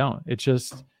do or they don't. It's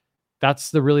just,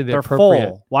 that's the they're appropriate.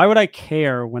 Full. Why would I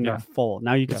care when they're full?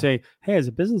 Now you could say, hey, as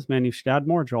a businessman, you should add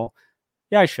more, Joel.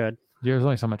 Yeah, I should. There's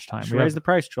only so much time. Raise the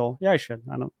price, Joel. Yeah, I should.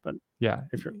 I don't, but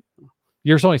if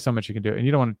there's only so much you can do. And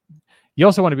you don't want to, you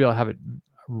also want to be able to have it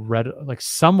read, like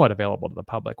somewhat available to the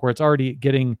public where it's already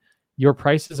your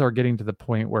prices are getting to the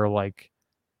point where like,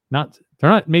 they're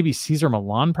not maybe Caesar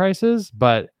Milan prices,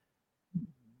 but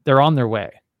they're on their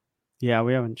way. Yeah.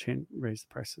 We haven't raised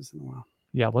the prices in a while.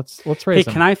 Yeah, let's raise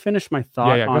them. Can I finish my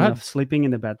thought on the sleeping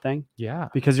in the bed thing? Yeah.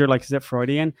 Because you're like, is it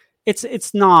Freudian?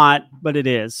 It's not, but it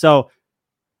is. So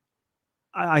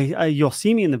I you'll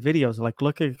see me in the videos, like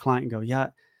look at a client and go, yeah,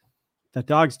 the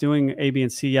dog's doing A, B,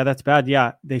 and C. Yeah, that's bad.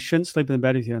 Yeah, they shouldn't sleep in the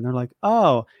bed with you. And they're like,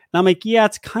 oh. And I'm like, yeah,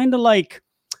 it's kind of like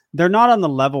they're not on the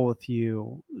level with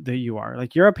you that you are.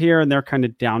 Like you're up here and they're kind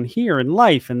of down here in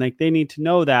life. And like they need to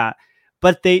know that.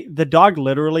 But the dog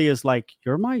literally is like,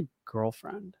 you're my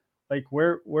girlfriend. Like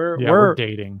we're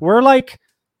dating. We're like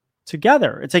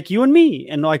together. It's like you and me.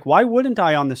 And like, why wouldn't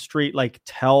I on the street like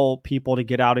tell people to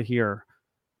get out of here?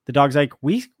 The dog's like,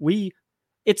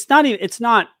 it's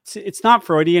not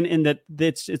Freudian in that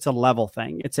it's a level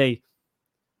thing.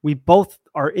 We both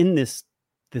are in this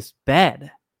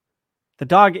bed. The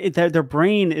dog, their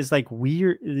brain is like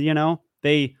weird, you know,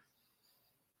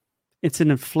 it's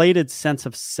an inflated sense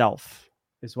of self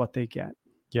is what they get.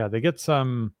 Yeah. They get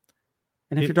some.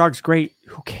 And if your dog's great,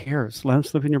 who cares? Let him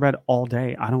sleep in your bed all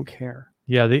day. I don't care.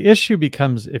 Yeah, the issue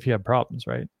becomes if you have problems,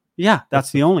 right? Yeah,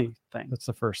 that's the only thing. That's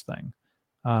the first thing.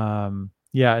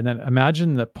 Yeah, and then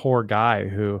imagine the poor guy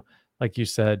who, like you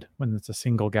said, when it's a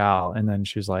single gal, and then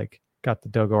she's like, got the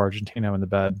Dogo Argentino in the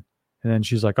bed, and then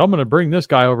she's like, I'm going to bring this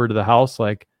guy over to the house.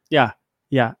 Like, yeah.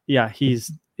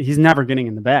 He's never getting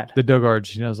in the bed. The Dogo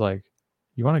Argentino's like,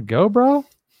 you want to go, bro?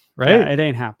 Right? Yeah, it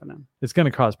ain't happening. It's going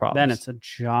to cause problems. Then it's a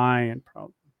giant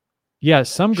problem. Yeah,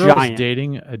 some girls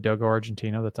dating a Dogo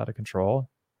Argentino that's out of control.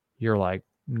 You're like,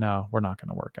 no, we're not going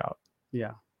to work out.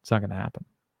 Yeah. It's not going to happen.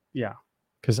 Yeah.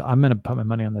 Because I'm going to put my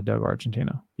money on the Dogo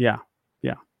Argentino. Yeah.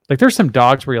 Like there's some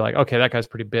dogs where you're like, okay, that guy's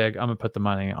pretty big. I'm going to put the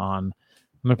money on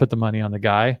the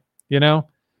guy, you know?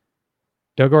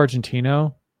 Dogo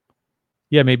Argentino.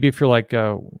 Yeah, maybe if you're like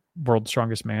a world's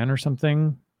strongest man or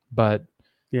something, but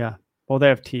yeah. Well, they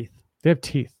have teeth. They're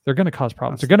going to cause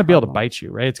problems. They're going to be able to bite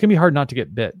you, right? It's going to be hard not to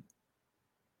get bit.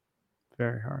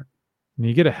 Very hard. And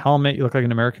you get a helmet, you look like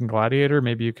an American gladiator.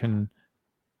 Maybe you can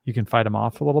fight them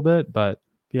off a little bit, but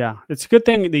yeah, it's a good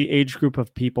thing the age group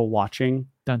of people watching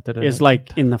is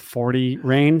like in the 40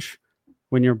 range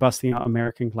when you're busting out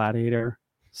American gladiator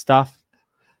stuff.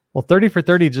 Well, 30 for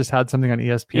 30 just had something on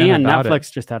ESPN and about Netflix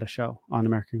just had a show on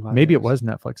American Gladiators. Maybe it was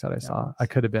Netflix that I saw. I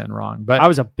could have been wrong, but I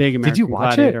was a big American did you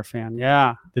watch Gladiator fan.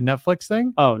 Yeah. The Netflix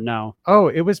thing? Oh, no. Oh,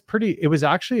 it was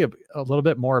actually a little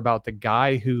bit more about the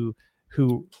guy who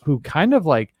kind of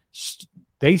like,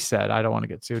 they said, I don't want to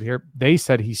get sued here. They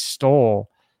said he stole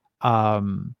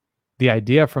the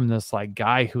idea from this like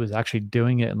guy who was actually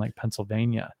doing it in like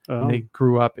Pennsylvania. And they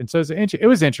grew up. And so it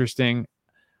was interesting.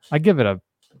 I give it a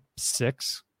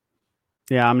 6.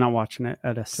 Yeah, I'm not watching it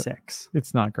at a 6.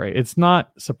 It's not great. It's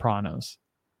not Sopranos.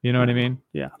 You know what I mean?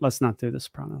 Yeah, let's not do the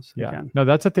Sopranos again. No,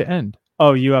 that's at the end.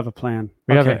 Oh, you have a plan.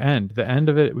 We have an end. The end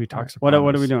of it, we talk Sopranos.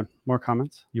 What are we doing? More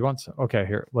comments? You want so? Okay,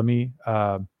 here. Let me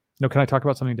no, can I talk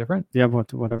about something different? Yeah,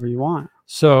 whatever you want.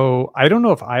 So I don't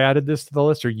know if I added this to the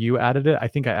list or you added it. I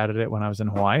think I added it when I was in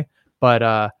Hawaii.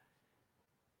 But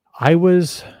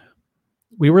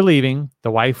we were leaving.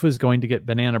 The wife was going to get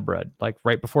banana bread. Like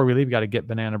right before we leave, got to get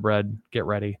banana bread, get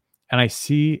ready. And I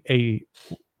see a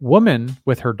woman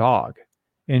with her dog.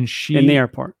 And she in the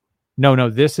airport. No,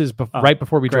 this is right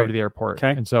before we drove to the airport.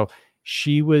 Okay. And so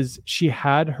she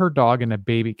had her dog in a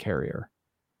baby carrier.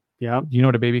 Yeah. You know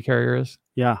what a baby carrier is?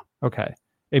 Yeah. Okay.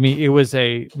 I mean, it was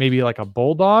maybe like a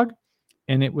bulldog,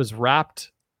 and it was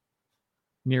wrapped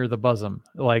near the bosom.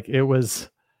 Like it was.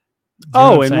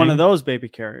 Oh, in one of those baby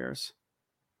carriers.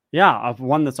 Yeah, of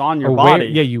one that's on your body.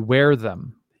 You wear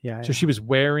them. Yeah. So she was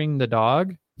wearing the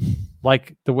dog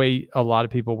like the way a lot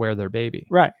of people wear their baby.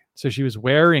 Right. So she was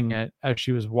wearing it as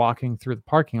she was walking through the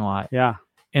parking lot. Yeah.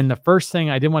 And the first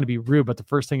thing, I didn't want to be rude, but the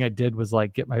first thing I did was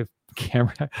like get my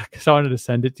camera because I wanted to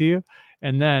send it to you.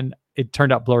 And then it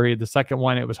turned out blurry. The second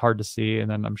one, it was hard to see.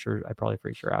 And then I'm sure I probably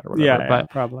freaked her out or whatever. Yeah,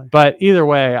 probably. But either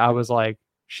way, I was like,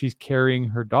 she's carrying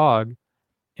her dog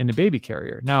in a baby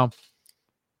carrier. Now,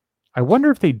 I wonder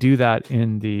if they do that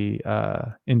in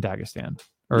Dagestan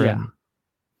or in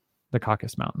the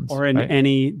Caucasus Mountains. Or in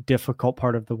any difficult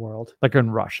part of the world. Like in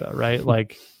Russia, right?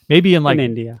 Like maybe in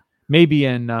India. Maybe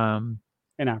in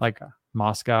Africa. Like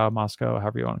Moscow,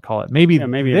 however you want to call it. Maybe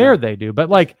maybe there they do, but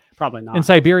like probably not. In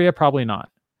Siberia, probably not.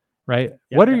 Right?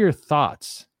 Yeah, what are your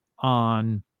thoughts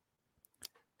on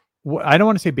I don't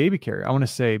want to say baby carrier. I want to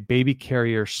say baby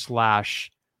carrier /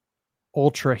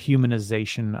 ultra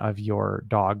humanization of your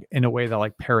dog in a way that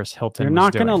like Paris Hilton. You're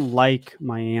not going to like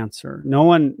my answer. No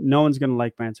one's going to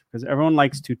like my answer because everyone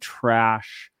likes to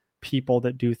trash people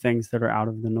that do things that are out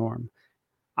of the norm.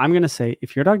 I'm going to say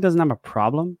if your dog doesn't have a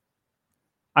problem,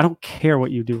 I don't care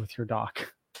what you do with your dog.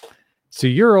 So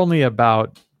you're only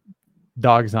about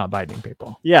dogs not biting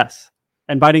people. Yes.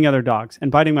 And biting other dogs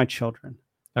and biting my children.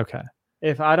 Okay.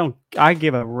 If I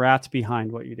give a rat's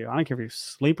behind what you do. I don't care if you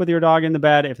sleep with your dog in the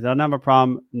bed. If it doesn't have a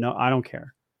problem, no, I don't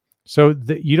care. So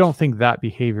you don't think that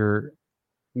behavior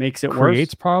makes it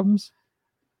creates worse? Problems?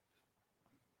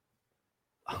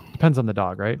 Depends on the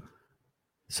dog, right?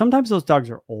 Sometimes those dogs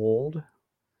are old.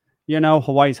 You know,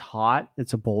 Hawaii's hot.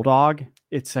 It's a bulldog.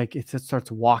 It's like it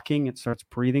starts walking. It starts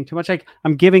breathing too much. Like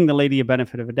I'm giving the lady a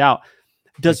benefit of a doubt.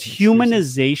 Does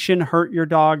humanization hurt your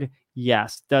dog?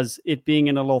 Yes. Does it being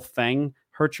in a little thing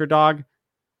hurt your dog?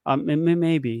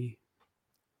 Maybe.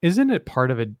 Isn't it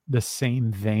part of the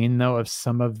same vein, though, of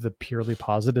some of the purely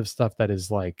positive stuff that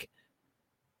is like...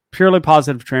 Purely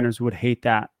positive trainers would hate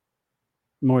that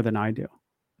more than I do.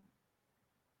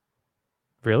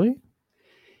 Really?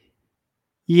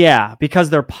 Yeah, because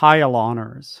they're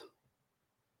pile-oners.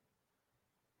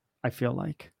 I feel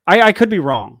like. I could be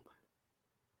wrong.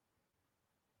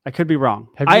 I could be wrong.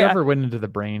 Have you ever went into the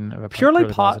brain of a purely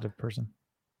positive person?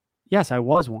 Yes, I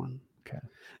was one. Okay.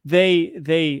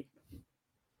 They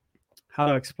how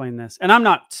to explain this? And I'm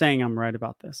not saying I'm right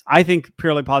about this. I think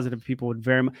purely positive people would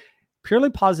very much... Purely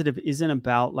positive isn't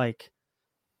about like...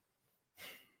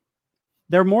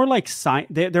 They're more like...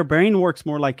 Their brain works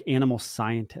more like animal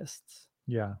scientists.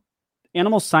 Yeah.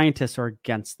 Animal scientists are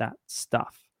against that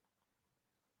stuff.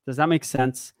 Does that make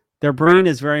sense? Their brain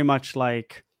is very much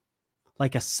like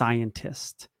a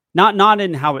scientist, not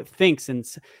in how it thinks. And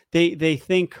they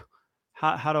think,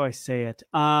 how do I say it?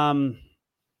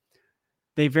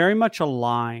 They very much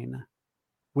align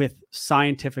with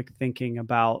scientific thinking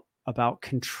about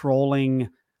controlling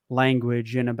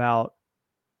language and about,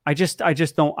 I just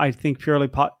don't, I think purely,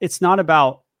 it's not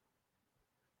about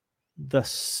the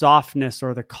softness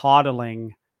or the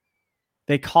coddling.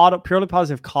 They purely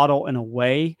positive coddle in a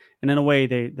way, and in a way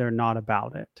they're not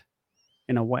about it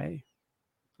in a way.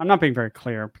 I'm not being very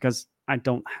clear because I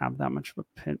don't have that much of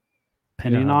an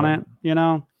opinion on it, you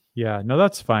know? Yeah, no,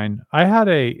 that's fine. I had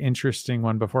a interesting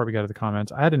one before we got to the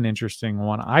comments. I had an interesting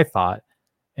one, I thought,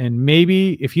 and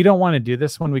maybe if you don't want to do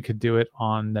this one, we could do it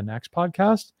on the next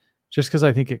podcast. just because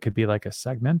I think it could be like a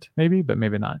segment, maybe, but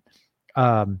maybe not.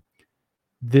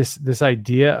 This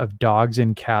idea of dogs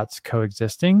and cats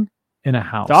coexisting in a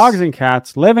house. Dogs and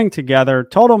cats living together,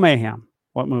 total mayhem.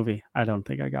 What movie? I don't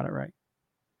think I got it right.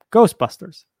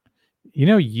 Ghostbusters. You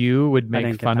know, you would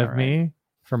make fun of me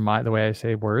for the way I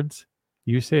say words.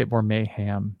 You say it more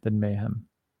mayhem than mayhem.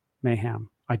 Mayhem.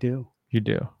 I do. You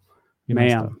do.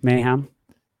 Mayhem.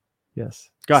 Yes.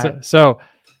 Go ahead. So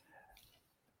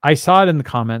I saw it in the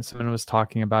comments. Someone was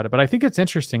talking about it, but I think it's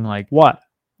interesting. Like what?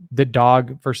 The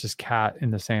dog versus cat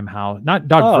in the same house. Not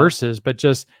dog versus, but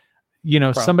just,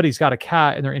 somebody's got a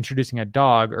cat and they're introducing a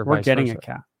dog, or we're getting versa. A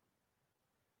cat.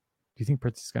 Do you think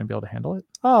Prince is going to be able to handle it?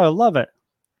 Oh, I love it.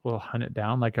 We'll hunt it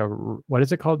down like what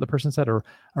is it called? The person said a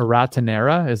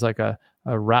ratonera is like a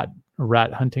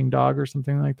rat hunting dog or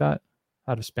something like that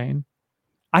out of Spain.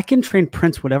 I can train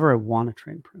Prince whatever I want to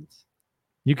train Prince.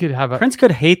 You could have Prince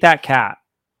could hate that cat.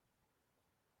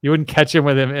 You wouldn't catch him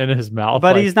with him in his mouth.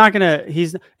 But he's not going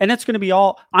to, and it's going to be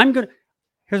all, here's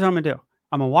what I'm going to do.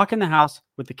 I'm going to walk in the house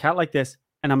with the cat like this,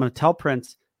 and I'm going to tell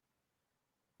Prince,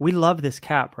 we love this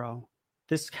cat, bro.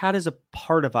 This cat is a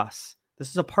part of us. This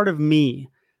is a part of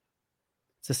me.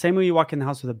 It's the same way you walk in the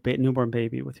house with a newborn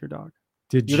baby with your dog.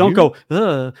 You don't go,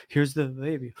 here's the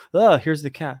baby. Here's the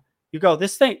cat. You go,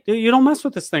 this thing, you don't mess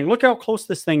with this thing. Look how close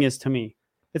this thing is to me.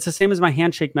 It's the same as my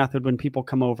handshake method when people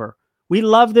come over. We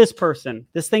love this person.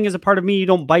 This thing is a part of me. You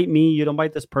don't bite me. You don't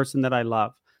bite this person that I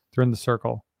love. They're in the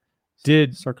circle.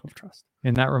 Circle of trust.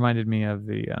 And that reminded me of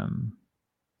the,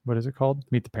 what is it called?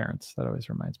 Meet the Parents. That always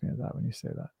reminds me of that when you say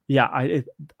that. Yeah,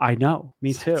 I know.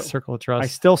 Me too. Circle of trust. I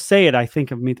still say it. I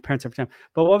think of Meet the Parents every time.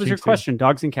 But what was your question?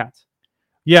 Dogs and cats?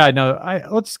 Yeah, no.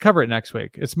 Let's cover it next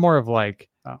week. It's more of like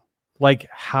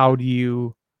how do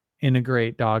you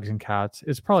integrate dogs and cats?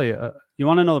 It's probably you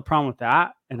want to know the problem with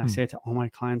that? And I say it to all my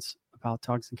clients about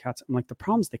dogs and cats. I'm like, the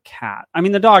problem's the cat. I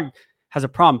mean, the dog has a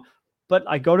problem, but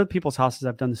I go to people's houses.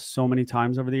 I've done this so many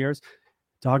times over the years.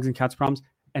 Dogs and cats problems.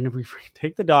 And if we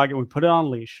take the dog and we put it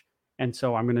on leash, and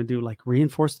so I'm going to do like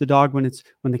reinforce the dog when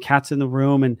the cat's in the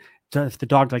room, and if the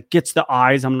dog like gets the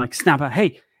eyes, I'm like snap out,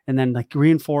 hey, and then like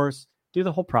reinforce, do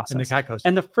the whole process. And the cat goes,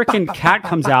 and the freaking cat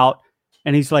comes out,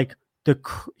 and he's like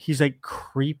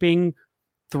creeping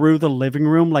through the living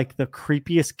room like the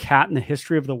creepiest cat in the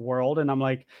history of the world, and I'm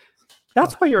like,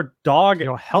 that's why your dog.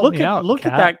 Look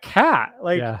at that cat.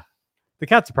 Like, yeah, the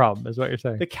cat's the problem, is what you're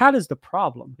saying. The cat is the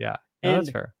problem. Yeah, no, that's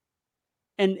fair.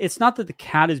 And it's not that the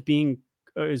cat is the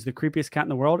creepiest cat in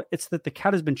the world. It's that the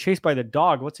cat has been chased by the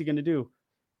dog. What's he going to do?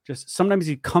 Just sometimes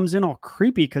he comes in all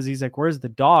creepy because he's like, "Where's the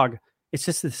dog?" It's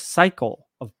just this cycle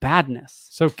of badness.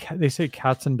 So they say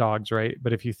cats and dogs, right?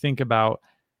 But if you think about,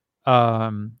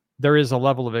 there is a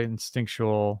level of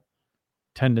instinctual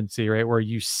tendency, right, where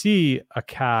you see a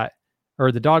cat.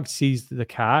 Or the dog sees the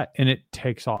cat and it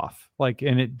takes off.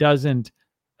 And it doesn't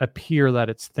appear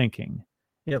that it's thinking.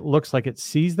 It looks like it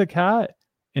sees the cat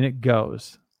and it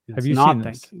goes. Have you seen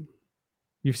this?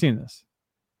 You've seen this.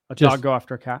 A dog go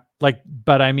after a cat?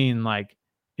 But I mean,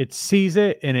 it sees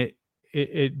it and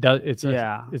it does.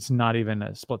 It's not even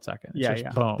a split second. It's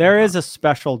just boom. There is a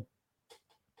special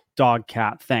dog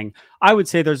cat thing. I would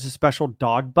say there's a special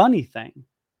dog bunny thing,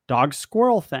 dog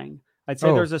squirrel thing. I'd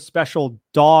say there's a special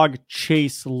dog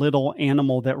chase little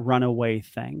animal that run away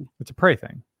thing. It's a prey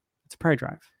thing. It's a prey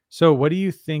drive. So what do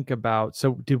you think about,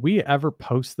 did we ever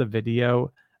post the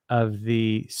video of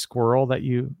the squirrel that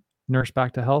you nursed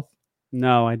back to health?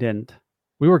 No, I didn't.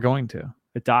 We were going to.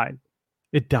 It died.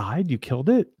 It died? You killed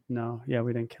it? No. Yeah,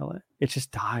 we didn't kill it. It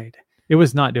just died. It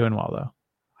was not doing well though.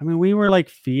 I mean, we were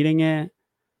feeding it.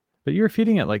 But you were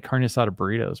feeding it carne asada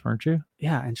burritos, weren't you?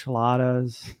 Yeah,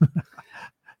 enchiladas.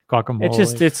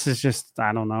 Guacamole. It's just,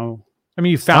 I don't know. I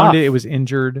mean, you found it was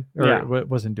injured or it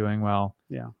wasn't doing well.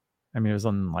 Yeah. I mean, it was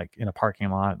on in a parking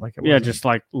lot. It just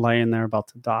laying there about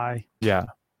to die. Yeah.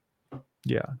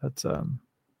 Yeah. That's,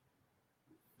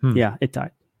 Yeah, it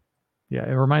died. Yeah.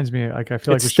 It reminds me, I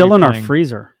feel it's still in our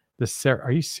freezer.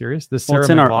 Are you serious? It's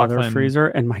in our other freezer.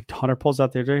 And my daughter pulls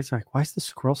out the other day. It's like, why is the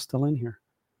squirrel still in here?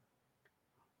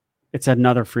 It's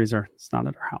another freezer. It's not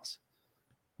at our house.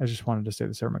 I just wanted to say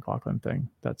the Sarah McLachlan thing,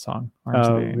 that song, Arms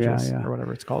of the Angels, or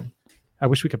whatever it's called. I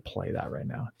wish we could play that right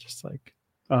now. Just a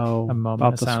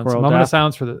moment of silence. A moment of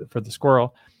silence for the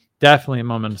squirrel. Definitely a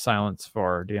moment of silence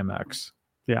for DMX.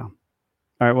 Yeah. All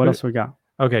right. What else we got?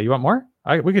 Okay. You want more?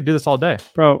 We could do this all day.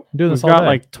 Bro, we've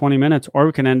got 20 minutes, or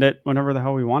we can end it whenever the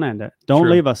hell we want to end it. Don't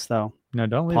leave us, though. No,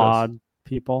 don't leave us. Pod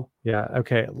people. Yeah.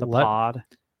 Okay. Pod.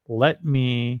 Let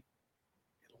me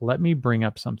bring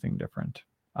up something different.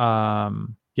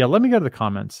 Let me go to the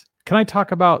comments. can I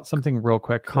talk about something real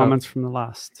quick? Comments from the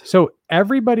last. So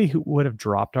everybody who would have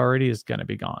dropped already is going to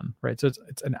be gone, right? So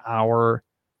it's an hour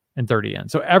and 30 in.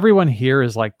 So everyone here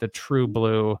is like the true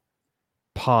blue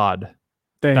pod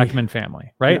Beckman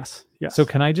family, right? Yes. So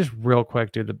can I just real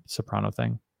quick do the Soprano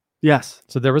thing? Yes.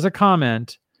 So there was a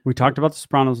comment. We talked about the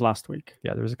Sopranos last week.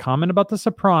 Yeah, there was a comment about the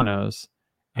Sopranos.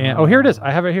 And here it is.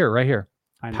 I have it here, right here.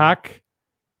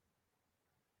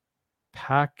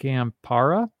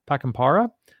 Paccampara.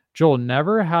 Joel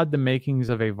never had the makings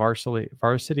of a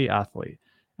varsity athlete.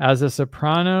 As a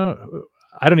Soprano,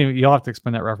 you'll have to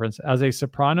explain that reference. As a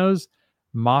Sopranos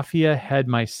mafia head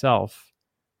myself,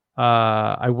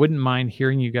 I wouldn't mind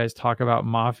hearing you guys talk about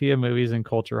mafia movies and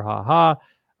culture.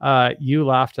 You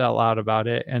laughed out loud about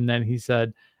it. And then he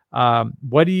said,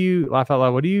 what do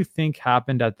you think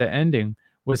happened at the ending?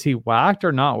 Was he whacked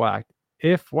or not whacked?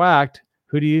 If whacked,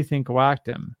 who do you think whacked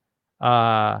him?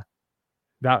 That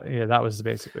was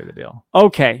basically the deal.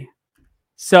 Okay.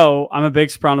 So I'm a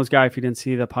big Sopranos guy. If you didn't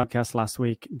see the podcast last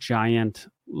week, giant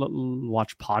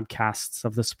watch podcasts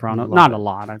of the Sopranos. Not a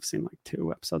lot. I've seen like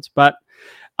 2 episodes, but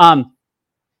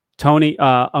Tony,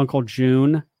 Uncle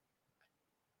June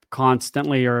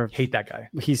constantly, or hate that guy.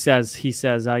 He says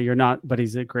you're not, but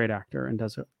he's a great actor and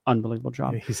does an unbelievable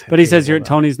job. But he says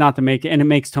Tony's not the make, and it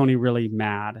makes Tony really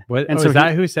mad. What? And so is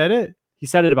that who said it? He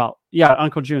said it about,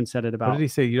 Uncle June said it about. What did he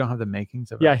say? You don't have the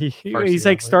makings of it. Yeah, he's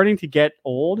like starting to get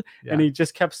old, and he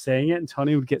just kept saying it, and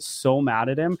Tony would get so mad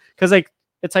at him because like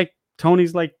it's like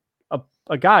Tony's like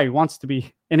a guy who wants to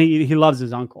be, and he loves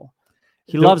his uncle.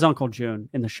 He loves Uncle June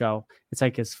in the show. It's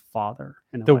like his father.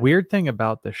 The weird thing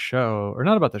about the show, or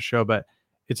not about the show, but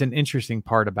it's an interesting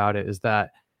part about it, is that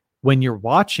when you're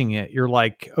watching it, you're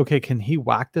like, okay, can he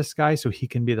whack this guy so he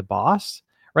can be the boss?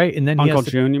 Right. And then Uncle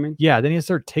June, you mean? Yeah. Then he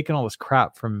started taking all this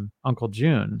crap from Uncle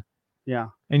June. Yeah.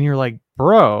 And you're like,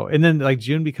 bro. And then like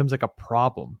June becomes like a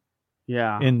problem.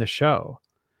 Yeah. In the show.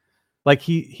 Like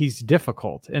he's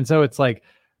difficult. And so it's like,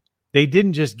 they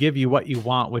didn't just give you what you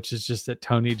want, which is just that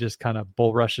Tony just kind of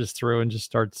bull rushes through and just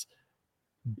starts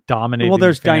dominating. Well,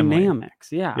 there's family.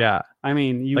 Dynamics. Yeah. Yeah. I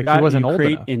mean, you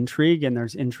create intrigue, and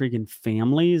there's intrigue in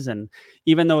families. And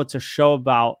even though it's a show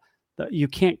about you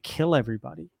can't kill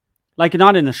everybody. Like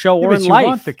not in the show or in life. You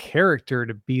want the character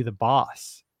to be the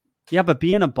boss. Yeah, but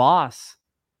being a boss,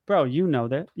 bro, you know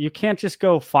that. You can't just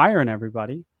go firing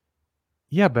everybody.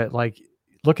 Yeah, but like,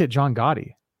 look at John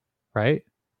Gotti, right?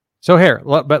 So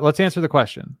but let's answer the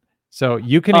question. So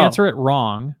you can answer it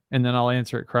wrong, and then I'll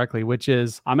answer it correctly, which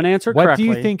is... I'm going to answer it correctly.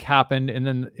 What do you think happened? And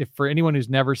then if for anyone who's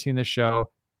never seen the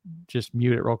show, just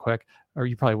mute it real quick. Or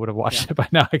you probably would have watched it by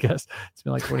now, I guess. It's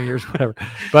been like 20 years, whatever.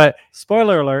 But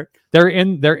spoiler alert. They're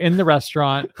in the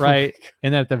restaurant, right?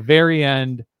 And at the very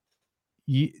end,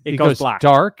 it goes black.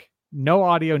 Dark, no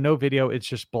audio, no video. It's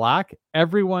just black.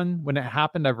 Everyone, when it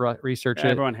happened, I've researched it.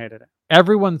 Everyone hated it.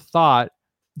 Everyone thought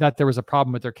that there was a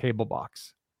problem with their cable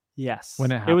box. Yes.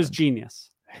 When it was genius.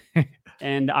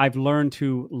 And I've learned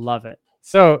to love it.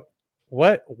 So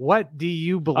what do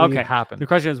you believe happened? The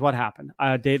question is, what happened?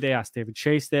 They asked David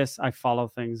Chase this. I follow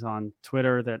things on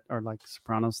Twitter that are like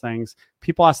Sopranos things.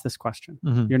 People ask this question.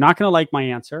 Mm-hmm. You're not going to like my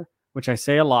answer, which I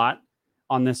say a lot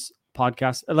on this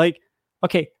podcast. Like,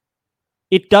 okay,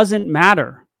 it doesn't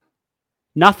matter.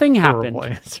 Nothing happened.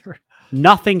 Horrible answer.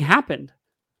 Nothing happened.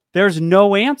 There's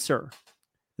no answer.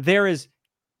 There is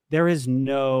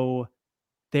no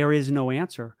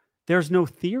answer. There's no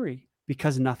theory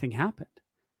because nothing happened.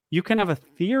 You can have a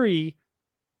theory.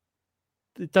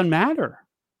 It doesn't matter.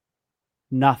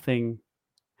 Nothing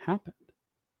happened.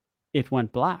 It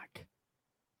went black.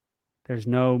 There's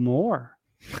no more.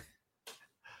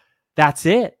 That's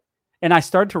it. And I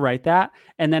started to write that,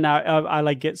 and then I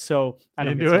like get so I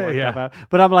don't get so worked up about it.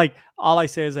 But I'm like, all I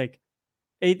say is like,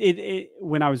 it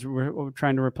when I was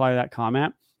trying to reply to that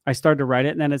comment, I started to write it,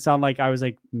 and then it sounded like I was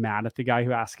like mad at the guy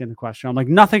who asked the question. I'm like,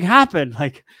 nothing happened.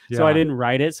 Like, so I didn't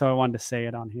write it. So I wanted to say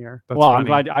it on here. That's funny. I'm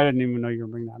glad I didn't even know you were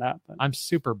bringing that up. But I'm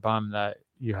super bummed that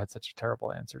you had such a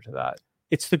terrible answer to that.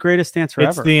 It's the greatest answer ever.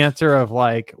 It's the answer of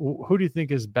like, who do you think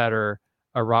is better,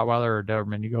 a Rottweiler or a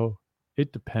Doberman? You go,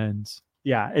 it depends.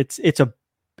 Yeah, it's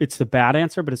the bad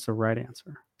answer, but it's the right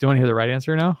answer. Do you want to hear the right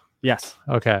answer now? Yes.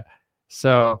 Okay.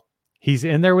 So he's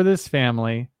in there with his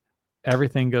family.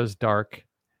 Everything goes dark.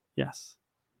 Yes.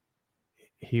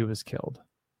 He was killed.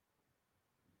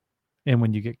 And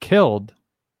when you get killed,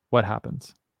 what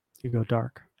happens? You go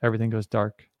dark. Everything goes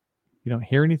dark. You don't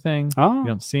hear anything. Oh. You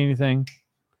don't see anything.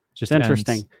 Just it's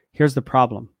interesting. Ends. Here's the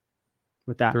problem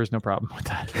with that. There is no problem with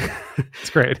that. It's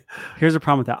great. Here's the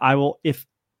problem with that. I will,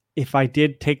 if I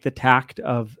did take the tact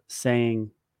of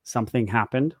saying something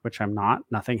happened, which I'm not,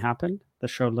 nothing happened, the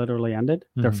show literally ended.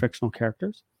 They're fictional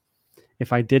characters.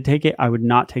 If I did take it, I would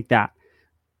not take that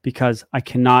because I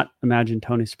cannot imagine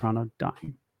Tony Soprano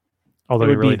dying. Although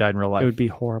he really died in real life. It would be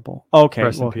horrible. Okay.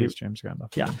 Rest in peace, James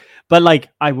Gandolfini. Yeah. But like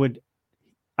I'm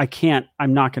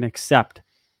not going to accept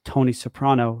Tony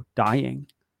Soprano dying.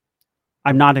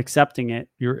 I'm not accepting it.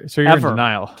 You're in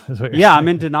denial. I'm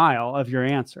in denial of your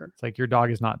answer. It's like your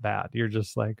dog is not bad. You're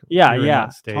just like,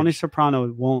 Tony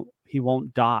Soprano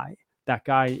won't die. That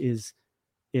guy is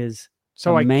a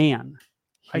man.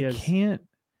 I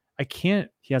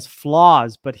can't. He has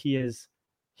flaws, but he's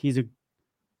an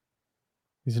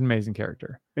amazing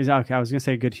character. Okay, I was gonna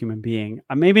say a good human being.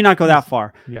 Maybe not go that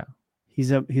far. Yeah, he's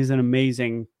an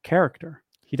amazing character.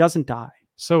 He doesn't die.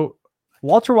 So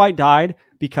Walter White died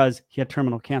because he had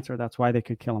terminal cancer. That's why they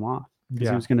could kill him off because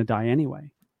he was going to die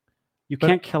anyway. You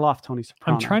can't kill off Tony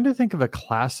Soprano. I'm trying to think of a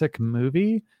classic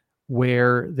movie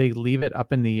where they leave it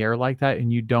up in the air like that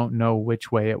and you don't know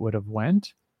which way it would have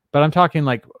went. But I'm talking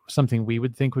like something we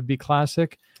would think would be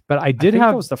classic. But I think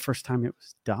that was the first time it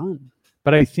was done.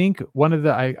 But I think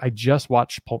I just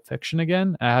watched Pulp Fiction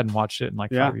again. I hadn't watched it in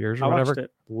like 5 years or whatever.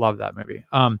 Love that movie.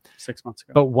 6 months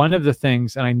ago. But one of the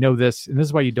things, and I know this, and this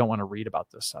is why you don't want to read about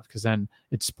this stuff because then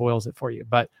it spoils it for you.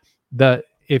 But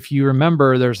if you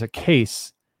remember, there's a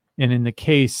case, and in the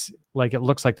case, like it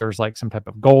looks like there's like some type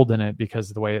of gold in it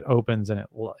because of the way it opens and it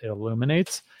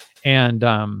illuminates. And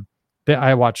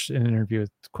I watched an interview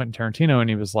with Quentin Tarantino,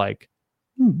 and he was like,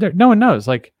 "No one knows."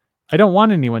 Like, I don't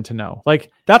want anyone to know.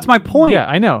 Like, that's my point. Yeah,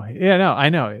 I know. Yeah, no, I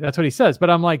know. That's what he says. But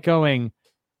I'm like going,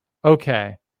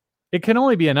 okay, it can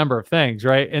only be a number of things,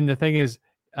 right? And the thing is,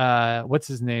 what's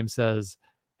his name says,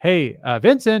 "Hey,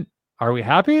 Vincent, are we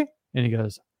happy?" And he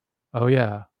goes, "Oh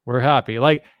yeah, we're happy."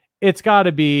 Like, it's got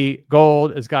to be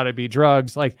gold. It's got to be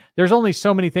drugs. Like, there's only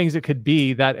so many things it could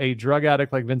be that a drug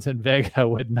addict like Vincent Vega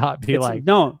would not be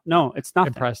no, it's not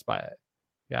impressed by it.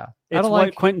 Yeah, it's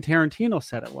what Quentin Tarantino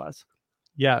said it was.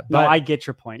 Yeah, but I get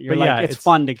your point. You're like, it's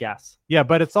fun to guess. Yeah,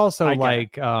 but it's also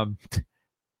like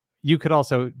you could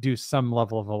also do some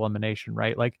level of elimination,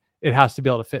 right? Like it has to be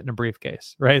able to fit in a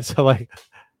briefcase, right? So like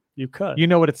you could,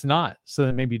 what it's not, so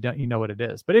then maybe you know what it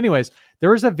is. But anyways,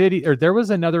 there was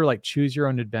another like choose your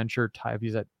own adventure type. I've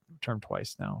used that term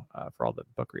twice now for all the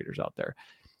book readers out there.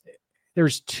 There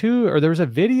was a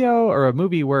video or a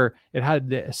movie where it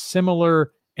had a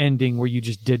similar ending where you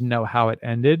just didn't know how it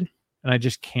ended. And I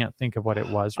just can't think of what it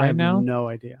was right now. No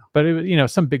idea. But it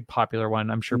was, some big popular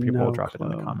one. I'm sure people will drop it in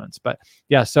the comments. But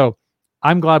yeah, so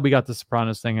I'm glad we got the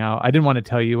Sopranos thing out. I didn't want to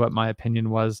tell you what my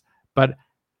opinion was, but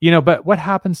what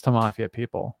happens to mafia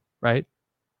people, right?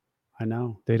 I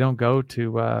know. They don't go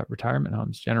to retirement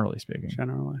homes, generally speaking.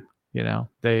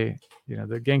 The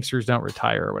gangsters don't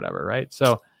retire or whatever, right?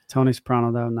 So Tony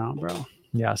Soprano though, no, bro.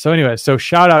 Yeah. So anyway, so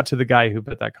shout out to the guy who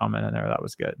put that comment in there. That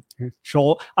was good.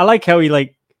 Joel, I like how he's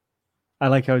like,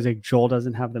 Joel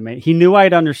doesn't have the main. He knew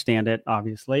I'd understand it,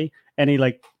 obviously, and he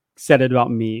like said it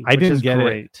about me. I didn't get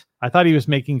it. I thought he was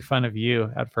making fun of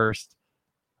you at first,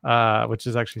 which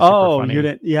is actually super funny. You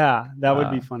didn't? Yeah, that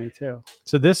would be funny too.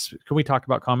 So can we talk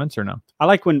about comments or no? I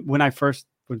like when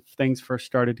things first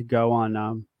started to go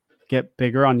on, get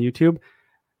bigger on YouTube.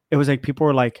 It was like people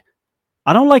were like,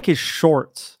 "I don't like his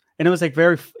shorts," and it was like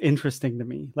very interesting to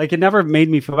me. Like it never made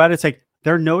me feel bad. It's like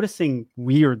they're noticing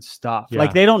weird stuff. Yeah.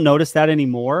 Like they don't notice that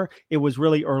anymore. It was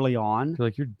really early on.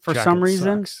 Like for some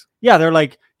reason. Sucks. Yeah, they're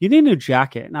like, you need a new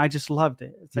jacket, and I just loved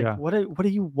it. It's like, what are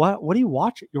you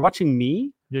watching? You're watching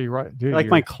me? Yeah, you're right. Dude, like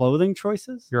my clothing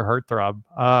choices. You're a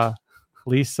heartthrob.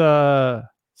 Lisa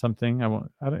something. I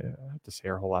have to say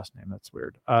her whole last name. That's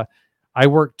weird. I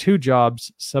work 2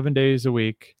 jobs, 7 days a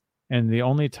week, and the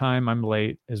only time I'm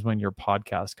late is when your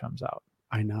podcast comes out.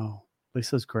 I know.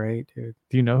 Lisa's great, dude.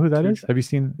 Do you know who that is? Have you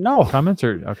seen comments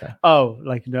or okay? Oh,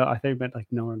 like no, I think meant like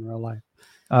no in real life.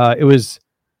 It was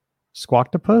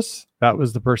Squawktopus. That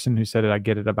was the person who said it. I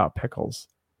get it about Pickles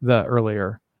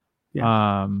earlier.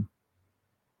 Yeah.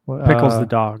 Pickles the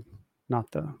dog, not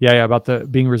the about the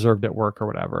being reserved at work or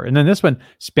whatever. And then this one,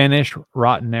 Spanish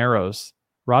Ratoneros,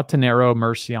 Ratonero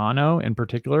Murciano in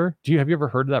particular. Have you ever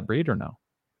heard of that breed or no?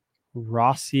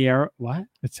 Rossier, what?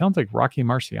 It sounds like Rocky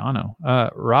Marciano.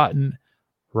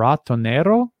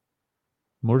 Ratonero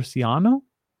Murciano?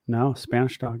 No,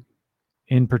 Spanish dog.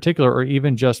 In particular, or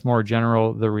even just more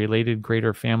general, the related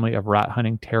greater family of rat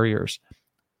hunting terriers.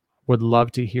 Would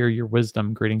love to hear your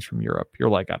wisdom. Greetings from Europe. You're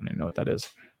like, I don't even know what that is.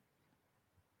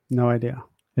 No idea.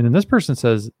 And then this person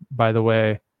says, by the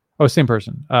way, same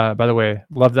person. By the way,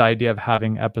 love the idea of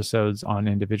having episodes on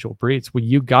individual breeds. Well,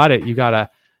 you got it. You got a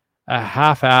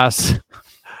half-ass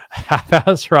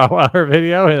Rottweiler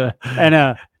video and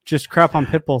a just crap on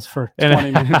pit bulls for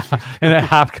 20 minutes. And a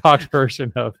half-cocked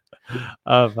version of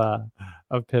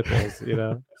pit bulls, you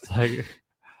know? It's like,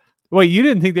 well, you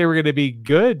didn't think they were going to be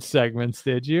good segments,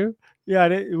 did you? Yeah,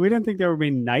 we didn't think there would be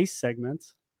nice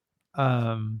segments.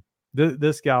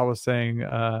 This gal was saying,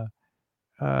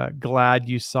 glad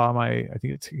you saw my, I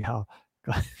think it's gal.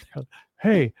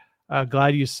 Hey,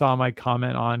 glad you saw my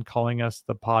comment on calling us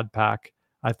the pod pack.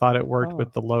 I thought it worked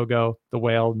with the logo, the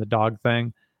whale, and the dog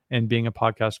thing, and being a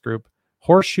podcast group.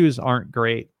 Horseshoes aren't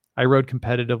great. I rode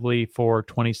competitively for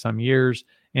 20 some years,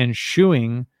 and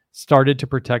shoeing started to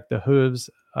protect the hooves.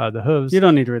 You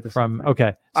don't need to read this from.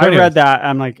 Okay, so I read that.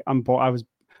 I'm like, I'm bored.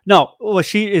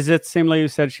 Is it the same lady who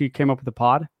said she came up with the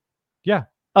pod? Yeah.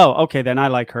 Oh, okay. Then I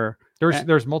like her.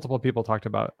 There's multiple people talked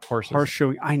about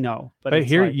horseshoing. I know, but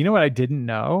here, you know what I didn't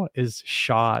know is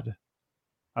shod.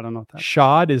 I don't know what that.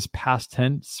 Shod is past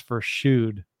tense for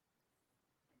shoed.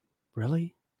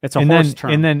 Really? It's a horse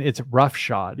term. And then it's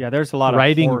roughshod. Yeah, there's a lot of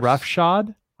riding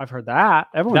roughshod. I've heard that.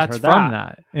 Everyone's heard from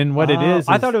that. And what it is,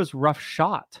 I thought it was rough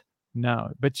shot.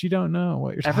 No, but you don't know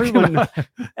what you're talking about.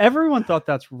 Everyone thought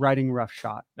that's riding rough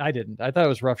shot. I didn't. I thought it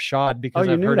was rough shod because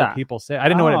I've heard of people say. I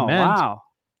didn't know what it meant. Wow.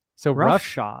 So rough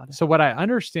shod. So what I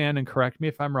understand, and correct me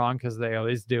if I'm wrong, because they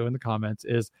always do in the comments,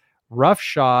 is rough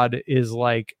shod is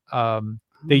like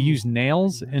they use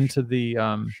nails into the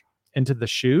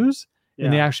shoes. Yeah.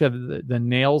 And they actually have the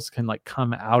nails can like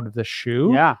come out of the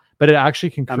shoe. Yeah. But it actually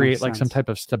can create like some type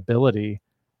of stability.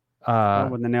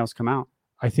 When the nails come out.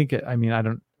 I think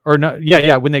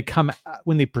when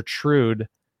they protrude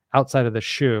outside of the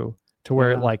shoe to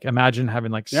where like imagine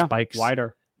having like spikes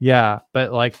wider. Yeah.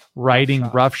 But like riding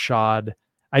roughshod.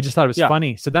 I just thought it was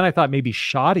funny. So then I thought maybe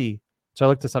shoddy. So I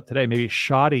looked this up today. Maybe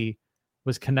shoddy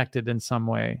was connected in some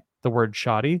way. The word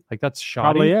shoddy. Like that's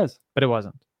shoddy. Probably is. But it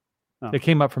wasn't. Oh. It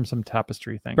came up from some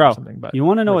tapestry thing or something. But you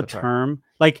want to know a term?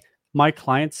 Like my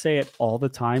clients say it all the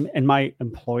time, and my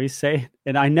employees say it,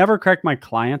 and I never correct my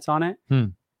clients on it.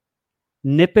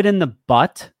 Nip it in the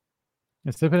butt.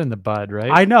 It's nip it in the bud, right?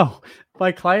 I know.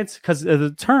 My clients, because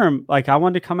the term, like I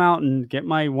wanted to come out and get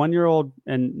my 1-year-old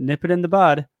and nip it in the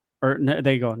bud, or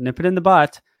they go, nip it in the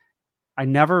butt. I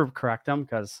never correct them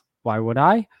because why would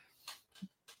I?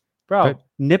 Bro,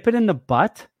 nip it in the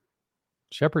butt.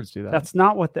 Shepherds do that. That's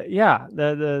not what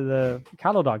the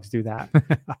cattle dogs do that.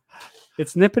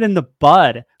 It's nip it in the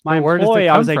bud. My employee,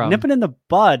 I was like, nip it in the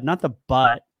bud, not the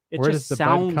butt. Where does the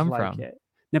bud come from? It.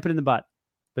 Nip it in the butt.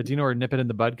 But do you know where nip it in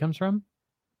the bud comes from?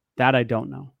 That I don't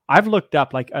know. I've looked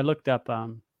up,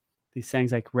 these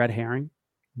sayings like red herring.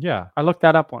 Yeah. I looked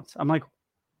that up once. I'm like,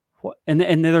 what? And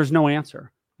there's no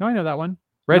answer. No, I know that one.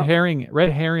 Red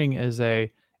herring is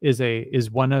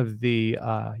one of the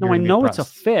no, I know it's a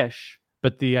fish.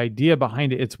 But the idea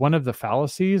behind it, it's one of the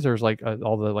fallacies. There's like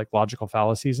all the like logical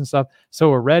fallacies and stuff.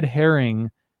 So a red herring,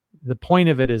 the point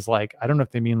of it is like, I don't know if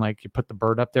they mean like you put the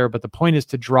bird up there, but the point is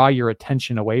to draw your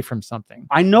attention away from something.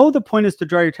 I know the point is to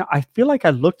draw your attention. I feel like I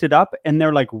looked it up and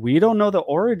they're like, we don't know the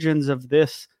origins of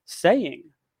this saying.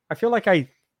 I feel like I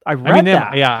read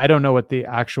that. Yeah, I don't know what the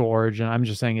actual origin. I'm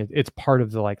just saying it's part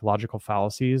of the like logical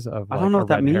fallacies of. Like, I don't know what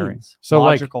that means. Herring. So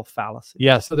logical fallacies.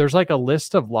 Yeah, so there's like a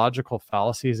list of logical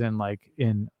fallacies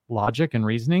in logic and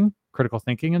reasoning, critical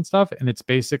thinking and stuff, and it's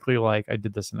basically like I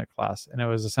did this in a class, and it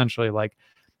was essentially like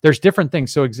there's different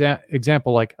things. So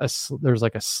example, like there's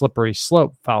like a slippery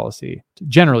slope fallacy,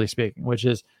 generally speaking, which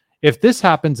is if this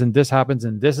happens and this happens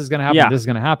and this is going to happen, this is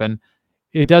going to happen.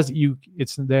 They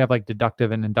have like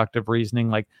deductive and inductive reasoning.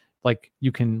 Like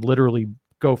you can literally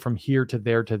go from here to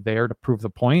there to prove the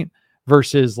point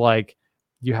versus like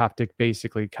you have to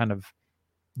basically kind of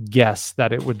guess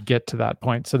that it would get to that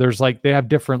point. So there's like, they have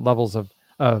different levels of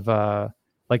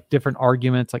like different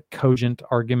arguments, like cogent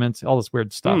arguments, all this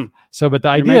weird stuff. So, but the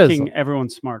idea is making everyone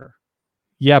smarter.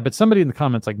 Yeah. But somebody in the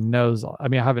comments like knows, I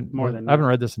mean, I haven't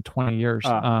read this in 20 years.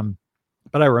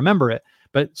 But I remember it.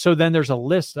 But so then there's a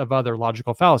list of other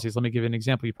logical fallacies. Let me give you an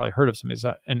example. You probably heard of some. Is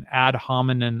an ad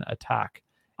hominem attack.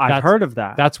 I've heard of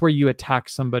that. That's where you attack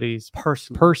somebody's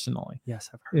personally. Yes,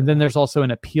 I've heard. And then there's also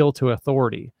an appeal to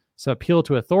authority. So appeal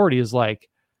to authority is like,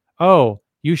 oh,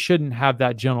 you shouldn't have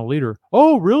that general leader.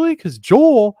 Oh, really? Because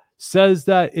Joel says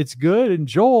that it's good, and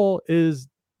Joel is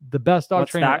the best dog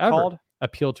trainer ever. What's that called?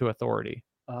 Appeal to authority.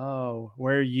 Oh,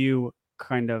 where you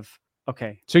kind of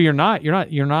So you're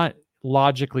not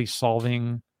logically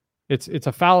solving. It's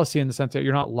a fallacy in the sense that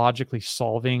you're not logically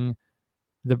solving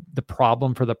the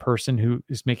problem for the person who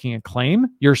is making a claim.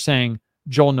 You're saying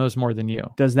Joel knows more than you.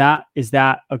 Is that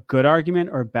a good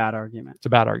argument or a bad argument? It's a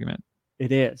bad argument.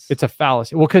 It is. It's a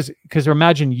fallacy. Well, because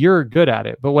imagine you're good at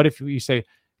it, but what if you say,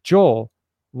 Joel,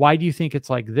 why do you think it's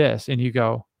like this? And you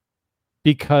go,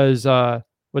 because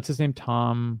what's his name?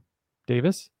 Tom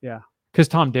Davis? Yeah. Because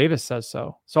Tom Davis says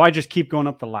so. So I just keep going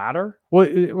up the ladder?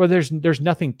 Well, there's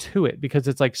nothing to it, because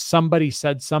it's like somebody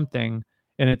said something,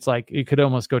 and it's like it could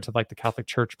almost go to like the Catholic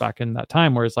Church back in that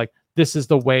time, where it's like, this is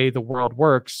the way the world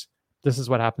works. This is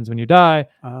what happens when you die.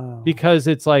 Because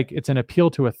it's like it's an appeal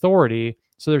to authority.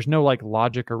 So there's no like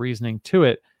logic or reasoning to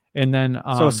it. And then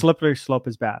so a slippery slope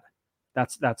is bad.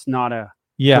 That's not a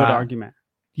good argument.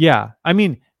 Yeah. I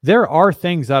mean, there are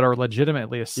things that are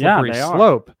legitimately a slippery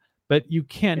slope, but you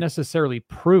can't necessarily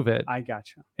prove it. I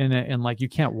gotcha. And like you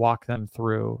can't walk them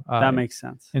through. That makes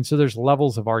sense. And so there's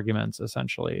levels of arguments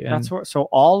essentially. And so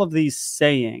all of these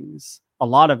sayings, a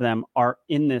lot of them are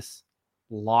in this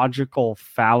logical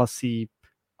fallacy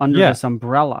under this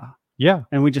umbrella. Yeah.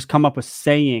 And we just come up with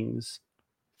sayings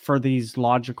for these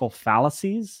logical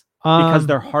fallacies because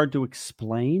they're hard to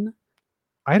explain.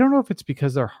 I don't know if it's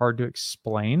because they're hard to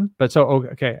explain, but so,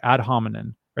 okay. Ad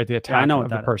hominem, right? The attack of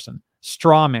the person.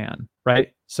 Straw man,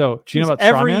 right? So do you know about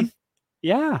straw man?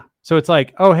 Yeah. So it's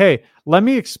like, oh, hey, let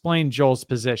me explain Joel's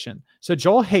position. So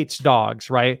Joel hates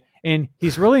dogs, right? And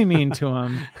he's really mean to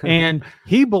him. And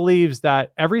he believes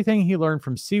that everything he learned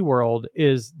from SeaWorld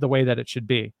is the way that it should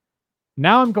be.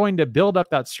 Now I'm going to build up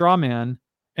that straw man,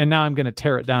 and now I'm going to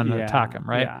tear it down and attack him,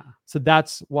 right? Yeah. So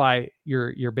that's why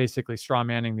you're basically straw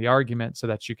manning the argument so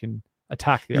that you can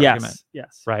attack the argument.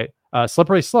 Yes. Right.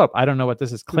 Slippery slope. I don't know what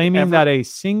this is. Claiming that a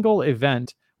single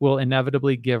event will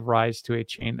inevitably give rise to a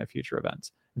chain of future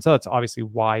events. And so that's obviously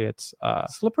why it's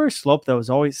slippery slope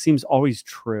though seems always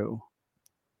true.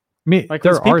 I mean, like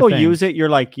when people use it, you're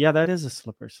like, yeah, that is a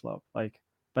slippery slope. Like,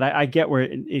 but I get where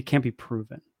it can't be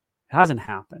proven. It hasn't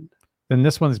happened. Then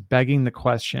this one's begging the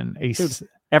question.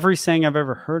 Every saying I've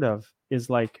ever heard of is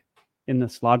like in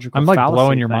this logical. I'm like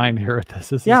blowing your mind here with this.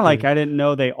 This is like I didn't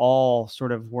know they all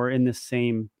sort of were in the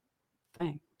same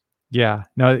thing. Yeah,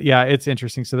 no, yeah, it's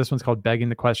interesting. So this one's called begging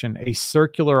the question, a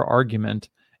circular argument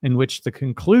in which the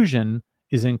conclusion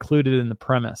is included in the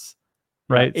premise,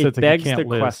 right? Yeah, so it begs the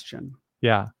question.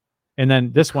 Yeah. And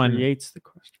then this one creates the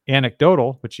question.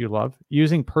 Anecdotal, which you love,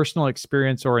 using personal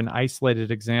experience or an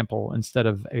isolated example instead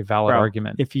of a valid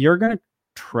argument. If you're going to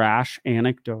trash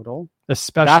anecdotal,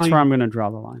 especially that's where I'm going to draw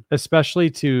the line. Especially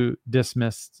to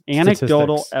dismiss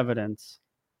anecdotal statistics. Evidence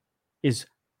is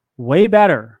way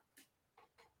better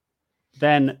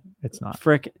than it's not.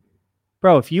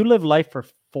 Bro, if you live life for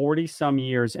 40 some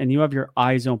years and you have your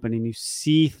eyes open and you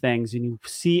see things and you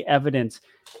see evidence,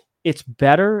 it's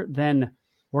better than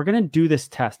we're going to do this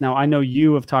test. Now, I know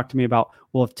you have talked to me about,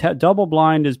 well, if double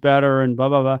blind is better and blah,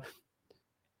 blah, blah.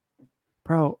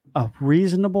 Bro, a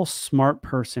reasonable, smart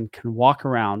person can walk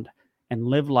around and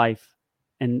live life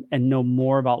and know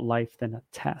more about life than a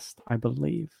test, I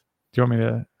believe. Do you want me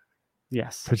to?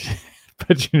 Yes.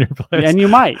 Put you in your place? And you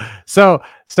might. So,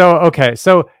 okay.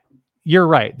 So you're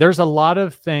right. There's a lot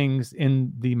of things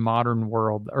in the modern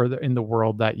world or in the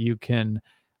world that you can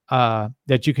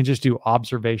just do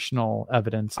observational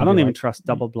evidence. I don't even trust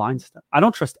double blind stuff. I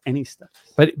don't trust any stuff.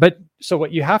 But so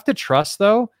what you have to trust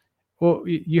though, well,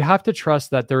 you have to trust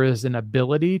that there is an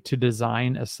ability to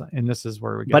design and this is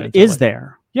where we get. But is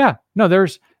there? Yeah, no, there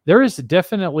is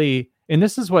definitely, and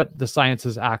this is what the science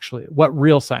is actually, what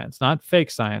real science, not fake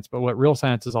science, but what real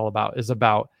science is all about is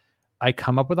about, I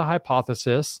come up with a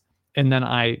hypothesis and then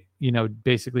I,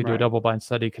 basically do a double blind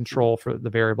study, control for the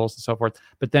variables and so forth.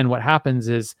 But then what happens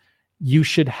is you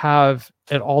should have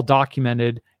it all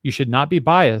documented. You should not be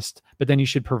biased, but then you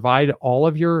should provide all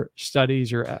of your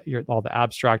studies, your all the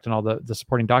abstract and all the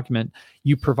supporting document.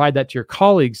 You provide that to your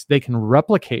colleagues. They can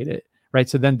replicate it, right?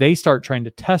 So then they start trying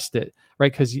to test it,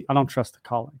 right? Because I don't trust the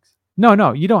colleagues.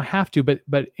 No, you don't have to, but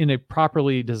in a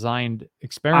properly designed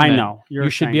experiment, I know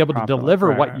you should be able to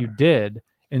deliver what you did.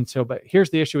 And so, but here's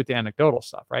the issue with the anecdotal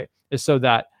stuff, right? Is so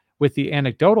that with the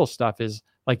anecdotal stuff is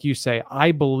like you say,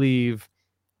 I believe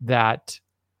that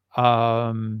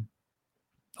all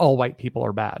white people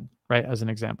are bad, right? As an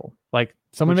example, like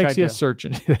someone makes the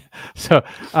assertion. So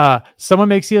someone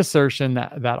makes the assertion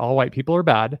that all white people are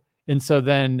bad. And so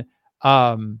then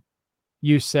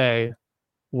you say,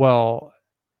 well,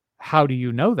 how do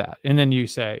you know that? And then you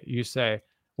say,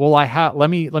 well, let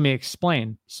me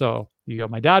explain. So you go,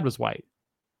 my dad was white.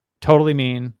 Totally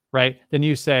mean, right? Then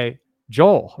you say,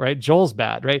 Joel, right? Joel's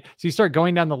bad, right? So you start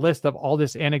going down the list of all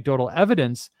this anecdotal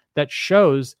evidence that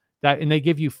shows that, and they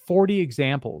give you 40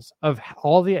 examples of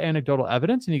all the anecdotal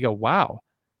evidence, and you go, wow,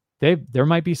 there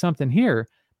might be something here.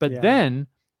 But then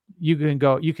you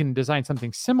can design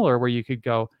something similar where you could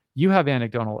go, you have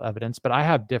anecdotal evidence, but I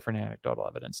have different anecdotal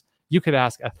evidence. You could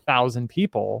ask 1,000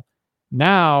 people.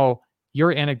 Now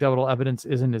your anecdotal evidence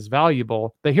isn't as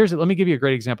valuable. But let me give you a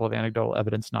great example of anecdotal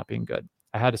evidence not being good.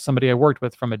 I had somebody I worked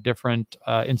with from a different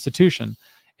institution,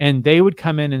 and they would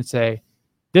come in and say,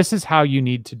 this is how you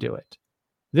need to do it.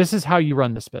 This is how you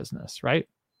run this business, right?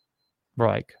 We're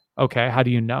like, okay, how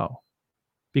do you know?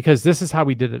 Because this is how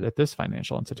we did it at this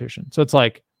financial institution. So it's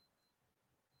like,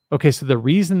 okay, so the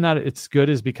reason that it's good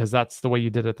is because that's the way you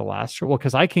did it the last year. Well,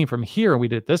 because I came from here and we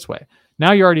did it this way.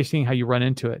 Now you're already seeing how you run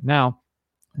into it. Now,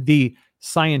 the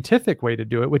scientific way to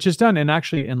do it, which is done, and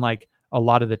actually in like a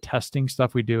lot of the testing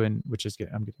stuff we do, and which is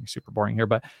I'm getting super boring here,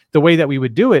 but the way that we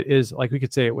would do it is like we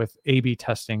could say it with A/B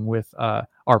testing with our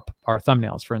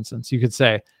thumbnails, for instance. You could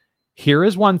say, here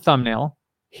is one thumbnail,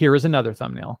 here is another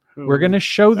thumbnail. We're going to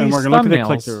show these thumbnails. Look at the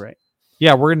click-through rate.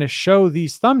 Yeah, we're going to show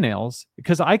these thumbnails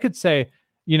because I could say,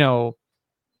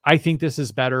 I think this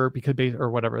is better because or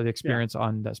whatever the experience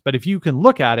on this. But if you can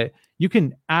look at it, you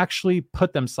can actually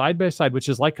put them side by side, which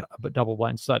is like a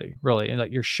double-blind study, really, and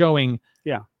like you're showing.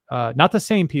 Yeah. Not the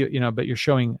same people, but you're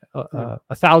showing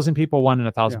 1,000 people one and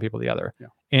 1,000 people the other. Yeah.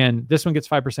 And this one gets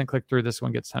 5% click through. This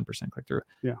one gets 10% click through.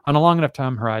 Yeah. On a long enough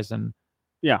time horizon.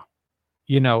 Yeah.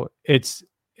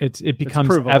 It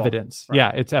becomes evidence. Right. Yeah.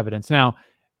 It's evidence. Now,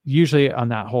 usually on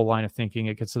that whole line of thinking,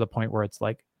 it gets to the point where it's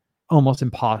like almost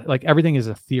impossible. Like everything is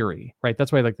a theory, right?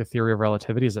 That's why like the theory of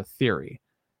relativity is a theory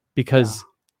because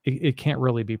it can't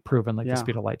really be proven like the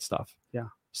speed of light stuff. Yeah.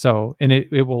 So, and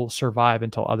it will survive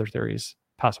until other theories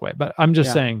pass away. But I'm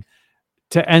just saying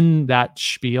to end that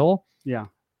spiel. Yeah.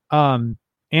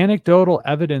 Anecdotal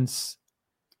evidence.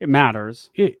 It matters.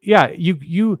 If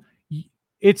you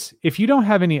don't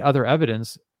have any other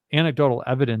evidence, anecdotal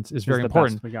evidence is very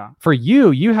important. For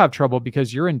you have trouble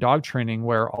because you're in dog training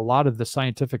where a lot of the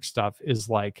scientific stuff is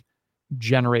like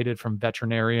generated from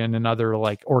veterinarian and other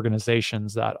like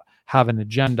organizations that have an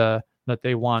agenda that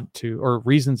they want to, or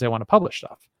reasons they want to publish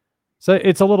stuff. So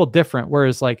it's a little different.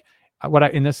 Whereas like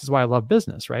and this is why I love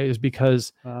business, right? Is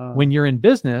because when you're in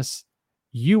business,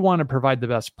 you want to provide the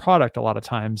best product a lot of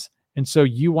times. And so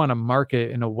you want to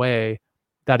market in a way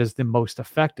that is the most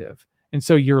effective. And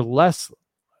so you're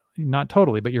not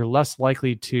totally, but you're less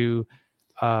likely to,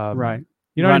 right.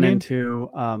 You know run what I mean? Into,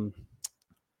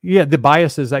 the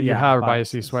biases that you have are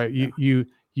biases, right?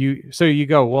 So you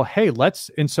go, well, hey,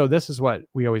 and so this is what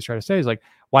we always try to say is like,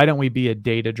 why don't we be a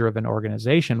data-driven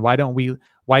organization? Why don't we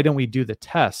do the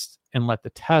test and let the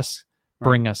test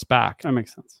bring us back? That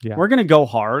makes sense. Yeah. We're going to go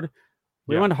hard.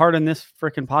 We went hard in this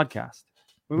freaking podcast.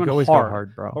 We went always hard, go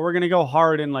hard, bro. But we're going to go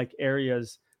hard in like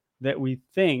areas that we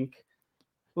think,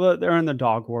 well, they're in the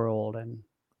dog world. And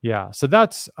so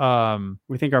that's,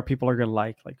 we think our people are going to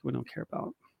like we don't care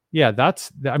about. Yeah,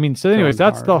 so anyways,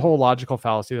 that's the whole logical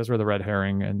fallacy. Those were the red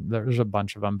herring, and there's a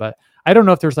bunch of them, but I don't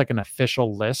know if there's like an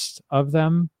official list of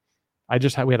them. We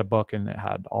had a book and it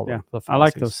had all the fallacies. I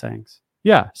like those sayings.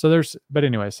 Yeah. So but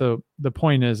anyway, so the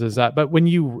point is that, but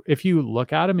if you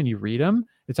look at them and you read them,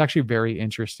 it's actually very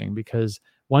interesting because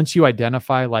once you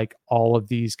identify like all of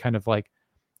these kind of like,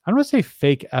 I don't want to say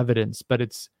fake evidence, but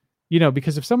it's,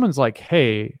 because if someone's like,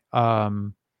 hey, I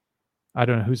don't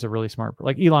know who's a really smart,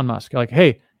 like Elon Musk, like,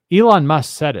 hey, Elon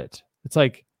Musk said it. It's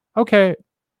like, okay,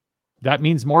 that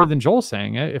means more than Joel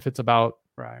saying it if it's about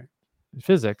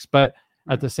physics. But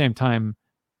at the same time,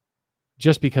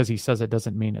 just because he says it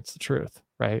doesn't mean it's the truth,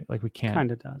 right? Like we can't.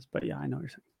 Kind of does, but yeah, I know what you're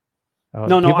saying.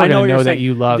 No, I know that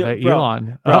you love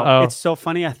Elon. Bro, it's so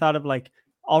funny. I thought of like,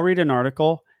 I'll read an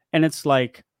article and it's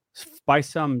like by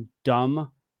some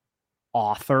dumb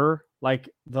author, like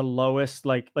the lowest,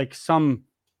 like some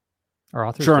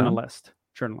journalist.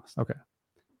 Okay.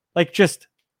 Like just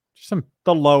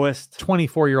the lowest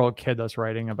 24-year-old kid that's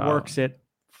writing about works at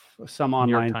some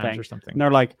online thing or something. And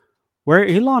they're like, where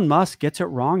Elon Musk gets it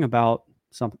wrong about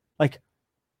something. Like,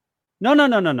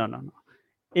 no.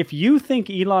 If you think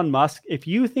Elon Musk, if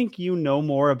you think you know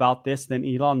more about this than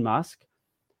Elon Musk,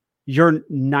 you're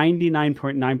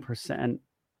 99.9%.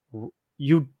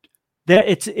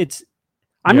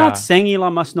 I'm not saying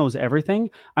Elon Musk knows everything.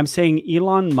 I'm saying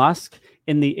Elon Musk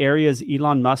in the areas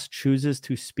Elon Musk chooses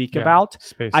to speak about,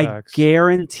 SpaceX. I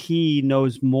guarantee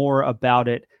knows more about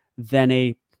it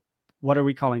than what are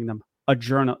we calling them?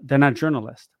 Than a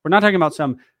journalist. We're not talking about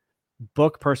some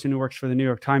book person who works for the New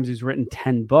York Times who's written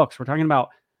 10 books. We're talking about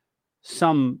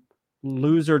some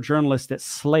loser journalist at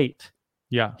Slate.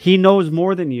 Yeah. He knows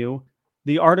more than you.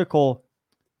 The article,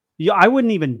 I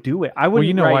wouldn't even do it. I wouldn't. Well,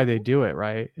 you know why they do it,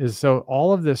 right? Is so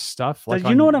all of this stuff. Like,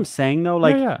 you know what I'm saying though?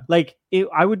 Like,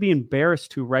 I would be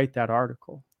embarrassed to write that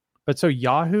article. But so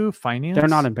Yahoo Finance, they're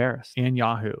not embarrassed. And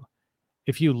Yahoo,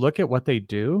 if you look at what they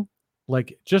do,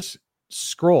 like just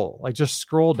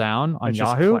scroll down on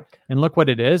Yahoo and look what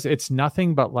it is. It's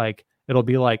nothing but like It'll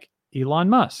be like Elon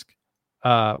Musk,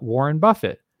 Warren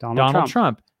Buffett, Donald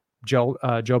Trump, Joe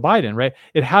Biden, right?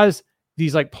 It has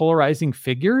these like polarizing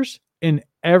figures in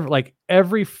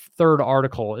every third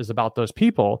article is about those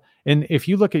people. And if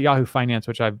you look at Yahoo Finance,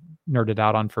 which I've nerded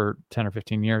out on for 10 or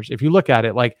 15 years, if you look at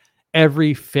it, like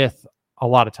a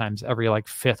lot of times, every like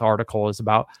fifth article is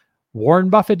about Warren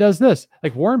Buffett does this.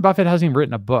 Like Warren Buffett hasn't even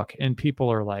written a book, and people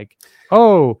are like,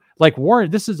 oh, like Warren,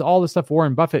 this is all the stuff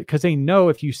Warren Buffett, because they know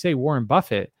if you say Warren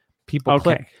Buffett, people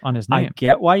click on his name. I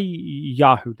get why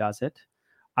Yahoo does it.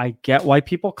 I get why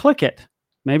people click it.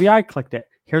 Maybe I clicked it.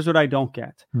 Here's what I don't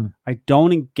get. I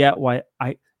don't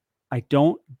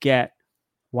get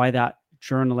why that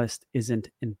journalist isn't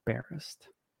embarrassed.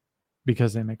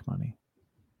 Because they make money.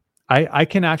 I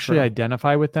can actually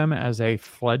identify with them as a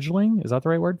fledgling. Is that the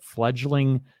right word?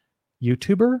 Fledgling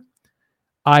YouTuber.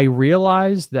 I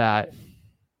realize that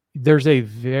there's a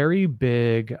very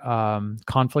big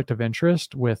conflict of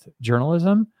interest with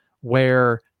journalism,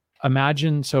 where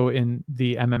imagine, so in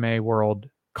the MMA world,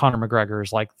 Conor McGregor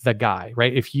is like the guy,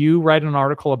 right? If you write an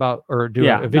article about, or do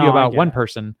a video about one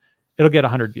person, it'll get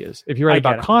 100 views. If you write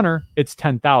about Conor, it's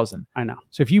 10,000. I know.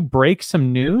 So if you break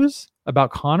some news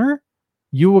about Conor,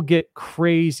 you will get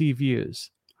crazy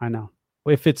views. I know.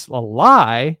 If it's a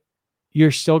lie,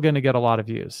 you're still going to get a lot of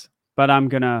views. But I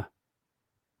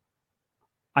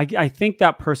think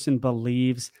that person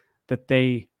believes that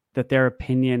their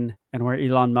opinion and where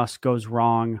Elon Musk goes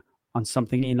wrong on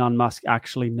something Elon Musk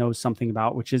actually knows something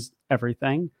about, which is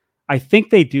everything. I think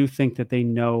they do think that they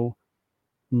know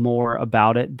more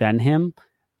about it than him,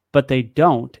 but they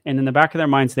don't. And in the back of their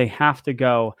minds, they have to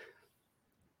go,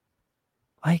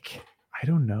 like, I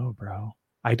don't know, bro.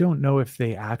 I don't know if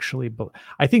they actually...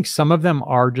 I think some of them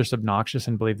are just obnoxious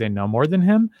and believe they know more than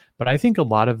him, but I think a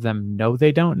lot of them know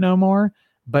they don't know more,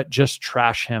 but just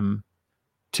trash him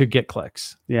to get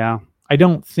clicks. Yeah. I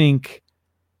don't think...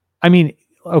 I mean,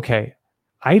 okay,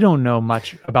 I don't know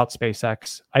much about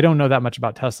SpaceX. I don't know that much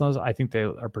about Teslas. I think they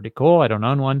are pretty cool. I don't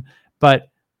own one, but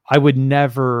I would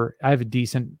never... I have a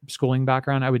decent schooling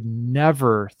background. I would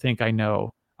never think I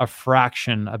know a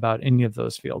fraction about any of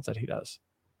those fields that he does.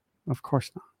 Of course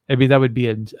not. Maybe that would be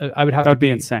that would be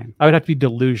insane. I would have to be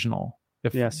delusional to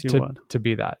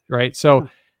be that, right? So,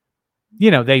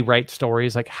 they write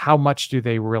stories like, how much do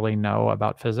they really know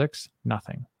about physics?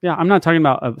 Nothing. Yeah, I'm not talking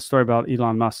about a story about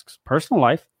Elon Musk's personal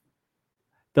life.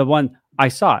 The one I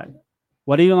saw it.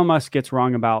 What Elon Musk gets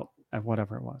wrong about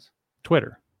whatever it was.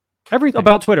 Twitter. Everything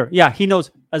about Twitter. Yeah, he knows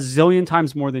a zillion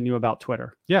times more than you about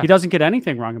Twitter. Yeah. He doesn't get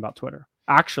anything wrong about Twitter.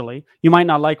 Actually, you might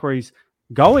not like where he's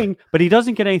going, but he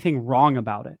doesn't get anything wrong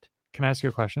about it. Can I ask you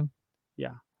a question?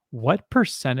 Yeah. What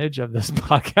percentage of this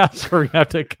podcast are we going to have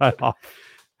to cut off?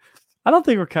 I don't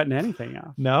think we're cutting anything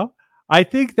off. No? I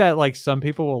think that like some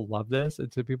people will love this,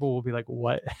 and some people will be like,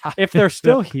 what happened? If they're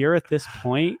still here at this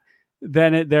point,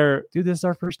 then dude, this is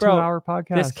our first 2-hour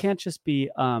podcast. This can't just be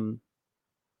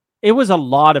it was a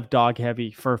lot of dog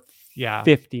heavy for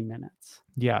 50 minutes.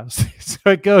 Yeah. So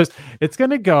it's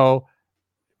going to go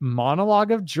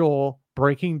monologue of Joel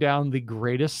breaking down the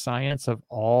greatest science of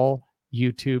all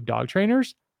YouTube dog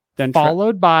trainers, then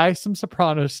followed by some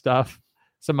Sopranos stuff,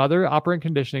 some other operant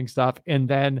conditioning stuff, and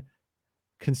then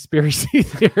conspiracy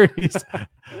theories,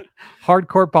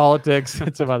 hardcore politics,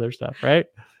 and some other stuff, right?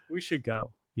 We should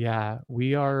go. Yeah,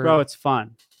 we are. Bro, it's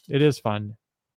fun. It is fun.